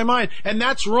goes through my mind. And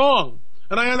that's wrong.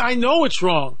 And I know it's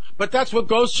wrong. But that's what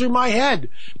goes through my head.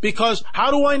 Because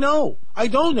how do I know? I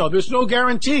don't know. There's no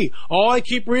guarantee. All I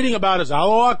keep reading about is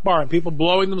Allahu Akbar and people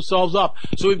blowing themselves up.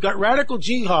 So we've got radical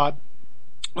jihad,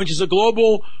 which is a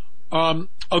global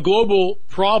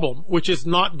problem, which is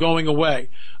not going away.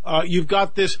 You've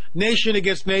got this nation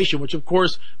against nation, which of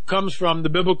course comes from the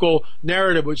biblical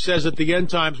narrative, which says at the end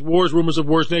times, wars, rumors of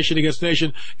wars, nation against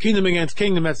nation, kingdom against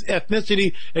kingdom, that's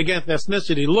ethnicity against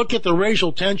ethnicity. Look at the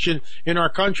racial tension in our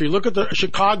country. Look at the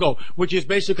Chicago, which is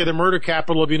basically the murder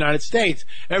capital of the United States.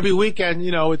 Every weekend,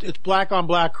 it's black on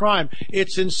black crime.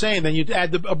 It's insane. Then you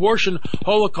add the abortion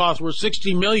holocaust where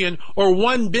 60 million or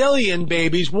 1 billion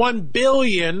babies, 1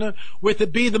 billion with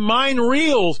it be the mind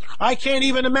reels. I can't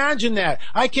even imagine that.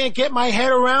 I can't get my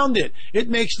head around it. It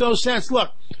makes no sense.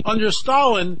 Look, under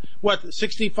Stalin,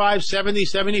 65, 70,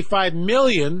 75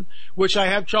 million, which I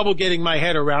have trouble getting my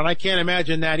head around. I can't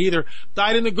imagine that either.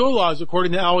 Died in the gulags,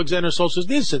 according to Alexander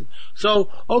Solzhenitsyn. So,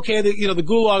 okay, the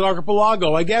Gulag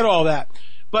Archipelago, I get all that.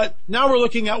 But now we're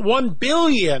looking at 1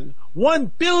 billion.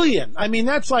 1 billion. I mean,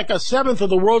 that's like a seventh of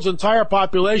the world's entire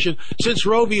population since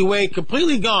Roe v. Wade.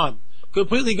 Completely gone.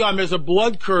 Completely gone. There's a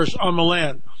blood curse on the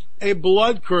land. A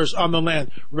blood curse on the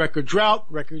land. Record drought,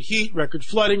 record heat, record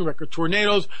flooding, record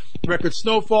tornadoes, record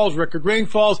snowfalls, record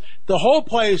rainfalls. The whole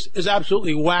place is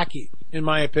absolutely wacky, in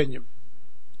my opinion.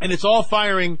 And it's all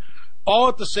firing all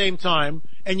at the same time,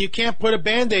 and you can't put a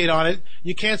Band-Aid on it.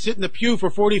 You can't sit in the pew for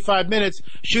 45 minutes,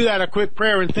 shoot out a quick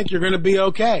prayer, and think you're going to be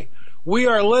okay. We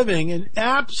are living in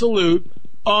absolute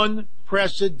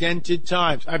unprecedented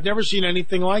times. I've never seen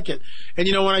anything like it. And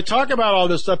when I talk about all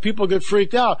this stuff, people get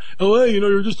freaked out. Oh, hey,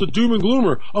 you're just a doom and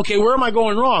gloomer. Okay, where am I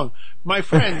going wrong? My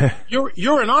friend,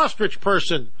 you're an ostrich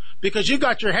person because you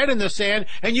got your head in the sand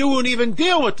and you won't even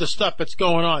deal with the stuff that's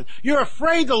going on. You're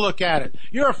afraid to look at it.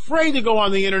 You're afraid to go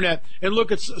on the internet and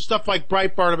look at stuff like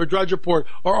Breitbart or Drudge Report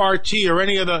or RT or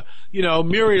any of the,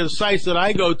 myriad of sites that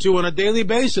I go to on a daily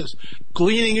basis,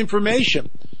 gleaning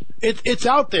information. It's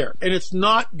out there, and it's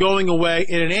not going away,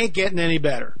 and it ain't getting any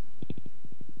better.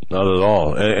 Not at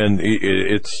all. And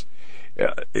it's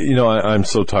I'm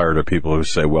so tired of people who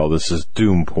say, well, this is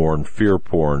doom porn, fear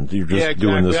porn. You're just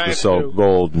doing this to sell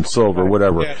gold and silver,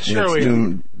 whatever. Yeah, sure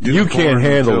doom you can't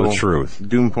handle the truth.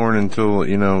 Doom porn until,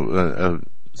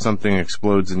 something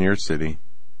explodes in your city.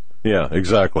 Yeah,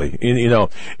 exactly. LA,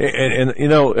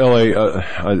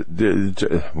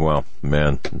 well,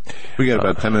 man. We got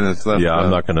about 10 minutes left. Yeah,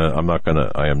 I'm not going to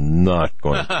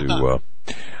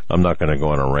go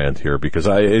on a rant here because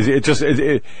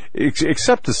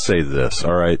except to say this,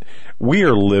 all right, we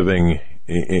are living,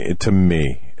 to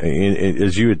me,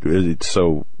 as you had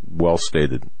so well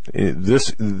stated,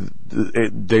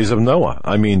 days of Noah.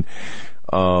 I mean,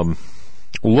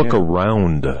 look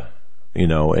around,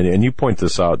 and you point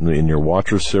this out in your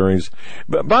Watchers series.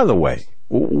 But by the way,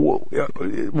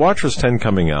 Watchers 10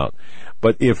 coming out,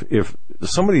 but if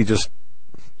somebody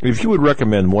if you would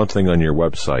recommend one thing on your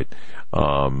website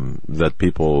that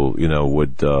people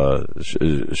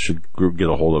should get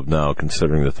a hold of now,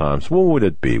 considering the times, what would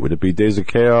it be? Would it be Days of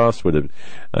Chaos? Would it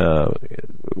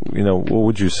what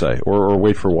would you say, or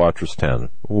wait for Watchers 10?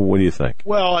 What do you think?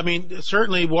 Well, I mean,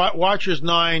 certainly Watchers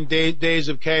 9, Days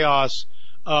of Chaos.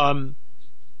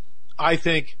 I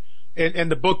think, and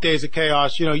the book Days of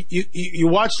Chaos. You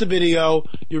watch the video,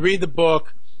 you read the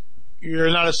book.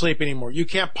 You're not asleep anymore. You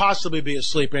can't possibly be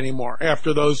asleep anymore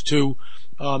after those two,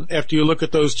 after you look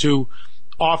at those two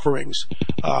offerings.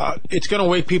 It's going to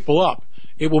wake people up.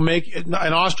 It will make an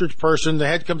ostrich person, the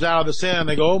head comes out of the sand,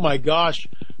 they go, oh my gosh,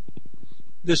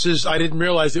 I didn't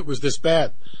realize it was this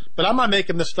bad. But I'm not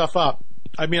making this stuff up.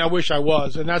 I mean, I wish I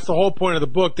was. And that's the whole point of the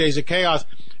book, Days of Chaos,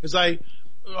 is I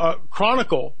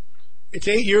chronicle. It's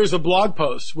 8 years of blog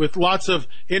posts with lots of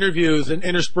interviews and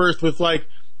interspersed with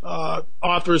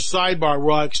author's sidebar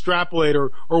where I extrapolate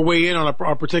or weigh in on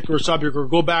a particular subject or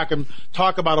go back and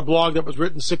talk about a blog that was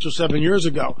written 6 or 7 years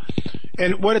ago.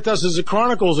 And what it does is it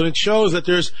chronicles and it shows that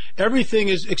everything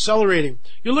is accelerating.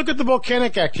 You look at the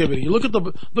volcanic activity, you look at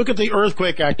the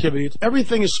earthquake activity,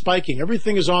 everything is spiking,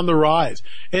 everything is on the rise,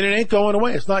 and it ain't going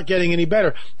away. It's not getting any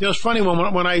better. It's funny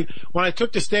when I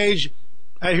took the stage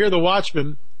at Hear the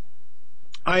Watchman,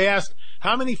 I asked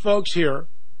how many folks here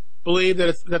believe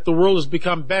that the world has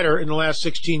become better in the last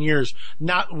 16 years.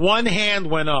 Not one hand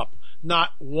went up.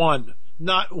 Not one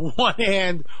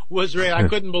hand was raised. I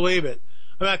couldn't believe it.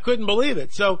 I couldn't believe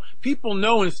it. So people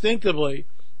know instinctively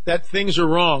that things are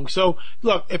wrong. So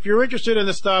look, if you're interested in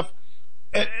this stuff,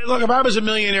 look, if I was a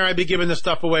millionaire, I'd be giving this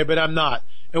stuff away, but I'm not.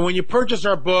 And when you purchase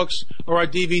our books or our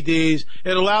DVDs,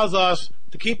 it allows us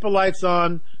to keep the lights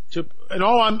on,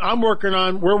 we're working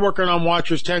on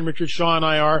Watchers 10. Richard Shaw and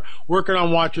I are working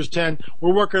on Watchers 10.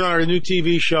 We're working on our new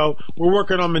TV show. We're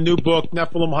working on the new book,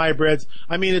 Nephilim Hybrids.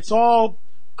 I mean, it's all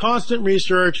constant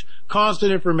research,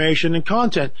 constant information, and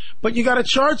content. But you got to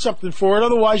charge something for it,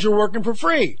 otherwise you're working for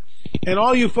free. And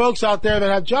all you folks out there that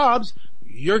have jobs,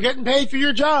 you're getting paid for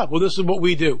your job. Well, this is what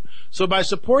we do. So by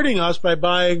supporting us, by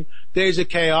buying Days of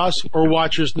Chaos or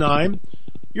Watchers 9,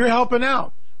 you're helping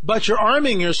out. But you're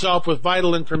arming yourself with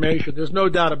vital information. There's no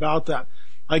doubt about that.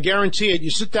 I guarantee it.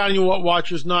 You sit down and you want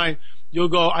Watchers 9, you'll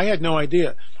go, I had no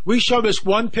idea. We showed this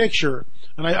one picture,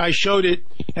 and I showed it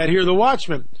at Hear the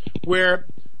Watchman, where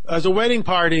there's a wedding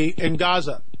party in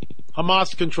Gaza.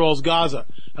 Hamas controls Gaza.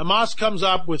 Hamas comes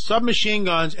up with submachine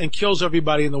guns and kills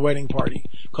everybody in the wedding party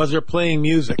because they're playing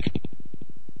music.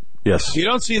 Yes. You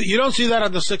don't see that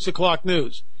on the 6 o'clock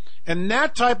news. And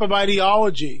that type of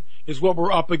ideology is what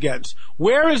we're up against.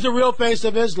 Where is the real face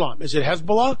of Islam? Is it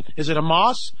Hezbollah? Is it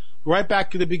Hamas? Right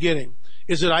back to the beginning.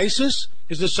 Is it ISIS?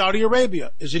 Is it Saudi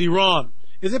Arabia? Is it Iran?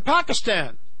 Is it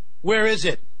Pakistan? Where is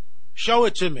it? Show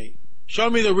it to me.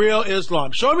 Show me the real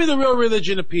Islam. Show me the real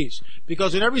religion of peace.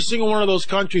 Because in every single one of those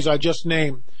countries I just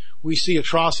named, we see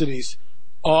atrocities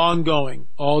ongoing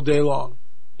all day long.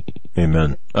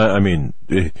 Amen. I mean,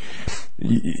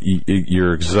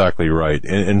 you're exactly right.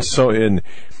 And so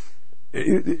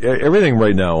everything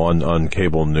right now on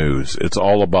cable news, it's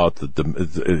all about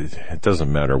it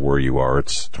doesn't matter where you are.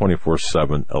 It's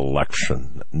 24/7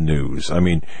 election news. I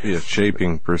mean,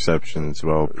 shaping perceptions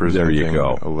while presenting there you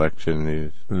go. Election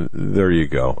news. There you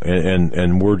go.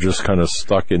 And we're just kind of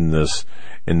stuck in this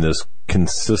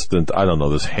consistent, I don't know,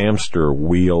 this hamster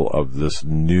wheel of this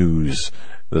news.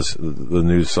 The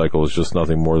news cycle is just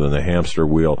nothing more than a hamster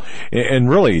wheel. And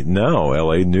really now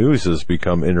LA news has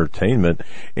become entertainment.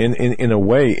 And in a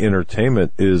way,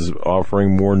 entertainment is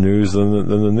offering more news than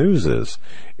the news is.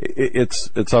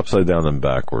 It's upside down and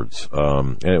backwards.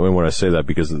 And when I say that,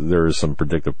 because there is some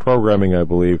predictive programming, I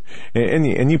believe,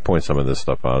 and you point some of this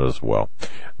stuff out as well,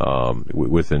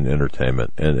 within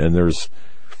entertainment. And there's,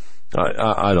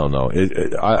 I don't know.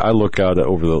 I look out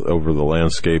over the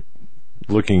landscape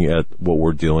looking at what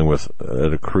we're dealing with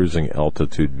at a cruising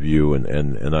altitude view,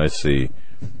 and I see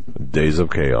days of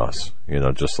chaos.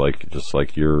 Just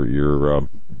like your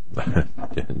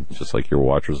just like your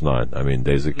Watcher's 9. I mean,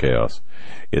 days of chaos.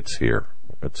 It's here.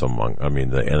 It's among. I mean,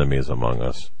 the enemy is among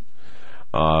us.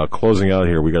 Closing out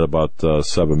here, we got about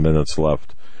 7 minutes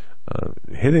left.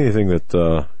 Hit anything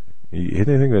that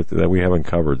we haven't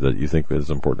covered that you think is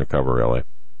important to cover, L.A.?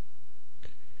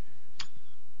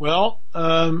 Well,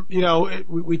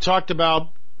 we talked about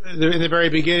in the very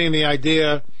beginning the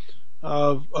idea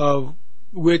of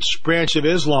which branch of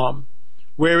Islam,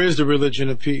 where is the religion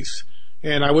of peace?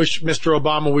 And I wish Mr.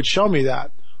 Obama would show me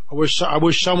that. I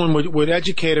wish someone would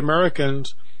educate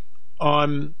Americans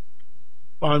on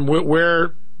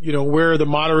where the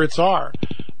moderates are.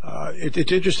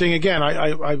 It's interesting. Again,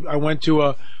 I went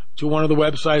to one of the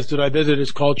websites that I visited.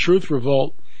 It's called Truth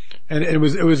Revolt, and it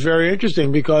was very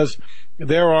interesting because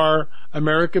there are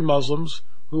American Muslims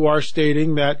who are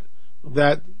stating that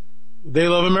they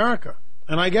love America,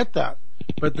 and I get that,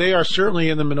 but they are certainly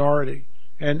in the minority,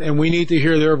 and we need to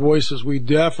hear their voices. We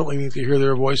definitely need to hear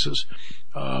their voices.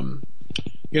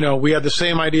 We have the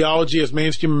same ideology as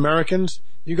mainstream Americans.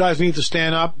 You guys need to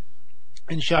stand up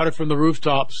and shout it from the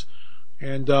rooftops,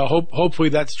 and hopefully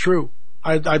that's true.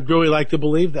 I'd really like to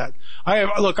believe that. I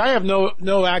have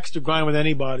no axe to grind with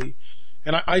anybody,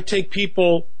 and I take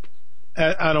people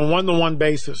on a one-to-one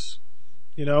basis.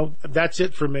 That's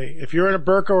it for me. If you're in a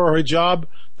burqa or a hijab,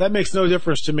 that makes no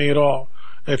difference to me at all.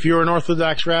 If you're an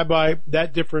Orthodox rabbi,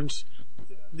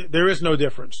 there is no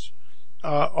difference.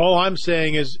 All I'm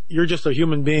saying is you're just a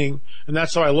human being, and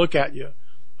that's how I look at you.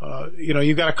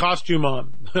 You've got a costume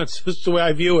on. That's just the way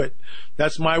I view it.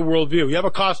 That's my worldview. You have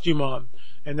a costume on,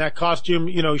 and that costume,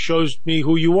 shows me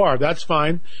who you are. That's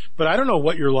fine, but I don't know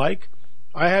what you're like.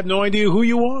 I have no idea who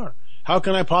you are. How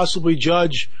can I possibly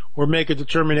judge or make a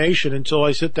determination until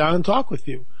I sit down and talk with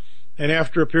you? And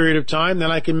after a period of time,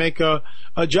 then I can make a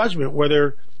judgment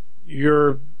whether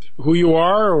you're who you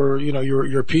are, or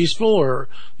you're peaceful, or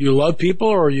you love people,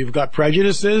 or you've got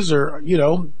prejudices, or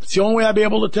it's the only way I'll be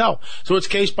able to tell. So it's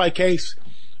case by case.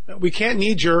 We can't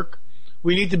knee jerk.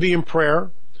 We need to be in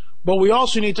prayer, but we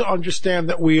also need to understand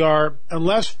that we are,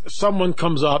 unless someone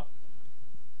comes up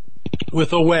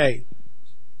with a way,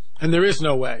 and there is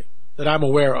no way that I'm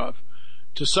aware of,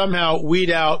 to somehow weed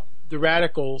out the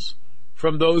radicals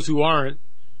from those who aren't,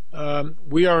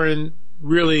 we are in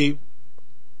really,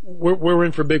 we're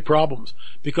in for big problems,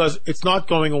 because it's not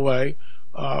going away.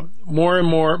 More and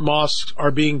more mosques are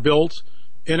being built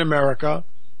in America.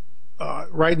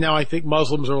 Right now, I think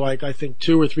Muslims are 2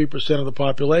 or 3% of the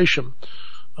population.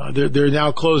 They're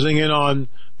now closing in on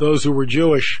those who were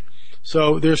Jewish.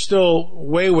 So they're still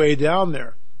way, way down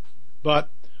there. But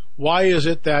why is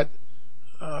it that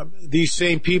these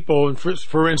same people, and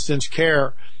for instance,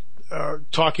 CARE,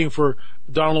 talking for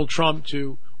Donald Trump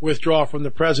to withdraw from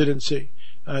the presidency?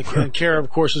 And CARE, of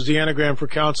course, is the anagram for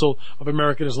Council of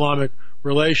American Islamic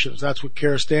Relations. That's what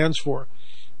CARE stands for.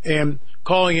 And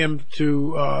calling him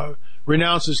to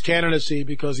renounce his candidacy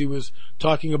because he was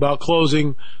talking about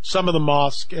closing some of the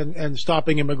mosques and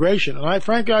stopping immigration. And I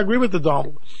agree with the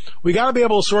Donald. We got to be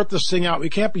able to sort this thing out. We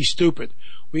can't be stupid.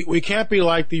 We can't be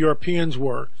like the Europeans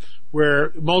were, where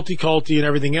multiculti and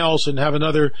everything else, and have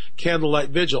another candlelight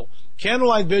vigil.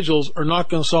 Candlelight vigils are not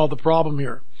going to solve the problem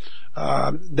here.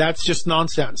 That's just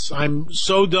nonsense. I'm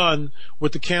so done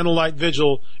with the candlelight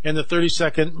vigil and the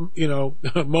 30-second,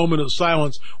 moment of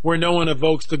silence where no one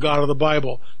evokes the God of the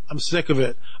Bible. I'm sick of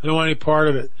it. I don't want any part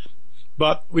of it.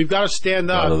 But we've got to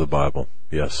stand up. God of the Bible.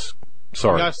 Yes.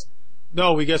 Sorry.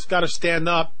 We just got to stand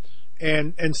up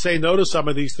and say no to some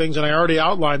of these things. And I already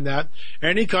outlined that.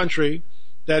 Any country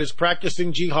that is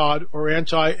practicing jihad or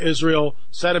anti-Israel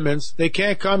sentiments, they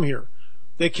can't come here.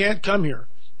 They can't come here.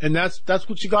 And that's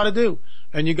what you got to do.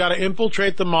 And you got to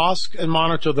infiltrate the mosque and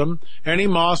monitor them. Any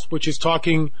mosque which is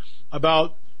talking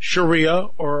about Sharia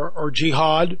or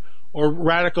jihad or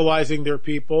radicalizing their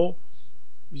people,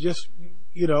 it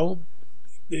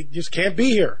just can't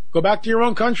be here. Go back to your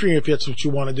own country if that's what you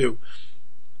want to do.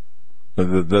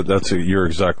 You're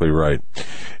exactly right.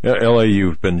 L.A.,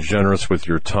 you've been generous with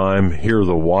your time. Here,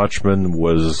 The Watchman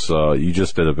was, you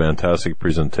just did a fantastic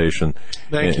presentation.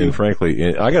 Thank you. And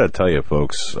frankly, I got to tell you,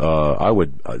 folks, I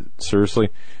would, seriously,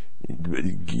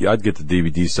 I'd get the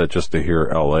DVD set just to hear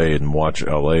L.A. and watch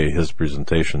L.A., his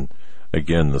presentation.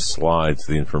 Again, the slides,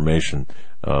 the information.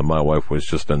 My wife was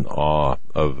just in awe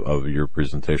of your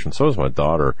presentation. So was my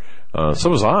daughter. So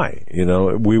was I.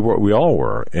 We all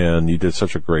were. And you did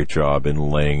such a great job in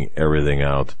laying everything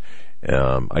out.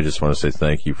 I just want to say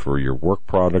thank you for your work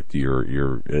product,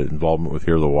 your involvement with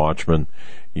Here the Watchman,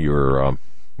 your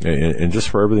and just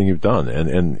for everything you've done,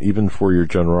 and even for your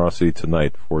generosity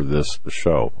tonight for this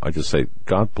show. I just say,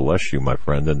 God bless you, my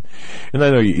friend. And I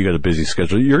know you got a busy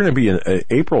schedule. You're going to be in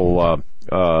April,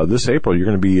 this April, you're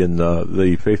going to be in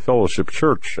the Faith Fellowship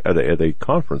Church at a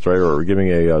conference, right? Or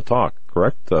giving a talk,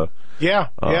 correct? Yeah.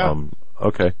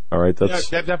 Okay. All right. That's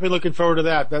definitely looking forward to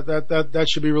that. That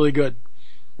should be really good.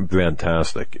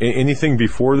 Fantastic. Anything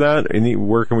before that?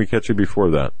 Where can we catch you before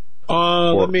that?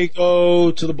 Let me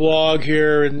go to the blog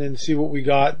here and see what we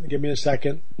got. Give me a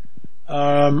second.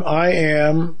 I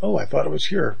thought it was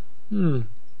here. Hold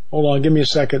on. Give me a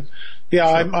second.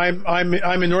 Yeah, sure.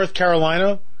 I'm in North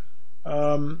Carolina.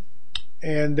 And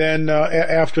then,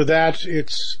 after that,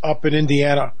 it's up in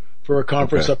Indiana for a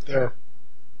conference up there.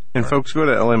 And folks, go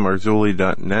to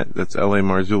lamarzulli.net. That's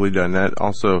lamarzulli.net.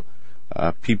 Also,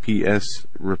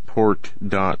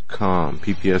 ppsreport.com.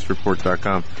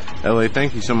 ppsreport.com. LA,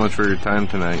 thank you so much for your time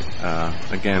tonight.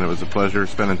 Again, it was a pleasure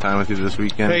spending time with you this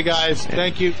weekend. Hey guys,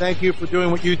 thank you for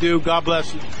doing what you do. God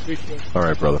bless you. Appreciate it. All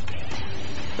right, brother.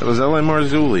 That was L.A.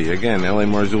 Marzulli. Again,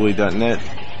 lamarzulli.net,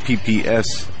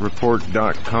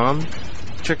 ppsreport.com.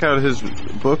 Check out his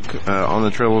book, On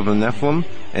the Trail of the Nephilim,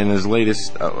 and his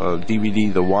latest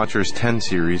DVD, The Watchers 10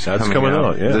 series. That's coming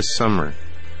out this summer.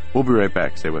 We'll be right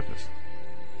back. Stay with us.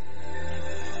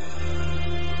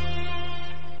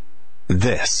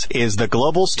 This is the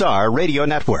Global Star Radio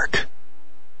Network.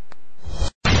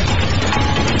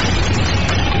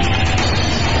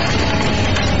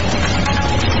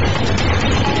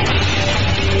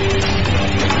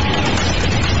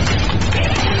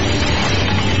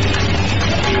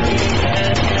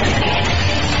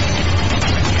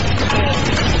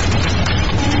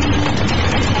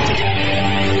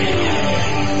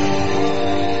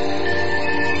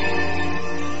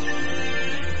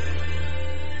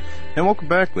 And welcome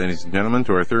back, ladies and gentlemen,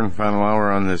 to our third and final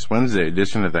hour on this Wednesday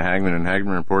edition of the Hagmann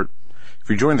Hagmann Report. If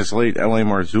you joined us late, L.A.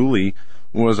 Marzulli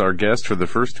was our guest for the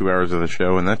first 2 hours of the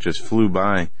show, and that just flew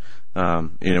by.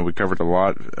 We covered a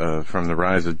lot from the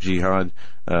rise of jihad,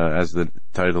 as the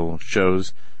title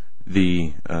shows,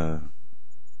 the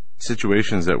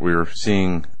situations that we're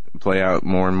seeing play out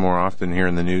more and more often here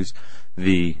in the news,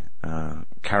 the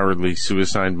cowardly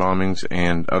suicide bombings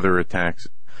and other attacks,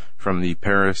 from the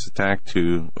Paris attack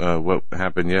to what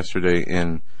happened yesterday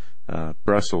in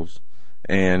Brussels.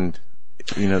 And,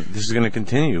 this is going to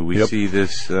continue. We see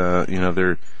this,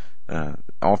 they're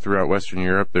all throughout Western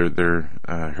Europe. They're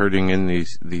herding in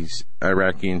these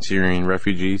Iraqi and Syrian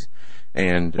refugees.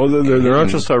 And they're not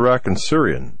just Iraq and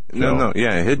Syrian. No,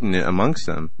 hidden amongst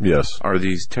them are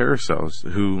these terror cells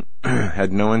who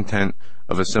had no intent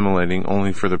of assimilating,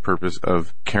 only for the purpose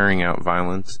of carrying out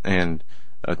violence and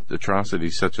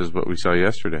atrocities such as what we saw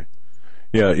yesterday.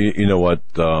 Yeah, you know what?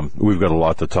 We've got a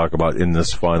lot to talk about in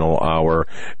this final hour.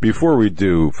 Before we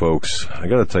do, folks, I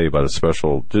got to tell you about a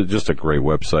special, just a great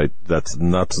website. That's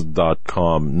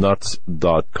nuts.com,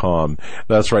 nuts.com.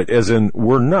 That's right, as in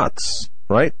we're nuts,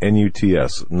 right?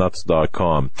 N-U-T-S,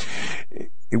 nuts.com.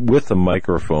 With the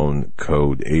microphone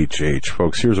code HH.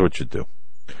 Folks, here's what you do.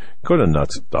 Go to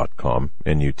nuts.com,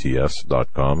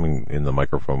 N-U-T-S.com, in the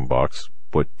microphone box.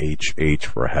 Put HH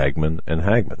for Hagmann and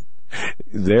Hagmann.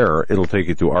 There, it'll take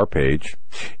you to our page,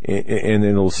 and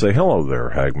it'll say, hello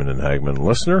there, Hagmann and Hagmann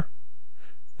listener.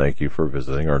 Thank you for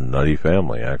visiting our nutty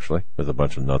family, actually, with a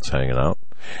bunch of nuts hanging out.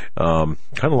 Kind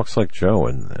of looks like Joe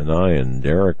and I and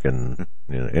Derek and,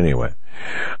 anyway.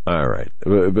 All right.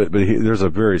 But there's a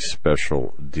very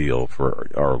special deal for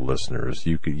our listeners.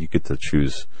 You get to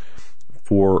choose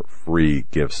 4 free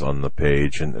gifts on the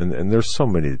page, and there's so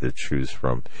many to choose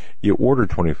from. You order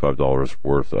 $25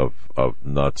 worth of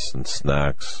nuts and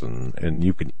snacks, and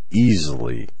you can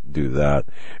easily do that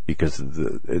because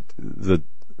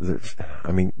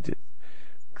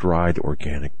dried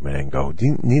organic mango. Do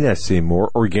you need I say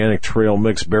more? Organic trail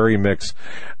mix, berry mix.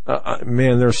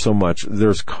 Man, there's so much.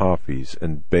 There's coffees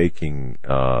and baking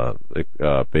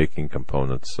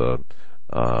components.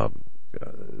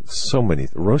 So many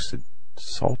roasted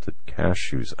salted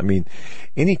cashews.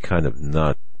 Any kind of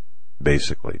nut,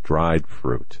 basically, dried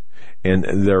fruit. And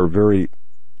they're very,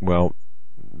 if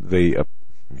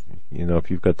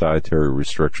you've got dietary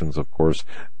restrictions, of course,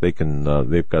 they've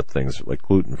got things like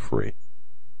gluten-free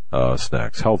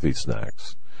snacks, healthy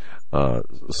snacks,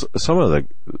 some of the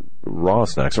raw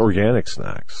snacks, organic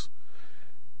snacks,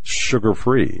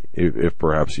 sugar-free, if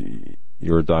perhaps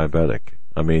you're diabetic.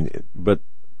 But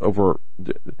over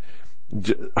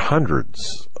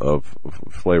hundreds of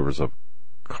flavors of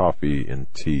coffee and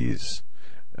teas,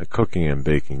 cooking and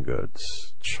baking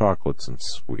goods, chocolates and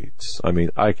sweets.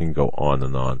 I can go on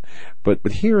and on. But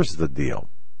here's the deal.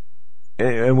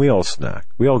 And we all snack.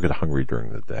 We all get hungry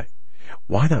during the day.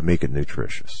 Why not make it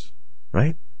nutritious,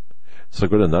 right? So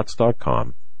go to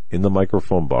nuts.com. In the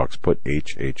microphone box, put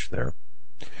HH there.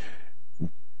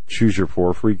 Choose your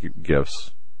 4 free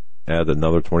gifts. Add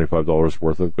another $25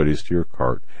 worth of goodies to your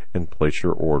cart and place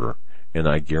your order. And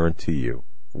I guarantee you,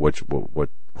 what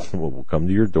will come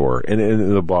to your door.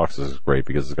 And the box is great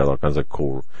because it's got all kinds of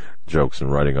cool jokes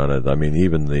and writing on it. I mean,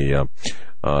 even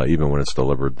even when it's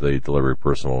delivered, the delivery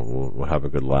person will have a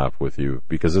good laugh with you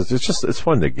because it's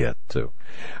fun to get too.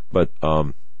 But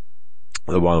the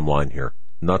bottom line here,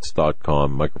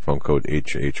 nuts.com, microphone code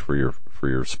HH for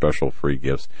your special free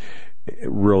gifts.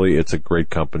 Really, it's a great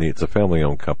company. It's a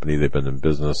family-owned company. They've been in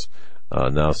business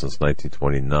now since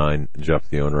 1929. Jeff,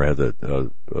 the owner, had a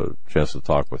chance to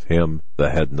talk with him, the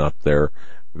head nut there.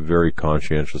 Very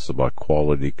conscientious about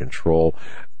quality control.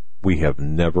 We have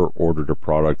never ordered a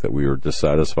product that we were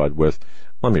dissatisfied with.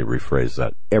 Let me rephrase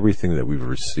that. Everything that we've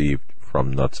received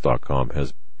from nuts.com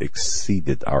has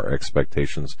exceeded our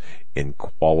expectations in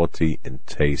quality and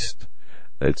taste.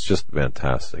 It's just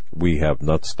fantastic. We have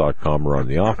nuts.com around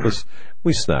the office.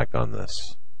 We snack on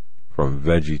this. From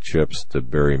veggie chips to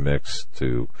berry mix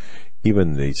to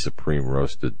even the supreme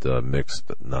roasted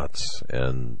mixed nuts.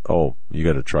 And, you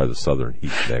got to try the Southern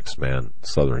Heat Mix, man.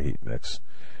 Southern Heat Mix.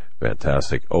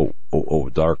 Fantastic.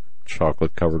 Dark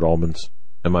chocolate covered almonds.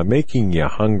 Am I making you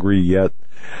hungry yet?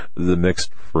 The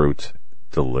mixed fruit.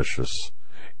 Delicious.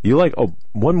 You like,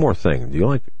 one more thing. Do you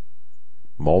like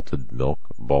malted milk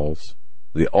balls?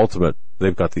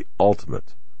 They've got the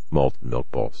ultimate malted milk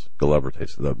balls you'll ever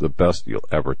taste. The best you'll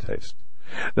ever taste.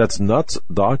 That's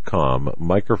nuts.com,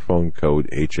 microphone code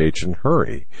HH, and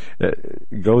hurry.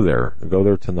 Go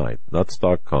there tonight.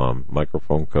 Nuts.com,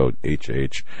 microphone code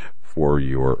HH for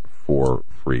your 4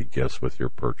 free gifts with your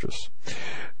purchase.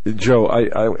 Joe,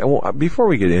 I before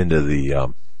we get into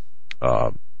the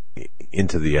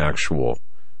actual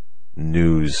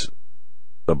news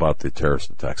about the terrorist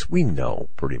attacks, we know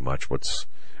pretty much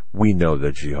we know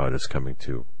that jihad is coming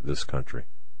to this country.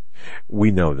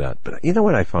 We know that. But you know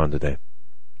what I found today?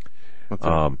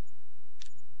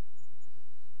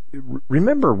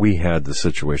 Remember we had the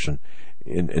situation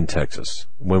in Texas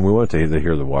when we went to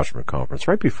hear the Washington Conference.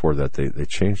 Right before that, they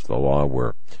changed the law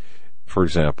where, for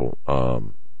example,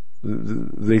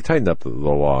 they tightened up the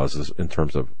laws in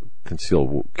terms of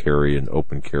concealed carry and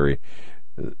open carry.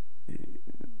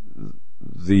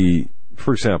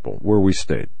 For example, where we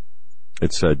stayed,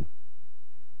 it said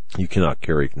you cannot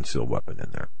carry a concealed weapon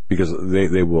in there because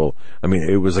they will. I mean,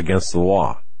 it was against the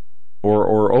law,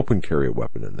 or open carry a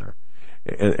weapon in there,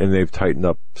 and they've tightened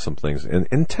up some things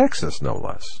in Texas, no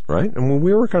less, right? And when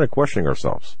we were kind of questioning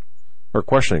ourselves, or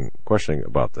questioning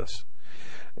about this,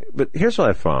 but here's what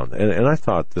I found, and I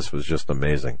thought this was just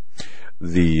amazing.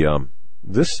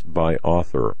 This by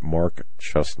author Mark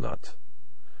Chestnut.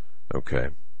 Okay,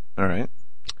 all right.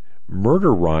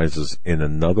 Murder rises in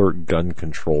another gun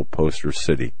control poster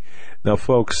city. Now,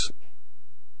 folks,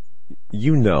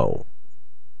 you know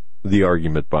the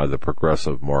argument by the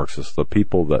progressive Marxists, the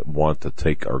people that want to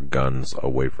take our guns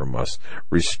away from us,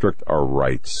 restrict our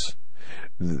rights.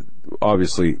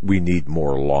 Obviously, we need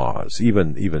more laws.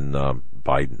 Even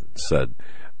Biden said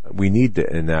we need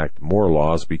to enact more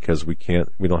laws because we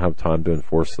don't have time to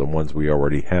enforce the ones we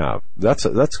already have. That's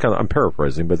kind of, I'm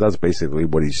paraphrasing, but that's basically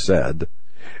what he said.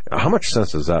 How much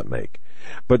sense does that make?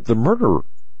 But the murders,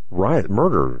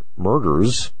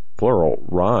 plural,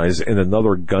 rise in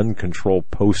another gun control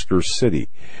poster city.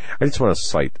 I just want to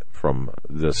cite from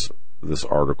this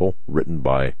article written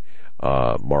by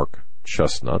Mark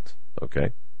Chestnut.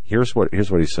 Okay, here's what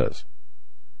he says.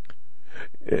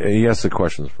 He asks the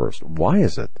questions first. Why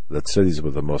is it that cities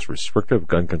with the most restrictive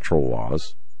gun control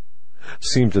laws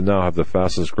seem to now have the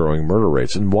fastest growing murder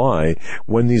rates? And why,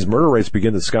 when these murder rates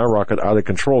begin to skyrocket out of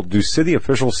control, do city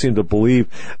officials seem to believe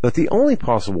that the only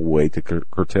possible way to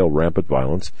curtail rampant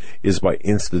violence is by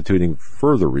instituting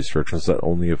further restrictions that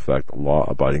only affect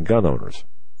law-abiding gun owners?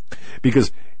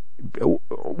 Because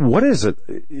what is it,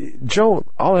 Joe,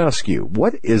 I'll ask you,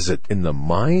 what is it in the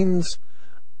minds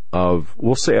of,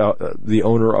 we'll say, the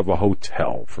owner of a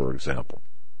hotel, for example?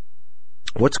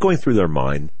 What's going through their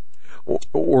mind?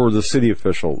 Or the city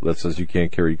official that says you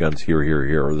can't carry guns here,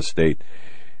 or the state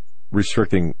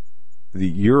restricting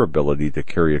your ability to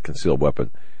carry a concealed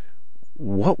weapon.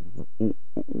 What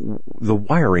the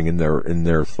wiring in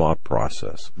their thought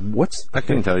process? I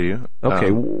can tell you. Okay,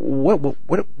 what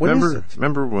is it?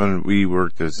 Remember when we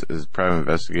worked as private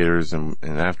investigators and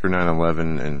after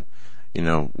 9/11, and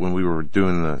when we were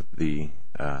doing the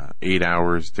 8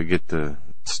 hours to get to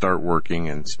start working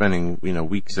and spending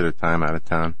weeks at a time out of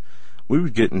town. we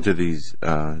would get into these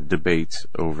debates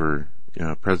over,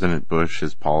 President Bush,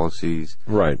 his policies,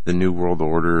 right, the New World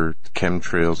Order,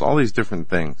 chemtrails, all these different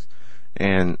things.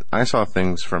 And I saw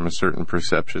things from a certain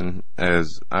perception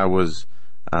as I was,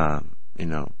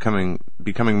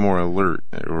 becoming more alert,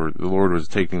 or the Lord was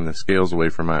taking the scales away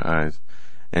from my eyes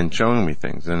and showing me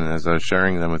things. And as I was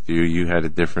sharing them with you, you had a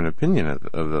different opinion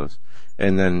of those.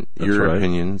 And then your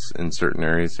opinions in certain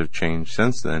areas have changed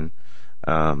since then,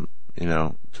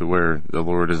 to where the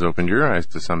Lord has opened your eyes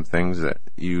to some things that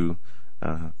you,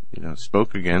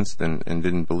 spoke against and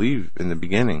didn't believe in the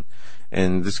beginning.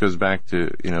 And this goes back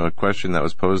to, a question that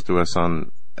was posed to us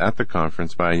at the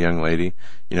conference by a young lady.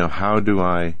 How do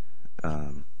I,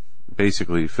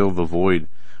 basically fill the void?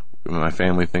 My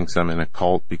family thinks I'm in a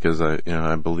cult because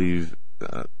I believe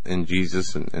in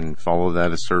Jesus and follow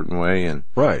that a certain way, and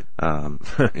right,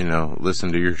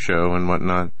 listen to your show and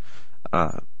whatnot.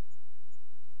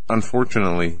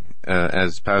 Unfortunately,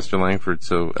 as Pastor Langford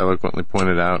so eloquently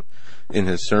pointed out in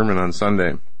his sermon on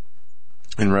Sunday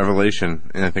in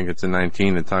Revelation, and I think it's in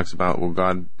 19, it talks about,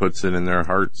 God puts it in their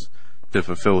hearts to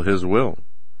fulfill His will.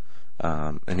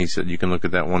 And he said you can look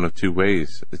at that one of two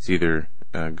ways. It's either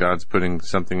God's putting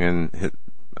something in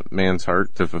man's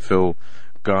heart to fulfill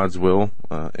God's will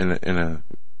in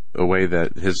a way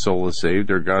that his soul is saved,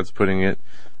 or God's putting it,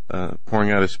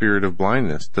 pouring out a spirit of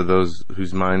blindness to those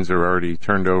whose minds are already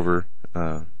turned over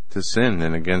to sin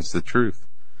and against the truth.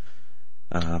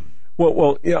 I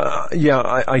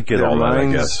get all that,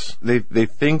 I guess. They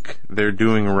think they're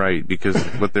doing right because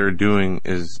what they're doing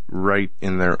is right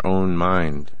in their own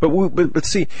mind. But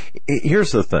see,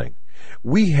 here's the thing.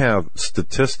 We have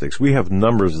statistics. We have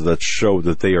numbers that show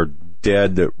that they are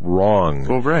dead wrong.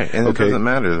 Well, right. And it doesn't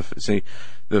matter. See,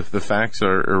 the facts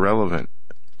are irrelevant.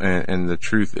 And the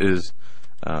truth is,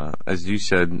 as you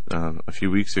said a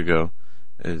few weeks ago,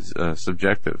 is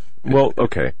subjective. Well,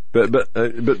 okay, but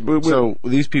so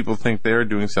these people think they're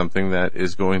doing something that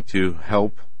is going to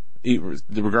help,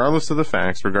 regardless of the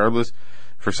facts. Regardless,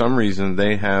 for some reason,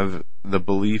 they have the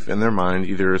belief in their mind,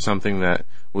 either something that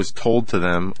was told to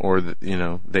them, or that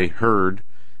they heard,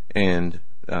 and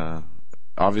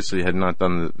obviously had not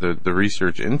done the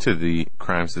research into the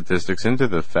crime statistics, into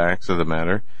the facts of the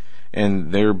matter.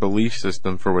 And their belief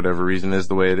system, for whatever reason, is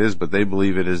the way it is, but they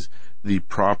believe it is the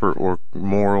proper or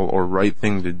moral or right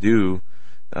thing to do.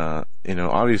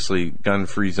 Obviously,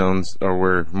 gun-free zones are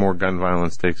where more gun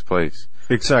violence takes place.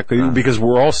 Exactly, because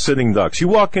we're all sitting ducks. You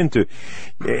walk into,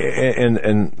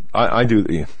 and I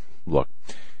do. Look,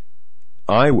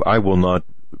 I will not.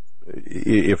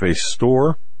 If a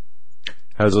store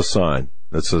has a sign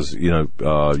that says,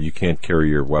 you can't carry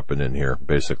your weapon in here,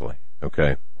 basically,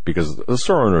 okay. Because the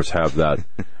store owners have that,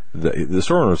 the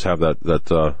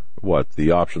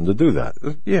option to do that.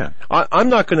 Yeah. I'm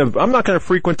not gonna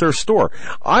frequent their store.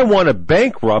 I want to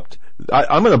bankrupt,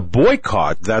 I'm gonna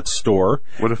boycott that store.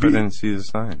 What if I didn't see the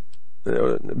sign?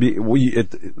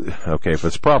 Okay, if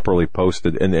it's properly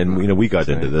posted, and we got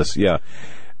into this, yeah.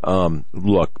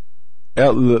 Look,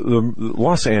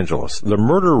 Los Angeles, the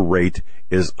murder rate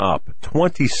is up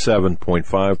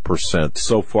 27.5%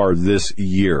 so far this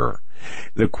year.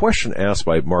 The question asked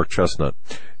by Mark Chestnut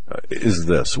is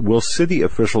this: will city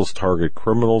officials target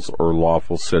criminals or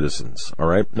lawful citizens? All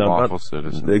right, now, lawful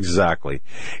citizens, exactly.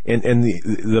 And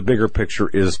the bigger picture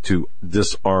is to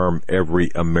disarm every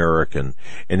American.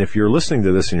 And if you're listening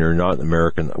to this and you're not an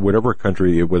American, whatever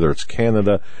country, whether it's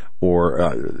Canada or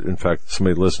in fact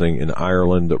somebody listening in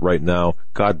Ireland right now,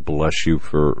 God bless you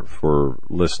for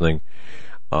listening.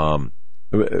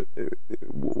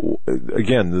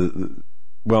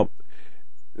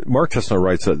 Mark Chestnut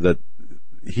writes that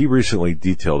he recently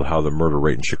detailed how the murder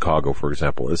rate in Chicago, for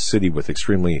example, a city with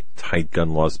extremely tight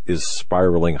gun laws, is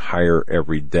spiraling higher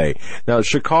every day. Now,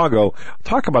 Chicago,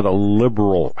 talk about a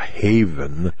liberal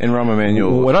haven. And Rahm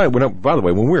Emanuel. By the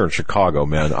way, when we were in Chicago,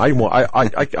 man, I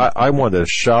wanted to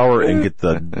shower and get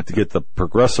the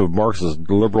progressive Marxist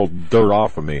liberal dirt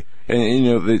off of me.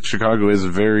 And Chicago is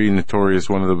very notorious,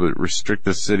 one of the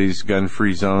strictest cities,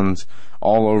 gun-free zones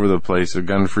all over the place, a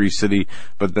gun-free city.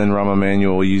 But then Rahm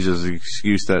Emanuel uses the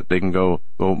excuse that they can go,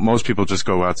 well, most people just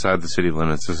go outside the city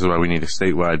limits. This is why we need a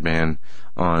statewide ban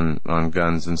on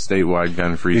guns and statewide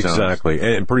gun-free zones. Exactly.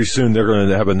 And pretty soon they're going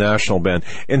to have a national ban.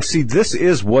 And see, this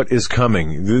is what is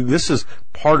coming. This is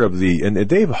part of and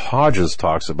Dave Hodges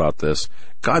talks about this.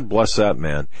 God bless that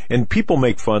man. And people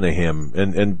make fun of him.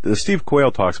 And Steve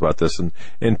Quayle talks about this, and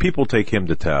people take him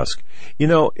to task.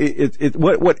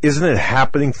 What isn't it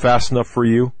happening fast enough for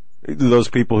you? Those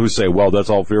people who say, well, that's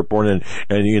all fear porn and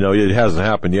it hasn't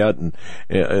happened yet, and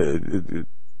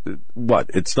what?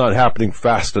 It's not happening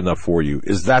fast enough for you.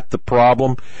 Is that the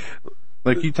problem?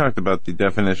 Like you talked about the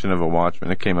definition of a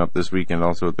watchman. It came up this weekend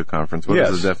also at the conference. What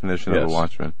is the definition of a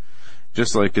watchman?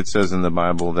 Just like it says in the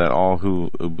Bible that all who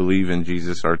believe in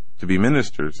Jesus are to be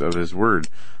ministers of His word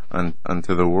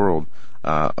unto the world.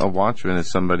 A watchman is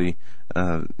somebody,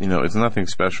 it's nothing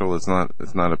special. Has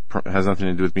nothing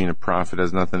to do with being a prophet.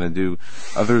 Has nothing to do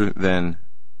other than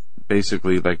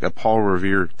basically like a Paul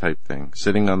Revere type thing,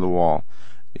 sitting on the wall.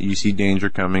 You see danger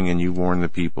coming and you warn the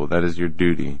people. That is your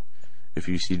duty. If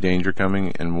you see danger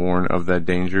coming and warn of that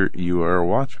danger, you are a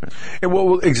watchman.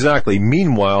 Well, exactly.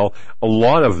 Meanwhile, a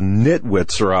lot of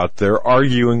nitwits are out there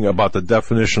arguing about the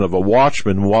definition of a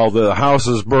watchman while the house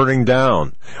is burning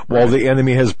down, while the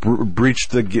enemy has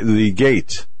breached the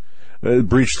gate,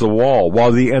 breached the wall,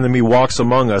 while the enemy walks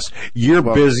among us. You're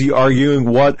busy arguing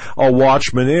what a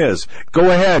watchman is.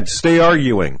 Go ahead, stay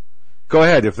arguing. Go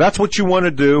ahead. If that's what you want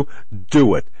to do,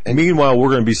 do it. And meanwhile, we're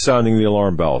going to be sounding the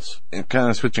alarm bells. And kind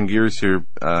of switching gears here,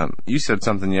 you said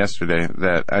something yesterday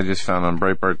that I just found on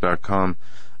Breitbart.com,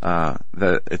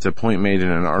 that it's a point made in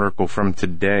an article from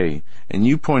today. And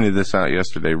you pointed this out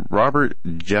yesterday. Robert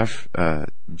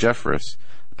Jeffress,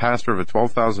 pastor of a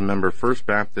 12,000-member First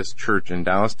Baptist Church in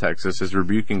Dallas, Texas, is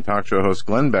rebuking talk show host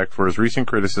Glenn Beck for his recent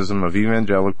criticism of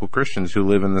evangelical Christians who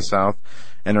live in the South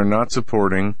and are not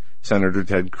supporting Senator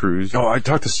Ted Cruz. Oh, I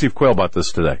talked to Steve Quayle about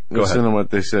this today. Go ahead. Listen to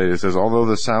what they say. It says, although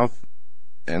the South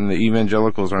and the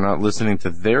evangelicals are not listening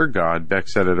to their God, Beck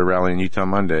said at a rally in Utah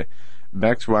Monday.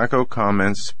 Beck's wacko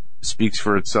comments speaks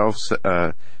for itself,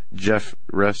 Jeff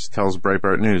Rest tells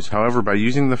Breitbart News. However, by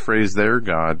using the phrase their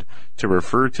God to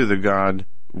refer to the God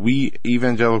we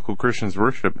evangelical Christians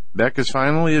worship, Beck is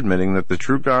finally admitting that the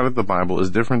true God of the Bible is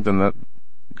different than the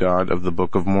God of the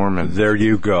Book of Mormon. There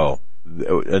you go.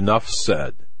 Enough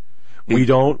said. We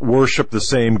don't worship the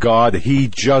same God. He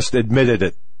just admitted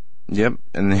it. Yep,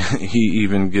 and he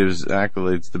even gives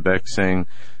accolades to Beck, saying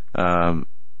that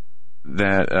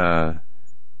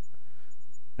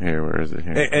here, where is it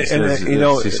here?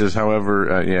 He says,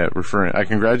 however, referring, I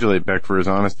congratulate Beck for his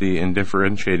honesty in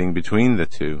differentiating between the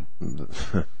two.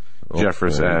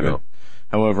 Jeffress added.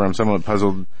 However, I'm somewhat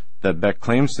puzzled that Beck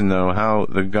claims to know how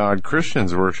the God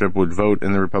Christians worship would vote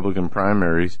in the Republican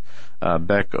primaries.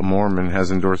 Beck, a Mormon, has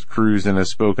endorsed Cruz and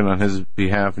has spoken on his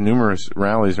behalf numerous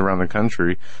rallies around the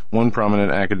country. One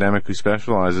prominent academic who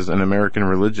specializes in American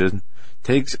religion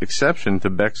takes exception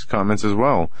to Beck's comments as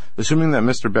well. Assuming that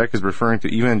Mr. Beck is referring to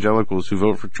evangelicals who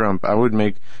vote for Trump, I would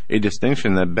make a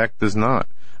distinction that Beck does not.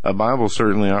 A Bible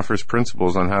certainly offers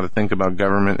principles on how to think about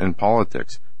government and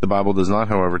politics. The Bible does not,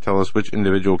 however, tell us which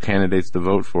individual candidates to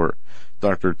vote for.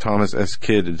 Dr. Thomas S.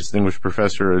 Kidd, a distinguished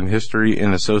professor in history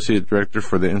and associate director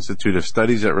for the Institute of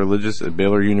Studies at Religious at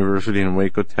Baylor University in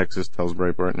Waco, Texas, tells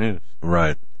Breitbart News.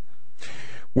 Right.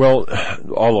 Well,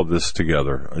 all of this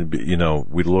together,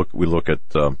 we look at,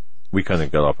 we kind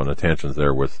of got off on a tangent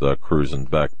there with Cruz and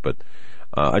Beck, but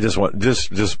I just want,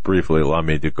 just briefly allow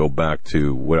me to go back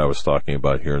to what I was talking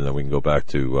about here, and then we can go back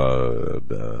to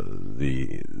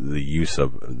the use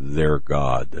of their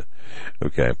God,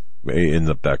 okay, in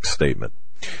the Beck statement.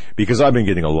 Because I've been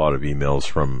getting a lot of emails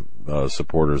from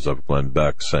supporters of Glenn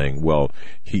Beck saying, well,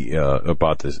 he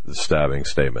about the stabbing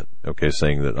statement, okay,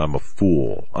 saying that I'm a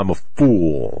fool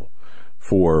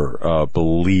for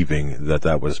believing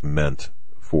that was meant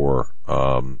for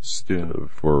I'm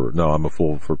a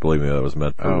fool for believing that was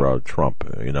meant for Trump.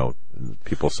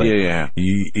 People saying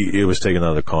it was taken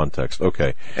out of context.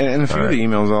 Okay, and a few of the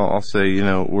emails I'll say,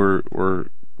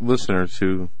 were listeners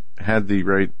who had the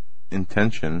right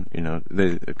intention,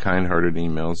 the kind-hearted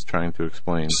emails trying to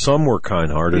explain. Some were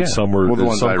kind-hearted, some were.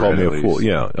 Well, some called me a fool.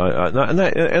 Yeah, and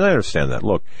I understand that.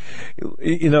 Look,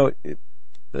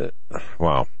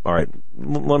 wow. All right.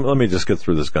 Let me just get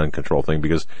through this gun control thing,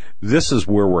 because this is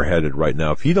where we're headed right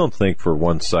now. If you don't think for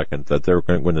 1 second that they're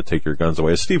going to take your guns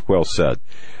away, as Steve Quayle said,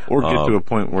 or get to a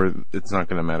point where it's not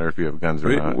going to matter if you have guns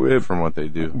or not, from what they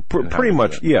do. Pretty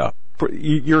much, yeah.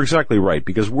 You're exactly right,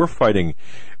 because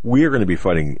we are going to be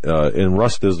fighting, and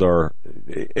Russ Dizdar,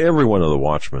 every one of the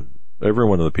Watchmen, every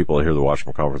one of the people that hear the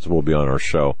Watchmen Conference will be on our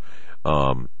show.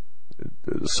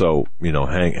 So,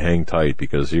 hang tight,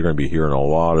 because you're going to be hearing a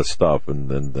lot of stuff, and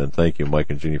then thank you,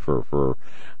 Mike and Jeannie, for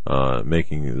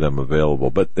making them available.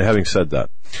 But having said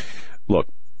that, look,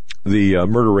 the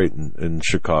murder rate in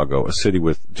Chicago, a city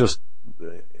with just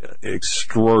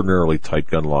extraordinarily tight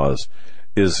gun laws,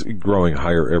 is growing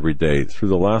higher every day. Through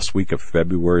the last week of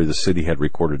February, the city had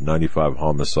recorded 95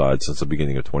 homicides since the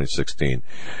beginning of 2016,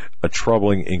 a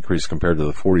troubling increase compared to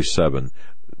the 47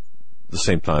 the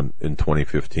same time in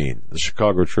 2015. The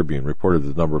Chicago Tribune reported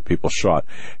the number of people shot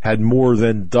had more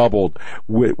than doubled,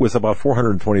 with about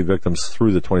 420 victims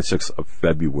through the 26th of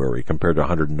February, compared to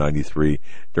 193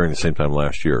 during the same time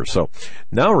last year. So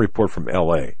now a report from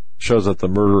L.A. shows that the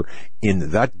murder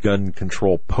in that gun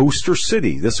control poster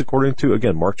city, this according to,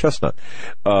 again, Mark Chestnut,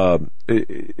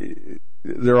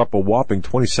 they're up a whopping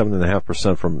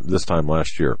 27.5% from this time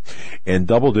last year, and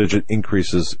double-digit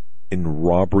increases in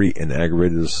robbery and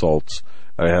aggravated assaults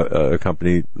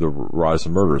accompany the rise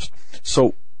of murders.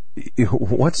 So,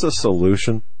 what's the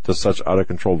solution to such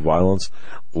out-of-control violence,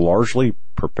 largely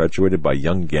perpetuated by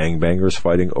young gangbangers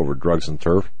fighting over drugs and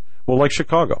turf? Well, like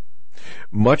Chicago,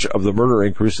 much of the murder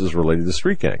increase is related to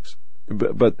street gangs.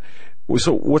 But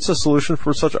so, what's the solution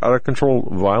for such out-of-control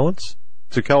violence?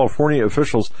 To California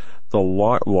officials, the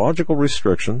logical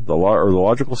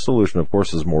solution, of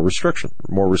course, is more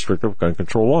restrictive gun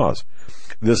control laws.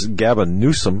 This Gavin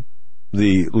Newsom,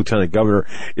 the lieutenant governor,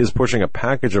 is pushing a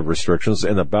package of restrictions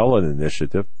in a ballot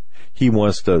initiative he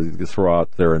wants to throw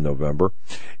out there in November.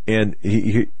 And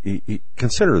he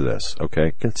consider this,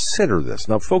 okay? Consider this.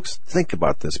 Now, folks, think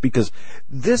about this, because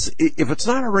this, if it's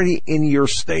not already in your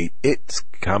state, it's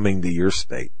coming to your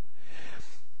state.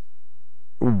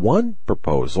 One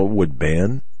proposal would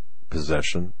ban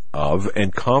possession of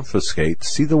and confiscate.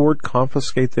 See the word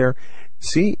confiscate there?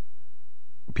 See,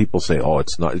 people say, oh,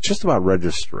 it's just about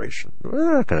registration.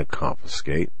 They're not going to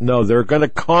confiscate. No, they're going to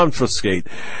confiscate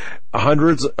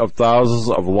hundreds of thousands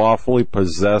of lawfully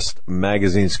possessed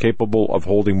magazines capable of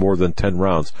holding more than 10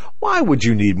 rounds. Why would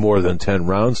you need more than 10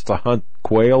 rounds to hunt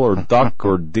quail or duck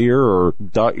or deer or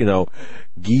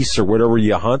geese or whatever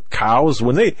you hunt? Cows?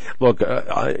 When they look,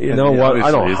 you know what? I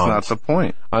don't hunt. It's not the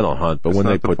point. I don't hunt, but when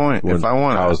they put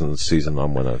cows in the season,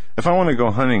 I'm gonna. If I want to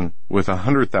go hunting with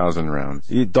 100,000 rounds,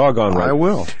 you doggone right, I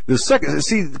will.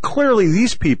 Clearly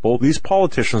these people, these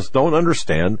politicians, don't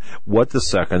understand what the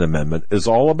Second Amendment is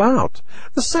all about.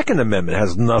 The Second Amendment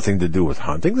has nothing to do with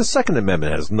hunting. The Second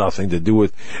Amendment has nothing to do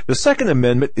with. The Second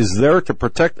Amendment is there to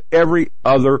protect every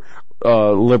other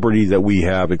liberty that we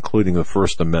have, including the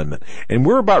First Amendment. And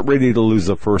we're about ready to lose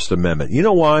the First Amendment. You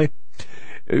know why?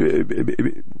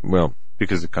 Well,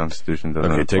 because the Constitution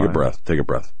doesn't apply. Take a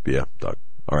breath. Yeah, Doug.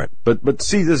 All right. But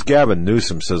see, this Gavin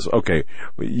Newsom says, okay,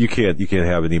 you can't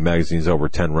have any magazines over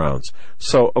 10 rounds.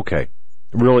 So, okay.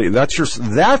 Really, that's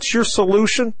your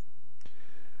solution?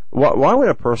 Why would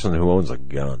a person who owns a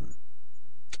gun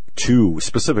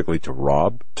specifically to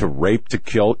rob, to rape, to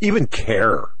kill, even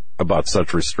care about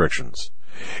such restrictions?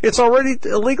 It's already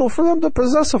illegal for them to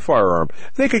possess a firearm.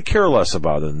 They could care less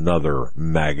about another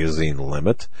magazine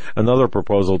limit, another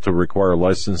proposal to require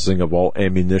licensing of all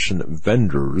ammunition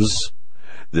vendors.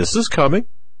 This is coming.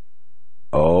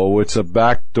 Oh, it's a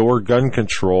backdoor gun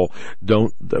control.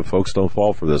 Folks, don't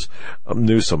fall for this.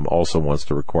 Newsom also wants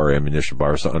to require ammunition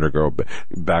buyers to undergo a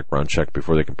background check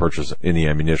before they can purchase any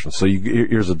ammunition. So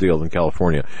here's the deal in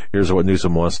California. Here's what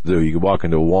Newsom wants to do. You can walk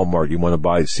into a Walmart. You want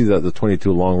to see the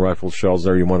 22 long rifle shells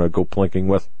there you want to go plinking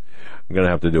with? I'm going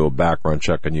to have to do a background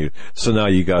check on you. So now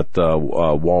you got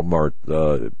Walmart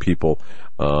people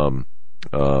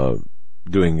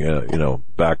doing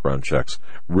background checks.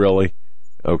 Really?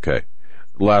 Okay.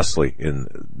 Lastly, in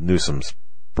Newsom's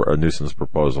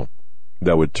proposal,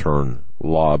 that would turn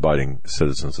law-abiding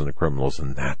citizens into criminals,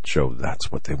 and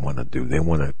that's what they want to do. They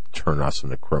want to turn us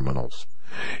into criminals.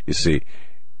 You see,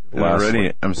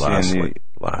 lastly,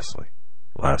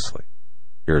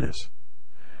 here it is.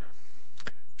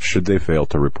 Should they fail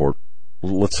to report,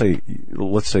 let's say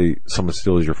someone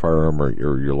steals your firearm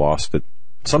or you lost it.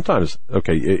 Sometimes,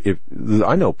 okay, if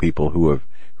I know people who have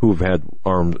had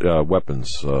armed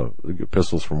weapons,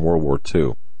 pistols from World War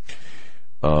II,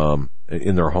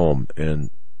 in their home,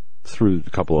 and through a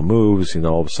couple of moves,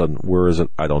 all of a sudden, where is it?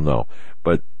 I don't know.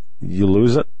 But you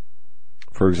lose it,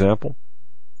 for example.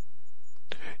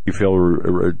 You fail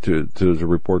to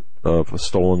report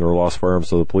stolen or lost firearms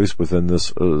to the police within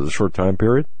this short time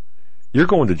period. You're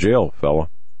going to jail, fella.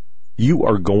 You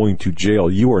are going to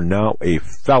jail. You are now a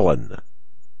felon.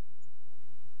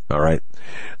 All right.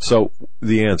 So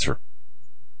the answer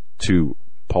to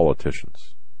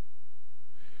politicians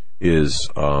is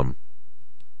more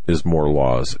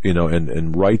laws,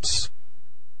 and rights.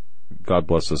 God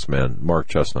bless this man, Mark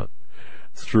Chestnut.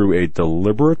 Through a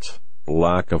deliberate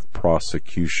lack of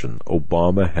prosecution,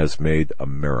 Obama has made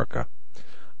America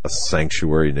a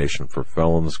sanctuary nation for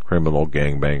felons, criminal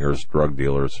gangbangers, drug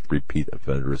dealers, repeat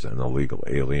offenders, and illegal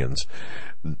aliens.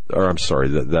 Or I'm sorry,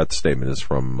 that statement is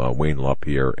from Wayne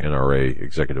LaPierre, NRA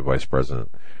Executive Vice President,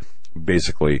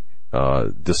 basically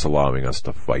disallowing us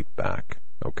to fight back.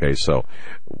 Okay, so,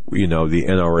 the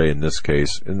NRA in this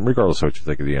case, and regardless of what you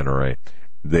think of the NRA,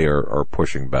 they are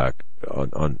pushing back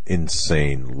on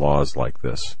insane laws like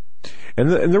this. And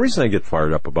the reason I get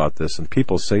fired up about this, and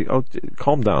people say, oh,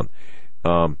 calm down.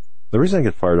 The reason I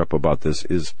get fired up about this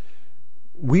is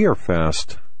we are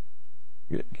fast.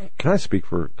 Can I speak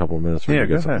for a couple of minutes? Yeah,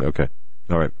 go ahead. Okay.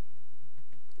 All right.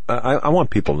 I want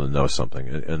people to know something.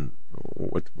 And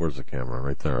where's the camera?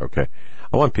 Right there. Okay.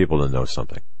 I want people to know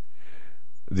something.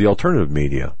 The alternative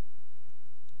media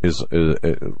is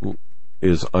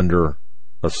under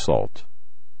assault.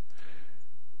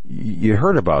 You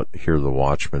heard about Hear the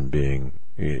Watchman being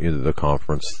the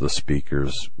conference, the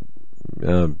speakers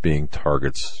being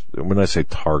targets. When I say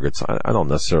targets, I don't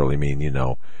necessarily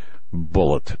mean,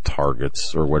 bullet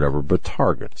targets or whatever, but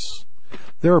targets.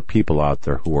 There are people out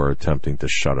there who are attempting to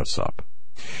shut us up.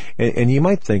 And you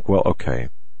might think, well, okay,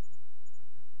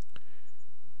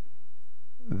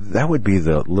 that would be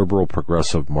the liberal,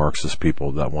 progressive, Marxist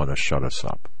people that want to shut us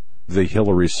up. The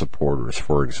Hillary supporters,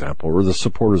 for example, or the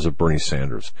supporters of Bernie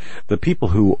Sanders, the people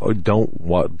who don't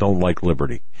like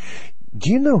liberty. Do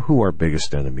you know who our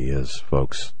biggest enemy is,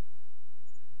 folks?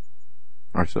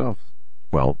 Ourselves.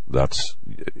 Well, that's,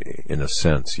 in a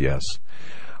sense, yes.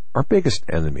 Our biggest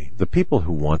enemy, the people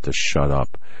who want to shut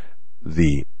up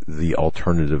the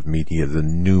alternative media, the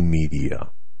new media,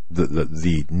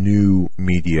 the new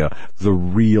media, the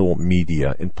real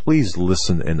media, and please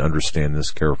listen and understand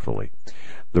this carefully.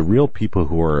 The real people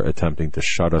who are attempting to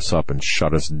shut us up and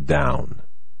shut us down.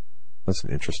 That's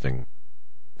an interesting...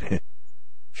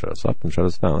 shut us up and shut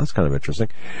us down. That's kind of interesting.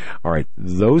 All right,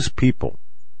 those people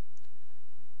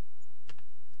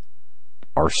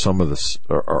are some of the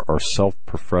are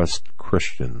self-professed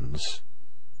Christians.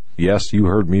 Yes, you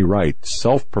heard me right.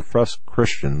 Self-professed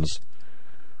Christians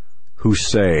who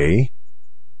say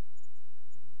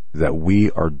that we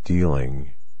are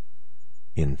dealing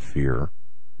in fear.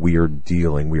 We are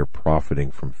profiting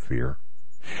from fear.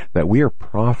 That we are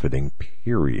profiting,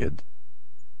 period.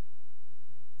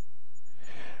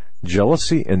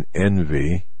 Jealousy and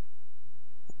envy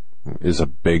is a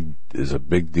big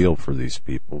deal for these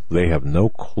people. They have no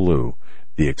clue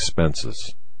the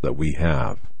expenses that we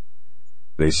have.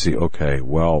 They see, okay,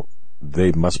 well,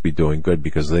 they must be doing good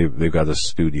because they've got a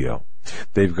studio.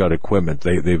 They've got equipment.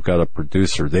 They've got a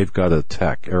producer. They've got a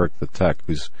tech, Eric the tech,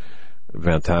 who's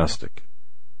fantastic.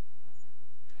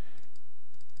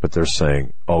 But they're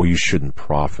saying, oh, you shouldn't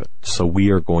profit. So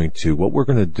what we're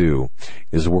going to do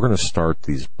is we're going to start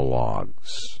these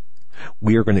blogs.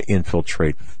 We are going to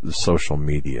infiltrate the social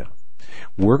media.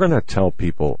 We're going to tell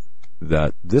people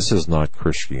that this is not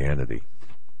Christianity.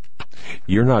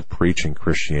 You're not preaching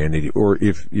Christianity, or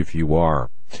if you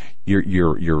are,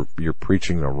 you're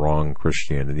preaching the wrong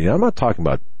Christianity. I'm not talking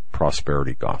about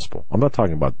prosperity gospel. I'm not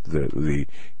talking about the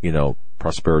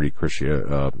prosperity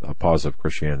positive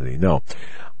Christianity. No,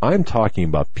 I'm talking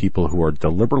about people who are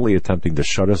deliberately attempting to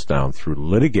shut us down through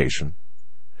litigation,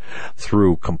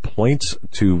 through complaints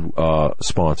to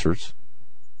sponsors,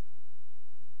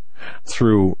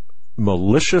 through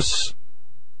malicious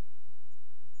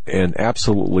and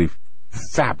absolutely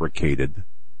fabricated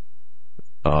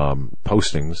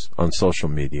postings on social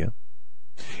media,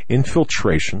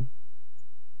 infiltration.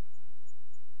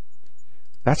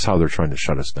 That's how they're trying to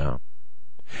shut us down.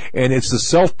 And it's the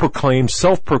self-proclaimed,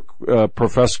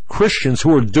 self-professed Christians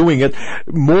who are doing it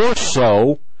more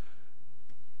so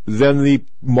than the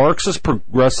Marxist,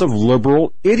 progressive,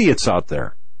 liberal idiots out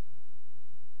there.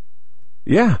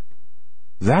 Yeah.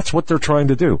 That's what they're trying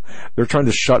to do. They're trying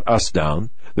to shut us down.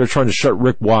 They're trying to shut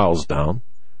Rick Wiles down.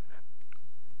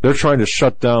 They're trying to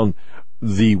shut down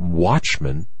the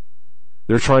Watchmen.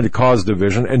 They're trying to cause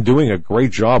division and doing a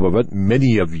great job of it.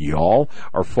 Many of y'all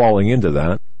are falling into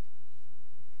that.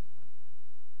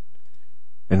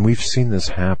 And we've seen this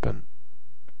happen.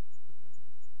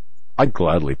 I'd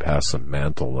gladly pass the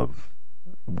mantle of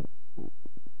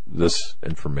this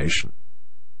information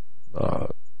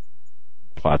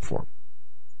platform.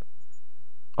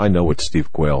 I know what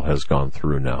Steve Quayle has gone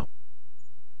through now.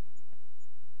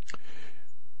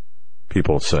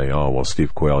 People say, oh, well,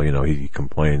 Steve Quayle, he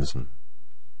complains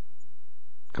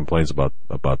about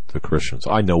the Christians.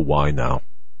 I know why now.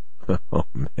 Oh,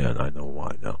 man, I know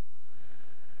why now.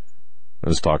 I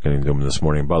was talking to him this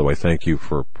morning. By the way, thank you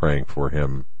for praying for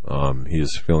him. He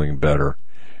is feeling better.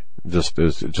 It's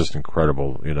just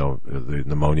incredible, the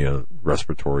pneumonia,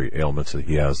 respiratory ailments that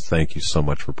he has. Thank you so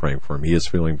much for praying for him. He is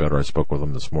feeling better. I spoke with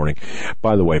him this morning.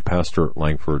 By the way, Pastor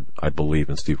Langford, I believe,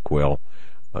 and Steve Quayle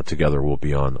together will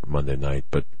be on Monday night.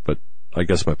 But I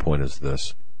guess my point is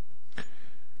this.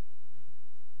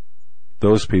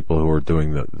 Those people who are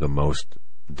doing the most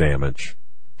damage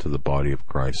to the body of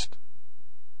Christ.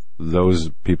 Those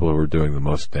people who are doing the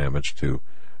most damage to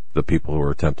the people who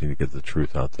are attempting to get the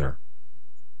truth out there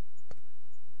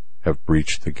have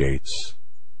breached the gates,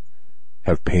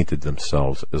 have painted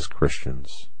themselves as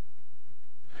Christians,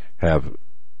 have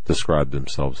described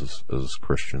themselves as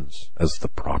Christians, as the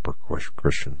proper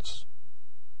Christians,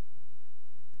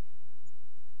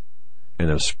 and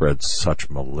have spread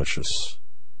such malicious,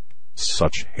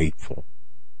 such hateful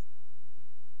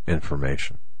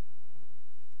information.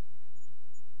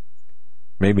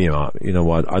 Maybe, you know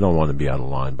what, I don't want to be out of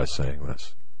line by saying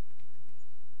this.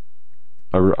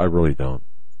 I really don't.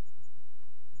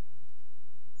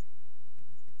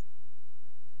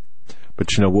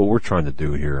 But you know, what we're trying to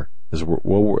do here is,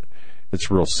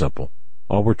 it's real simple.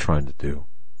 All we're trying to do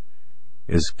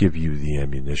is give you the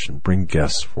ammunition, bring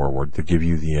guests forward to give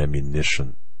you the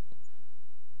ammunition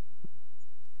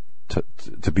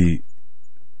to be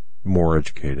more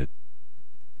educated,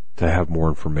 to have more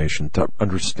information, to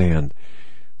understand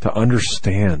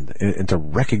and to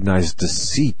recognize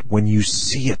deceit when you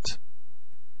see it.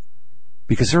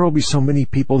 Because there will be so many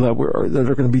people that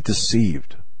are going to be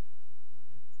deceived.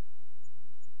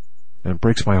 And it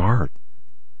breaks my heart.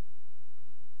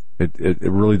 It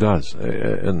really does.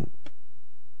 And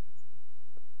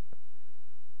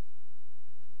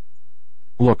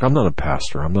look, I'm not a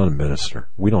pastor. I'm not a minister.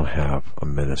 We don't have a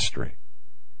ministry.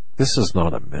 This is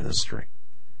not a ministry.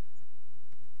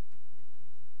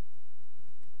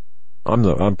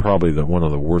 I'm probably one of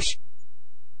the worst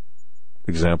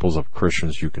examples of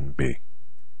Christians you can be.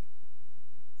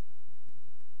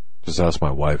 Just ask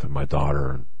my wife and my daughter,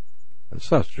 and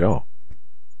that's Joe.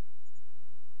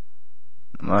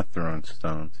 I'm not throwing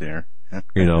stones here.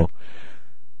 You know,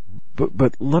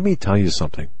 but let me tell you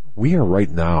something. We are right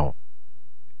now.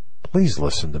 Please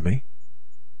listen to me.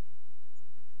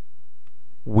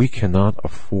 We cannot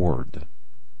afford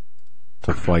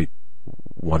to fight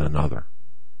one another.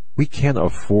 We can't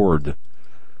afford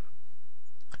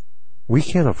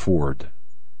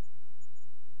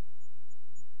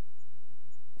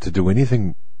to do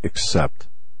anything except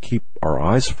keep our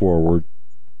eyes forward,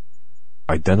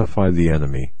 identify the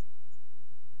enemy,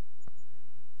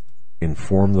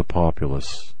 inform the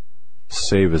populace,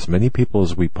 save as many people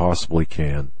as we possibly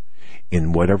can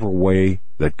in whatever way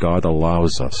that God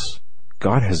allows us.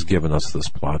 God has given us this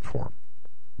platform.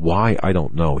 Why? I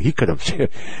don't know. He could have,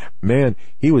 man,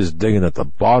 he was digging at the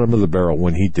bottom of the barrel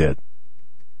when he did.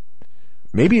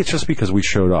 Maybe it's just because we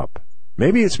showed up.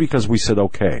 Maybe it's because we said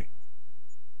okay.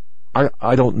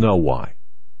 I don't know why.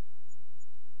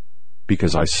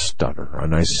 Because I stutter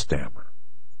and I stammer.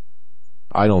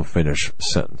 I don't finish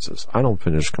sentences. I don't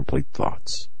finish complete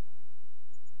thoughts.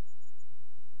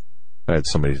 I had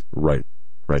somebody write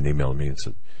an email to me and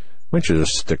said, why don't you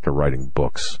just stick to writing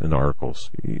books and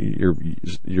articles?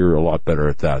 You're a lot better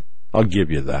at that. I'll give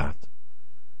you that.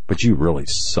 But you really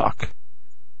suck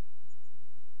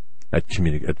at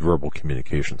verbal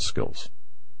communication skills.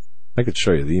 I could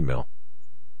show you the email.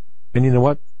 And you know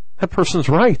what? That person's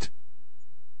right.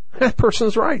 That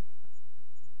person's right.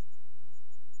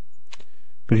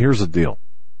 But here's the deal.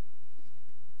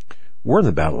 We're in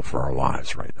the battle for our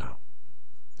lives right now.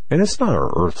 And it's not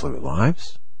our earthly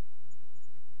lives.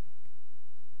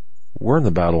 We're in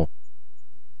the battle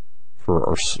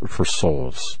for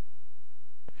souls.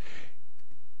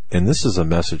 And this is a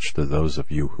message to those of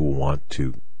you who want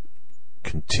to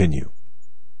continue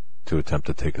to attempt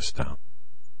to take us down.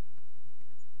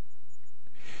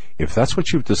 If that's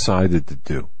what you've decided to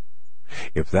do,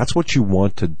 if that's what you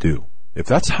want to do, if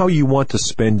that's how you want to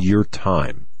spend your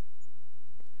time,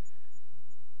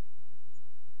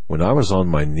 when I was on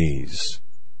my knees,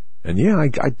 and yeah,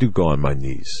 I do go on my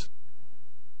knees.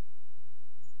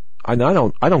 I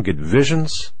don't get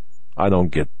visions. I don't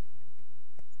get,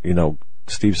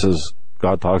 Steve says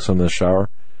God talks in the shower.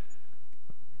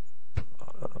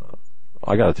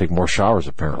 I got to take more showers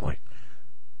apparently.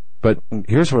 But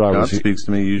here's what God speaks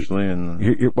to me usually in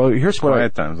here's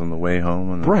quiet times on the way home,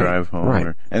 on the drive home.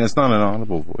 Right. And it's not an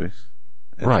audible voice.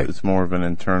 It's more of an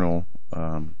internal...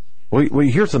 Well,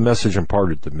 here's the message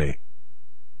imparted to me.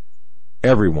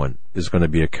 Everyone is going to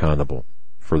be accountable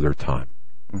for their time,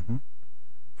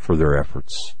 for their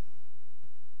efforts.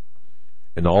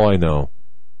 And all I know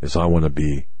is I want to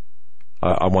be...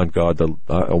 I want God to...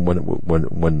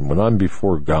 when I'm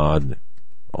before God,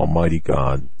 Almighty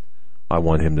God, I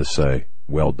want him to say,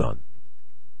 well done.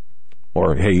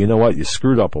 Or, hey, you know what? You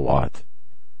screwed up a lot.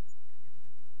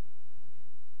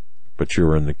 But you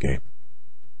were in the game.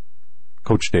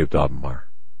 Coach Dave Dobbenmeyer,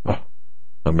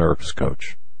 America's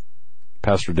coach.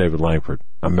 Pastor David Langford,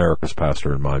 America's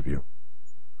pastor in my view.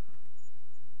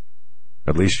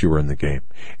 At least you were in the game.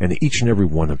 And each and every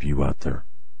one of you out there,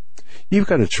 you've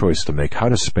got a choice to make how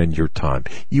to spend your time.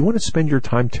 You want to spend your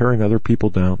time tearing other people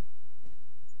down?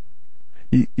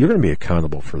 You're going to be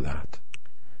accountable for that.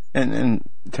 And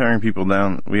tearing people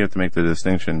down, we have to make the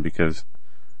distinction, because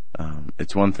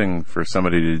it's one thing for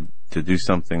somebody to do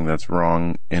something that's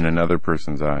wrong in another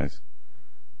person's eyes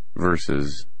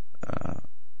versus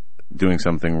doing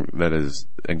something that is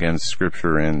against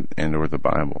Scripture and or the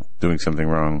Bible. Doing something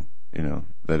wrong,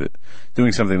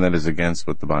 doing something that is against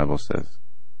what the Bible says.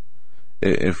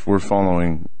 If we're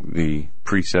following the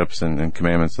precepts and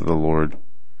commandments of the Lord,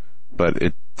 but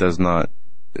it is not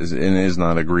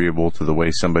agreeable to the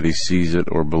way somebody sees it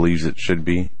or believes it should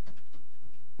be,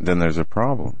 then there's a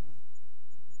problem.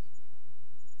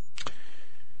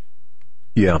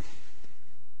 Yeah.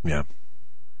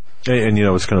 And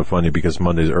it's kind of funny because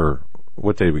Mondays, or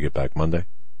what day did we get back? Monday?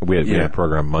 We had a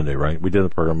program Monday, right? We did the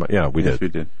program. Yeah, we did. Yes, we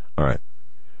did. All right.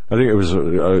 I think it was,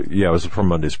 it was from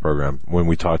Monday's program when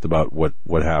we talked about what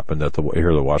happened at the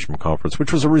Watchman Conference,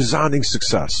 which was a resounding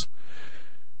success.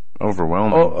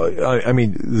 Overwhelming. I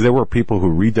mean, there were people who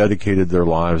rededicated their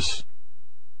lives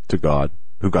to God,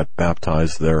 who got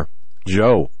baptized there.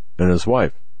 Joe and his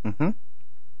wife. Mm-hmm.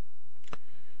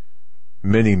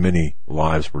 Many, many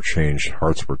lives were changed,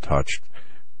 hearts were touched.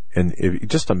 And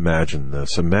just imagine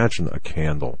this. Imagine a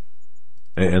candle.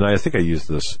 And I think I used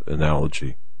this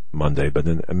analogy Monday, but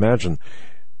then imagine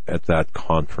at that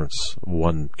conference,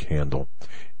 one candle,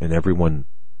 and everyone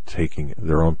taking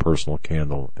their own personal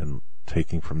candle and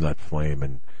taking from that flame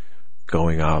and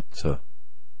going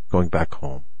back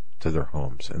home to their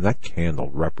homes. And that candle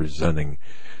representing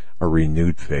a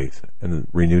renewed faith and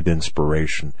renewed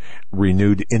inspiration,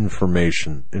 renewed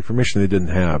information they didn't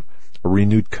have, a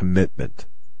renewed commitment.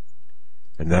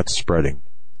 And that's spreading.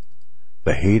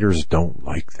 The haters don't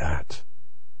like that.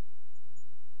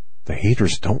 The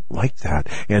haters don't like that.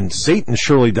 And Satan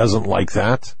surely doesn't like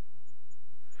that.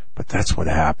 But that's what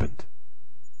happened.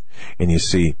 And you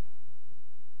see,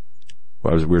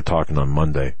 we were talking on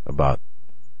Monday about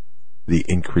the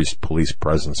increased police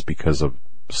presence because of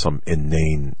some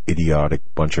inane, idiotic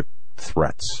bunch of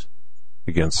threats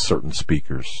against certain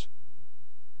speakers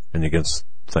and against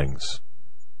things.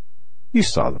 You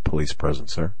saw the police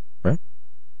presence there, right?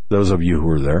 Those of you who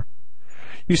were there.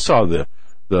 You saw the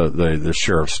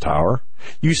sheriff's tower.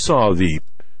 You saw the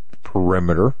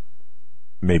perimeter.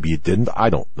 Maybe you didn't. I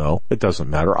don't know. It doesn't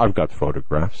matter. I've got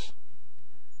photographs.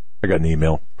 I got an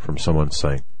email from someone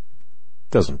saying,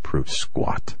 doesn't prove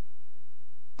squat.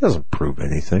 Doesn't prove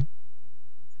anything.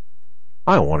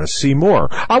 I want to see more.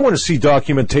 I want to see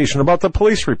documentation about the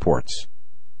police reports.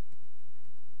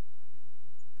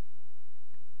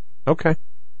 Okay.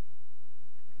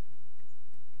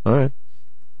 All right.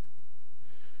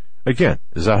 Again,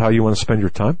 is that how you want to spend your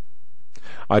time?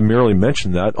 I merely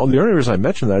mentioned that. The only reason I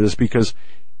mentioned that is because,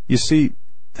 you see,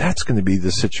 that's going to be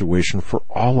the situation for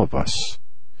all of us.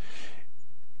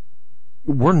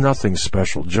 We're nothing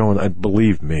special, Joe, and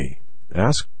believe me.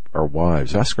 Ask our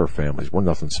wives, ask our families. We're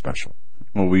nothing special.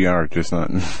 Well, we are, just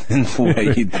not in the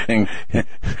way you'd think.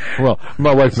 Well,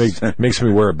 my wife makes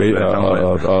me wear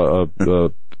a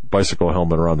bicycle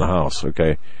helmet around the house,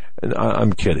 okay? And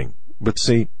I'm kidding. But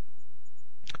see,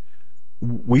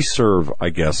 we serve, I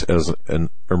guess, as an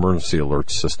emergency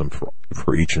alert system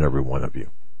for each and every one of you.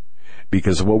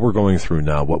 Because what we're going through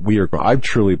now, I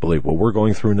truly believe what we're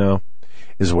going through now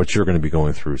is what you're going to be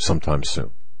going through sometime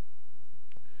soon.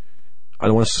 I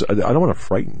don't want to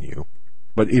frighten you,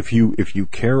 but if you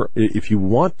care, if you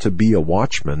want to be a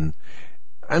watchman,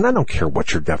 and I don't care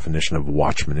what your definition of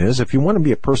watchman is, if you want to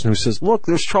be a person who says, look,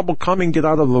 there's trouble coming, get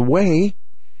out of the way,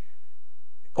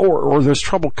 or there's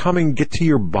trouble coming, get to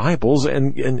your Bibles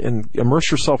and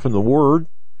immerse yourself in the Word,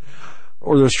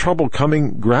 or there's trouble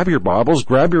coming, grab your Bibles,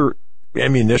 grab your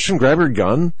ammunition, grab your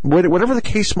gun, whatever the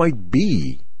case might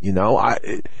be,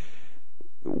 if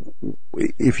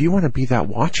you want to be that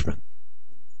watchman,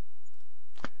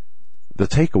 the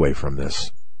takeaway from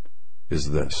this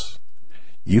is this.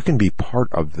 You can be part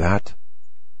of that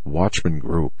watchman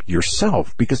group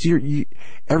yourself, because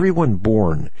everyone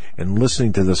born and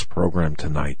listening to this program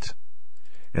tonight,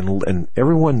 and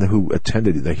everyone who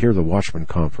attended the Hear the Watchman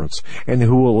conference, and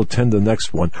who will attend the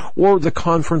next one, or the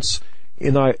conference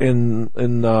in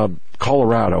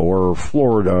Colorado or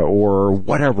Florida or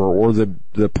whatever, or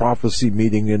the prophecy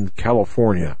meeting in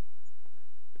California,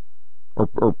 or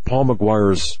Paul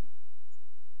McGuire's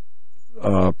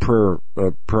prayer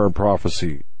and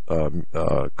prophecy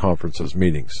conferences,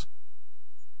 meetings.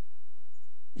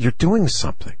 You're doing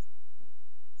something.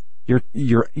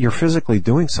 You're physically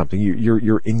doing something.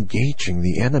 You're engaging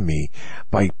the enemy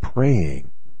by praying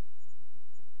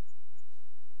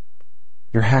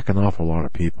You're hacking off a lot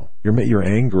of people. You're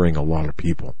angering a lot of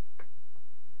people.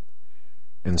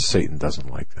 And Satan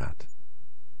doesn't like that.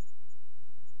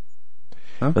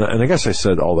 Huh? And I guess I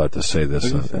said all that to say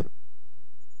this. And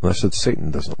I said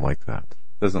Satan doesn't like that.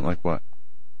 Doesn't like what?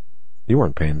 You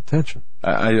weren't paying attention.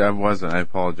 I wasn't. I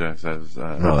apologize. I was.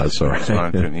 No, that's all right.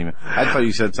 Responding to an email. I thought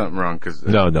you said something wrong because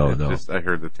No. I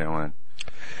heard the tail end.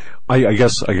 I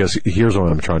guess here's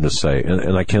what I'm trying to say,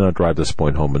 and I cannot drive this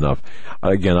point home enough.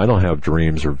 Again, I don't have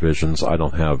dreams or visions. I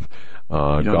don't have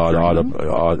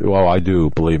God. Well, I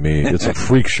do. Believe me, it's a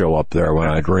freak show up there when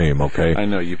I dream. Okay. I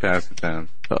know you passed it down.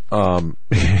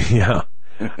 Yeah.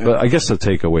 But I guess the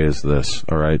takeaway is this.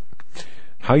 All right.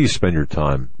 How you spend your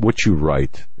time, what you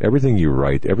write, everything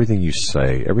you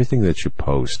say, everything that you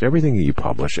post, everything that you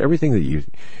publish, everything that you're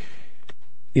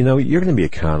going to be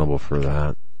accountable for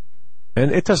that.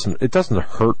 And it doesn't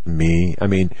hurt me. I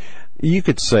mean, you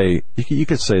could say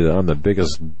that I'm the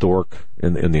biggest dork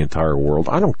in the entire world.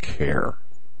 I don't care.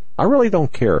 I really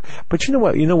don't care. But you know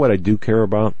what? You know what I do care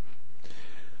about?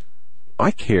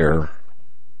 I care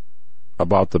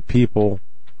about the people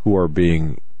who are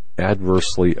being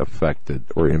adversely affected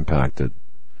or impacted.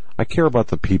 I care about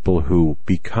the people who,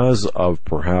 because of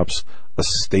perhaps a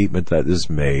statement that is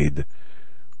made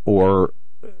or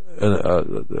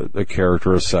a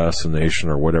character assassination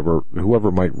or whatever,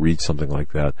 whoever might read something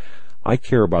like that, I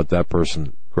care about that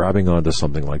person grabbing onto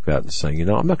something like that and saying,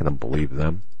 I'm not going to believe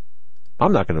them.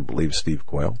 I'm not going to believe Steve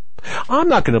Quayle. I'm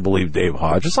not going to believe Dave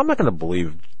Hodges. I'm not going to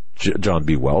believe John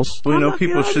B. Wells. Well,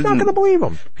 people shouldn't. I'm not going to believe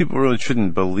them. People really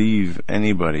shouldn't believe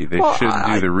anybody. They should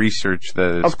do the research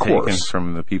that is taken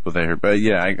from the people there. But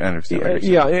yeah, I understand. What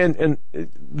you're saying. And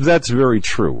that's very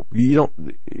true. You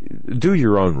don't do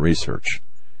your own research.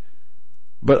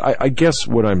 But I guess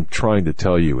what I'm trying to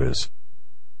tell you is,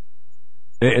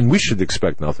 and we should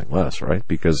expect nothing less, right?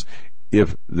 Because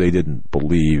if they didn't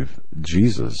believe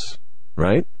Jesus,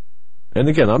 right? And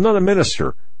again, I'm not a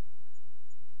minister.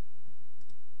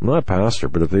 I'm not a pastor,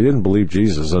 but if they didn't believe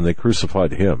Jesus and they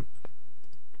crucified him,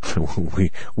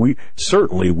 we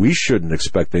certainly shouldn't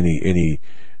expect any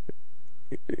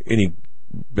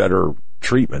better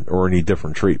treatment or any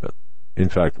different treatment. In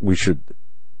fact, we should.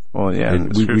 Well, yeah,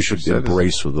 we should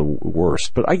embrace the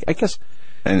worst. But I guess,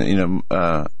 and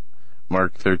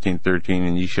Mark 13:13,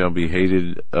 and ye shall be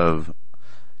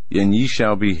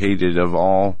hated of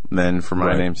all men for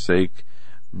my name's sake.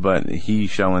 But he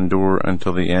shall endure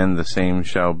until the end, the same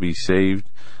shall be saved.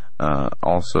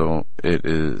 Also, it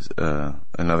is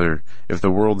another. If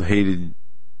the world hate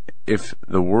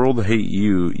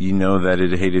you, you know that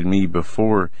it hated me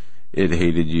before it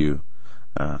hated you.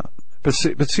 But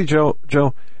see, Joe,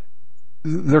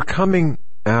 they're coming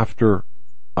after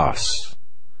us,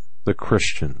 the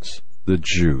Christians, the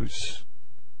Jews,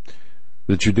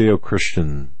 the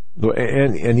Judeo-Christian.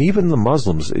 And even the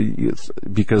Muslims,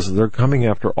 because they're coming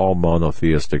after all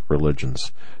monotheistic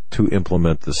religions to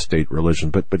implement the state religion.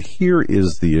 But here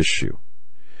is the issue.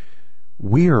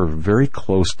 We are very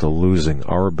close to losing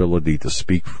our ability to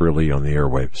speak freely on the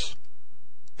airwaves.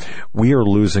 We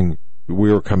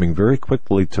are coming very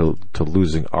quickly to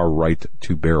losing our right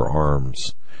to bear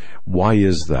arms. Why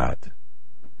is that?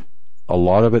 A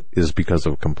lot of it is because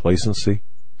of complacency.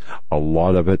 A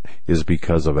lot of it is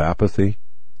because of apathy.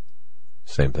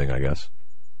 Same thing, I guess.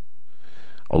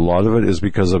 A lot of it is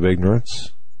because of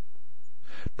ignorance.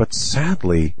 But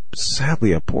sadly,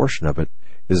 a portion of it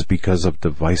is because of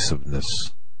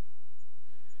divisiveness.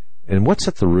 And what's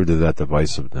at the root of that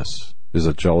divisiveness? Is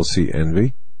it jealousy,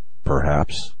 envy?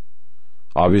 Perhaps.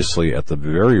 Obviously, at the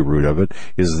very root of it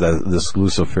is this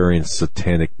Luciferian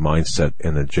satanic mindset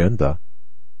and agenda.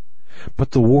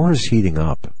 But the war is heating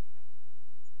up.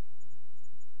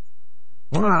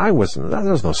 Well, there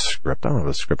was no script. I don't have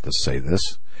a script to say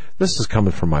this. This is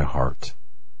coming from my heart.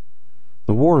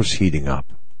 The war is heating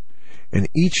up. And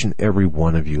each and every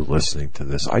one of you listening to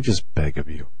this, I just beg of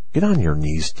you, get on your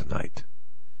knees tonight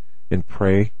and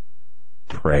pray.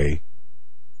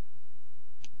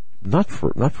 Not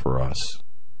for us.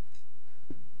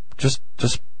 Just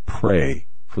pray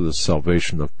for the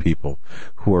salvation of people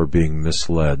who are being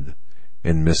misled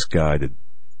and misguided.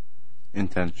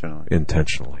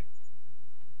 Intentionally.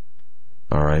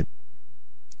 All right?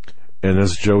 And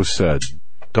as Joe said,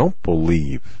 do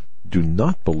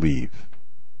not believe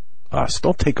us.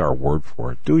 Don't take our word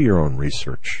for it. Do your own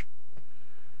research.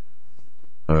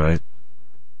 All right?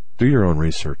 Do your own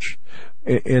research.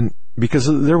 And because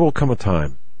there will come a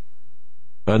time,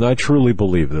 and I truly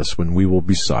believe this, when we will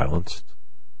be silenced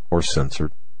or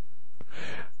censored.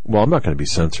 Well, I'm not going to be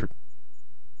censored.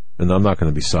 And I'm not going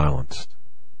to be silenced.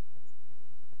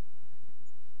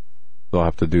 They'll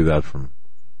have to do that from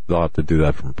they'll have to do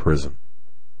that from prison.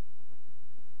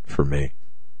 For me.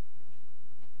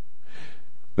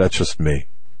 That's just me.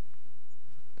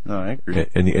 No, I agree.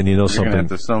 And you know You're something? You're going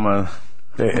to have to sew my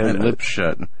lips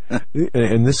shut.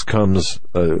 And this comes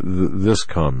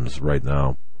right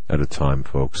now at a time,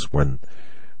 folks, when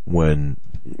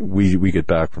we get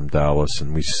back from Dallas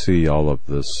and we see all of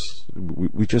this.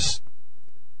 We just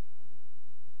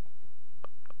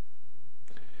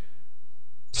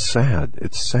sad.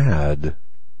 It's sad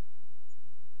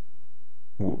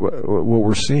what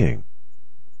we're seeing,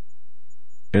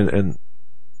 and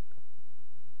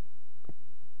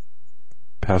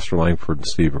Pastor Langford and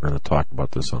Steve are going to talk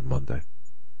about this on Monday.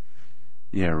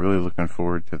 Yeah, really looking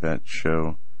forward to that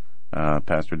show.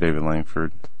 Pastor David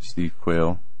Langford, Steve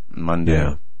Quayle,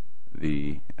 Monday,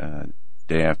 the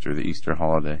day after the Easter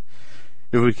holiday.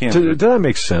 If we can't, did that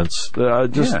make sense?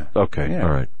 Okay, yeah.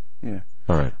 All right, yeah,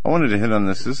 all right. I wanted to hit on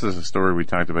this. This is a story we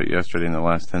talked about yesterday in the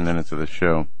last 10 minutes of the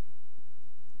show.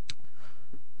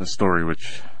 A story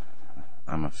which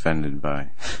I'm offended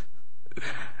by.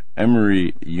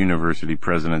 Emory University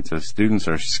president says students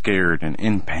are scared and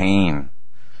in pain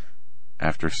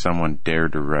after someone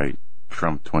dared to write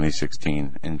Trump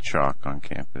 2016 in chalk on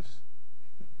campus.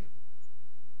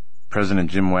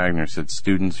 President Jim Wagner said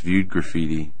students viewed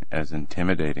graffiti as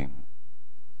intimidating.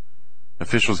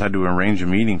 Officials had to arrange a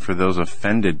meeting for those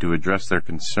offended to address their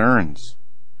concerns.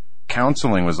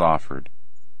 Counseling was offered.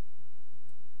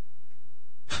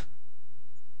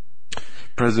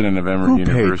 President of Emory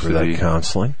University paid for that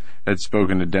counseling? Had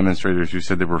spoken to demonstrators who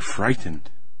said they were frightened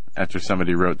after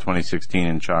somebody wrote 2016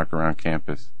 in chalk around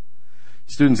campus.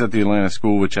 Students at the Atlanta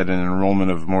school, which had an enrollment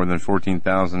of more than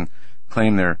 14,000,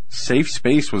 claimed their safe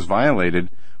space was violated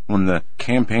when the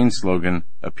campaign slogan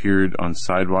appeared on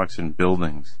sidewalks and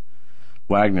buildings.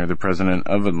 Wagner, the president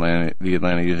of the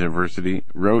Atlanta University,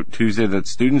 wrote Tuesday that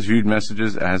students viewed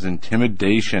messages as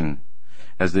intimidation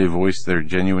as they voiced their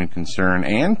genuine concern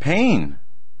and pain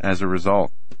as a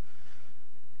result.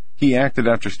 He acted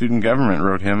after student government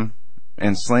wrote him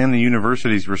and slammed the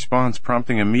university's response,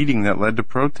 prompting a meeting that led to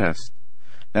protests.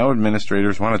 Now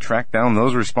administrators want to track down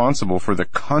those responsible for the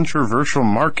controversial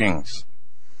markings.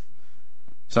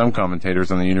 Some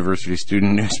commentators on the university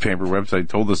student newspaper website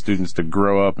told the students to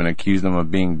grow up and accused them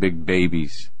of being big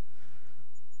babies.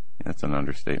 That's an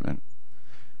understatement.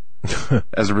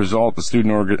 As a result, the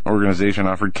student organization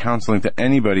offered counseling to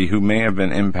anybody who may have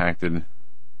been impacted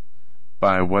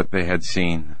by what they had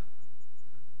seen.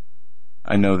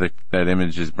 I know that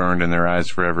image is burned in their eyes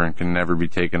forever and can never be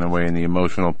taken away, and the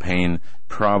emotional pain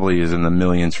probably is in the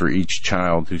millions for each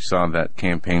child who saw that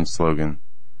campaign slogan.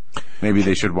 Maybe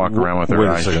they should walk around with their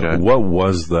eyes shut. What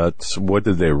was that? What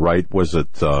did they write? Was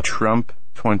it Trump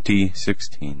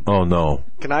 2016? Oh no!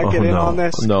 Can I get in on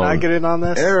this? No. Can I get in on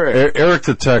this? Eric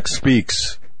the Tech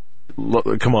speaks.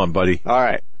 Come on, buddy. All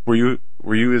right. Were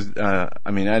you as? I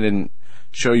didn't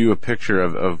show you a picture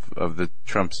of the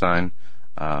Trump sign.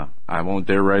 I won't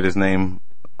dare write his name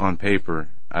on paper.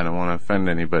 I don't want to offend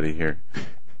anybody here.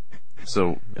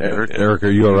 So, Eric, are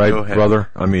you all right, brother?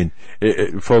 I mean,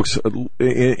 folks,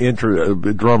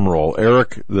 drum roll.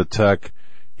 Eric the Tech,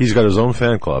 he's got his own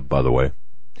fan club, by the way.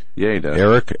 Yeah, he does.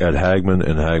 Eric at Hagmann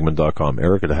and Hagmann.com.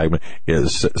 Eric at Hagmann. Yeah,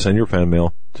 send your fan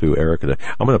mail to Eric at.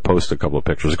 I'm going to post a couple of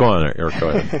pictures. Go on, Eric. Go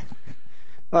ahead.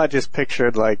 Well, I just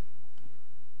pictured,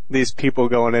 these people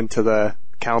going into the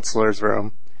counselor's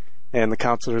room, and the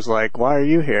counselor's like, "Why are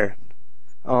you here?"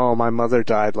 "Oh, my mother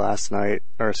died last night,"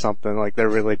 or something. They're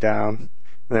really down.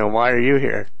 And then, "Why are you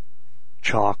here?"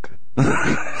 "Chalk."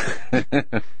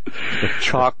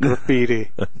 Chalk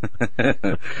graffiti.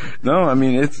 No,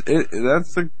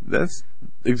 that's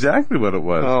exactly what it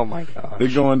was. Oh my gosh. They're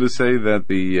going to say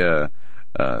that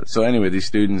so anyway, these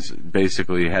students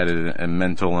basically had a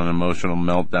mental and emotional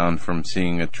meltdown from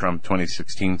seeing a Trump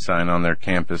 2016 sign on their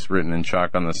campus written in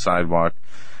chalk on the sidewalk.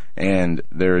 And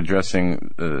they're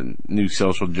addressing new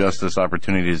social justice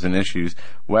opportunities and issues.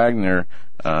 Wagner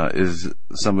is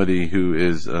somebody who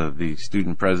is the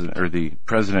student president, or the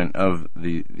president of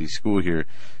the school here,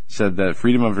 said that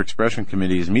Freedom of Expression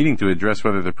Committee is meeting to address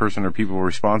whether the person or people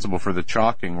responsible for the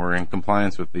chalking were in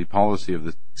compliance with the policy of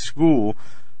the school.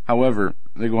 However,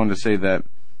 they go on to say that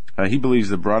he believes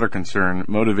the broader concern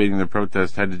motivating the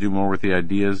protest had to do more with the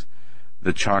ideas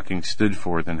the chalking stood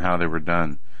for than how they were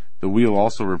done. The Wheel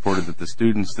also reported that the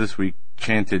students this week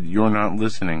chanted, "You're not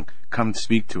listening. Come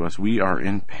speak to us. We are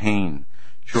in pain,"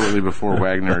 shortly before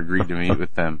Wagner agreed to meet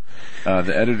with them.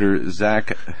 The editor,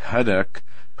 Zach Huddock,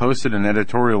 posted an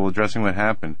editorial addressing what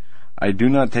happened. I do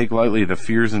not take lightly the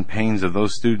fears and pains of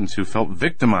those students who felt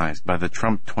victimized by the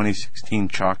Trump 2016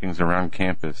 chalkings around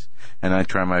campus, and I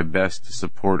try my best to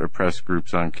support oppressed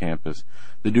groups on campus.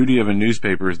 The duty of a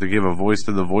newspaper is to give a voice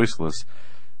to the voiceless,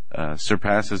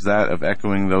 surpasses that of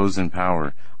echoing those in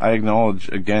power. I acknowledge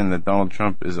again that Donald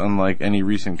Trump is unlike any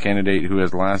recent candidate who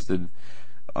has lasted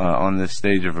on this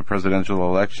stage of a presidential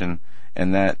election,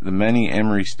 and that the many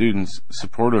Emory students'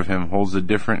 support of him holds a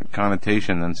different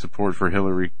connotation than support for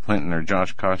Hillary Clinton or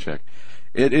Josh Koscheck.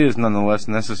 It is nonetheless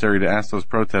necessary to ask those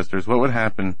protesters what would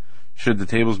happen should the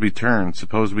tables be turned.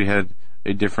 Suppose we had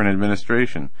a different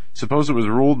administration. Suppose it was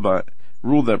ruled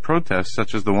that protests,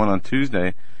 such as the one on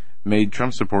Tuesday, made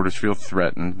Trump supporters feel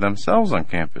threatened themselves on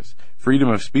campus. Freedom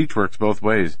of speech works both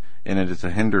ways, and it is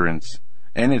a hindrance.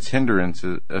 And its hindrance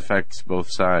affects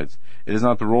both sides. It is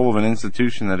not the role of an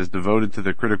institution that is devoted to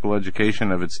the critical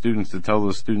education of its students to tell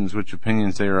those students which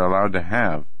opinions they are allowed to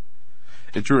have.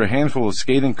 It drew a handful of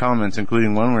scathing comments,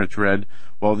 including one which read,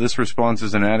 "While this response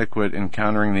is inadequate in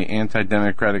countering the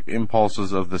anti-democratic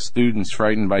impulses of the students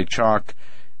frightened by chalk,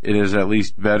 it is at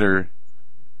least better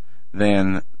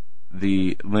than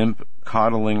the limp,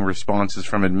 coddling responses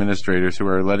from administrators who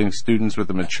are letting students with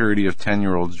the maturity of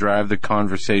 10-year-olds drive the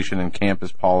conversation in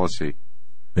campus policy."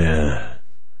 Yeah.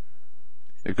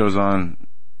 It goes on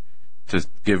to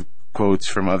give quotes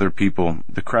from other people.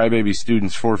 The crybaby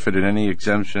students forfeited any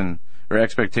exemption or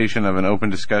expectation of an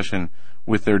open discussion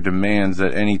with their demands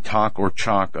that any talk or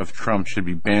chalk of Trump should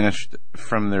be banished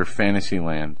from their fantasy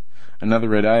land. Another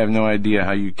read, "I have no idea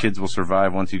how you kids will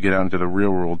survive once you get out into the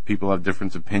real world. People have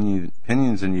different opinions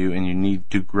than you, and you need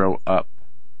to grow up."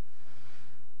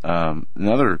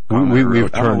 Another comment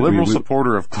wrote, "I'm a liberal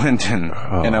supporter of Clinton,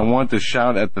 and I want to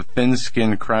shout at the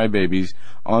thin-skinned crybabies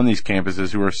on these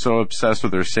campuses who are so obsessed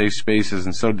with their safe spaces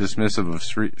and so dismissive of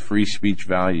free speech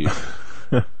values."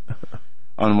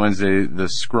 On Wednesday, the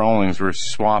scrawlings were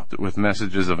swapped with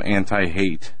messages of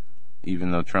anti-hate,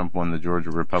 even though Trump won the Georgia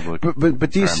Republican.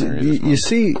 But you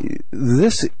see,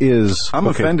 this is... I'm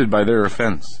offended by their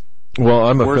offense. Well,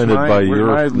 I'm offended by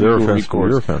their offense from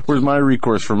your offense. Where's my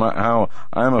recourse for how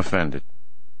I'm offended?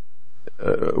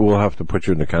 We'll have to put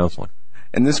you into counseling.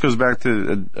 And this goes back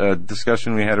to a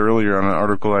discussion we had earlier on an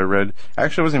article I read.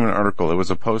 Actually, it wasn't even an article. It was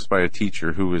a post by a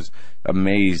teacher who was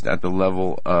amazed at the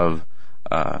level of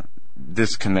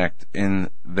disconnect in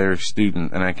their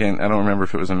student. And I don't remember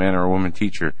if it was a man or a woman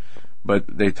teacher, but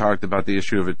they talked about the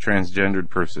issue of a transgendered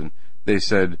person. They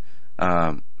said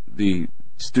the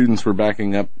students were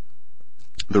backing up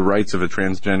the rights of a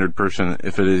transgendered person.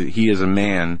 If he is a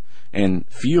man and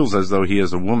feels as though he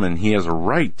is a woman, he has a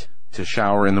right to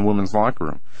shower in the women's locker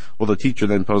room. Well, the teacher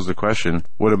then posed the question,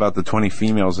 what about the 20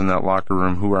 females in that locker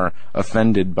room who are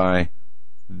offended by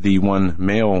the one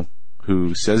male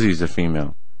who says he's a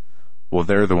female? Well,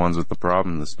 they're the ones with the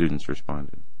problem, the students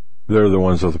responded. They're the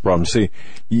ones with the problem. See,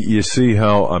 you see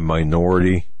how a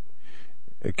minority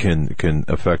can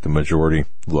affect a majority?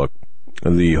 Look,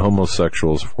 the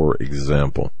homosexuals, for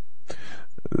example,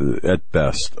 at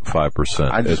best,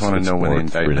 5%. I just want to know when the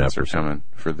indictments are coming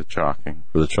for the chalking.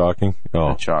 For the chalking? Oh.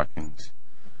 The chalkings.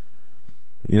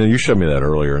 You showed me that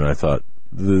earlier, and I thought,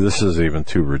 this is even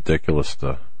too ridiculous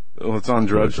to... Well, it's on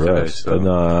Drudge today. So.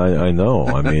 No, I know.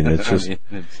 I mean, it's just...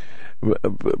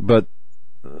 But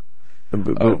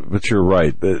you're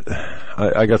right.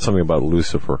 I got something about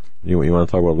Lucifer. You want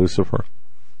to talk about Lucifer?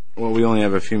 Well, we only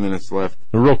have a few minutes left.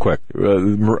 Real quick,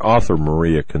 author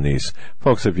Maria Canise.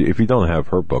 Folks, if you don't have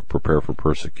her book, Prepare for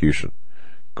Persecution,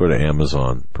 go to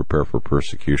Amazon, Prepare for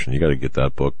Persecution. You got to get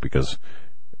that book because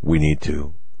we need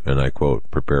to, and I quote,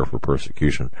 prepare for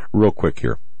persecution. Real quick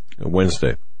here.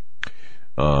 Wednesday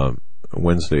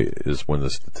is when the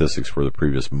statistics for the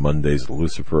previous Monday's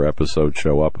Lucifer episode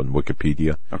show up on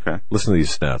Wikipedia. Okay. Listen to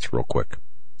these stats real quick.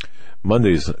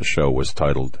 Monday's show was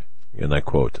titled, and I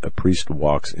quote, "A priest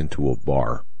walks into a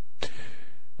bar."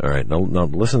 All right, now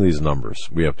listen to these numbers.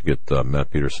 We have to get Matt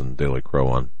Peterson, Daily Crow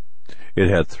on. It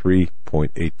had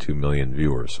 3.82 million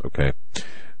viewers, okay?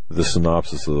 The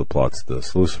synopsis of the plot's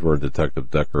this. Lucifer and Detective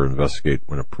Decker investigate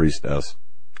when a priest asks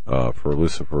for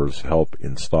Lucifer's help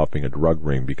in stopping a drug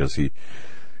ring because he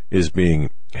is being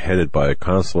headed by a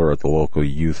counselor at the local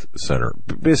youth center.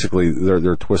 Basically,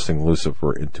 they're twisting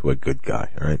Lucifer into a good guy,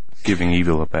 all right? Giving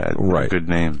evil a good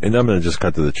name. And I'm going to just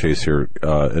cut to the chase here,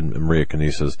 and Maria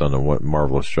Canise has done a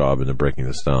marvelous job in breaking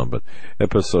this down, but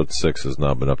episode 6 has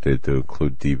now been updated to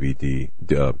include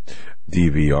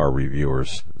DVR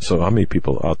reviewers. So how many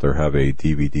people out there have a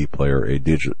DVD player,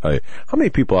 how many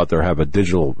people out there have a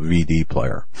digital VD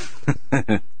player?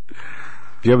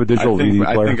 Do you have a digital DVD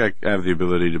player? I think I have the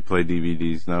ability to play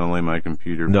DVDs, not only my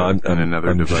computer, but on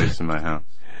another device in my house.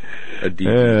 A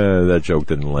DVD. That joke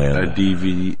didn't land.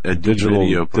 A digital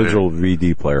player. Digital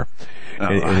VD player.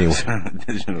 Anyway.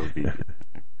 Digital VD.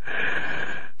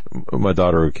 My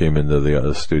daughter who came into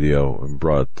the studio and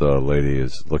brought a lady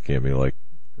is looking at me like,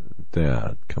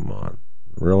 Dad, come on.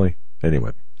 Really?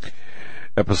 Anyway.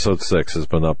 Episode 6 has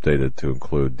been updated to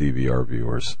include DVR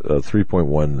viewers.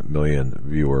 3.1 million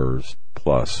viewers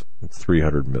plus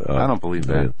 300 I don't believe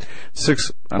million.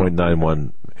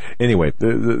 6.91. Anyway,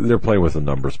 they're playing with the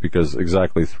numbers because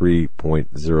exactly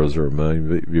 3.00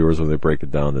 million viewers, when they break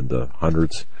it down into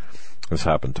hundreds, has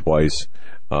happened twice.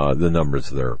 The numbers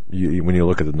there. When you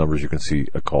look at the numbers, you can see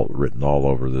occult written all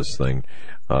over this thing.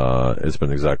 It's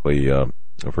been exactly,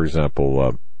 for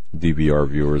example, DVR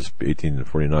viewers 18 to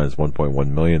 49 is 1.1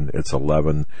 million. It's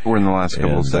 11. We're in the last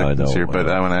couple of seconds here, but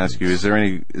I want to ask you: is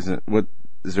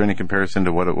there any comparison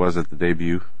to what it was at the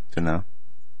debut to now?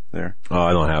 There. Oh,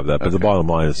 I don't have that, but the bottom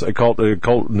line is occult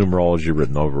numerology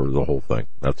written over the whole thing.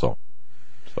 That's all.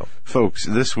 So, folks,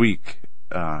 this week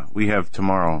we have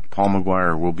tomorrow. Paul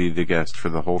McGuire will be the guest for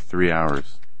the whole 3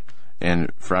 hours,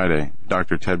 and Friday,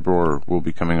 Dr. Ted Broer will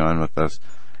be coming on with us.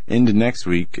 Into next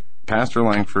week, Pastor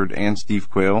Langford and Steve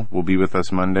Quayle will be with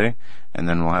us Monday, and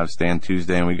then we'll have Stan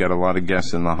Tuesday, and we got a lot of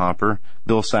guests in the hopper.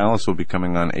 Bill Salas will be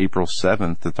coming on April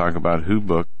 7th to talk about his new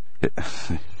book.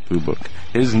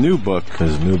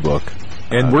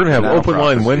 And we're going to have Open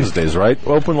Line Wednesdays, right?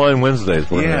 Open Line Wednesdays.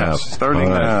 Starting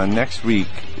next week,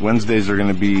 Wednesdays are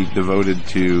going to be devoted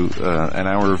to an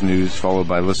hour of news followed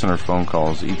by listener phone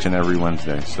calls each and every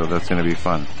Wednesday, so that's going to be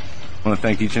fun. I want to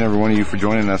thank each and every one of you for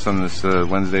joining us on this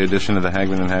Wednesday edition of the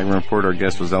Hagmann Hagmann Report. Our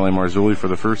guest was L.A. Marzulli for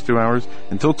the first 2 hours.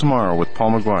 Until tomorrow with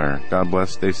Paul McGuire. God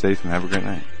bless, stay safe, and have a great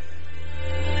night.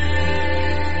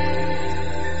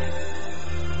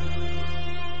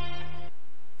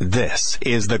 This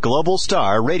is the Global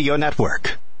Star Radio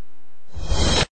Network.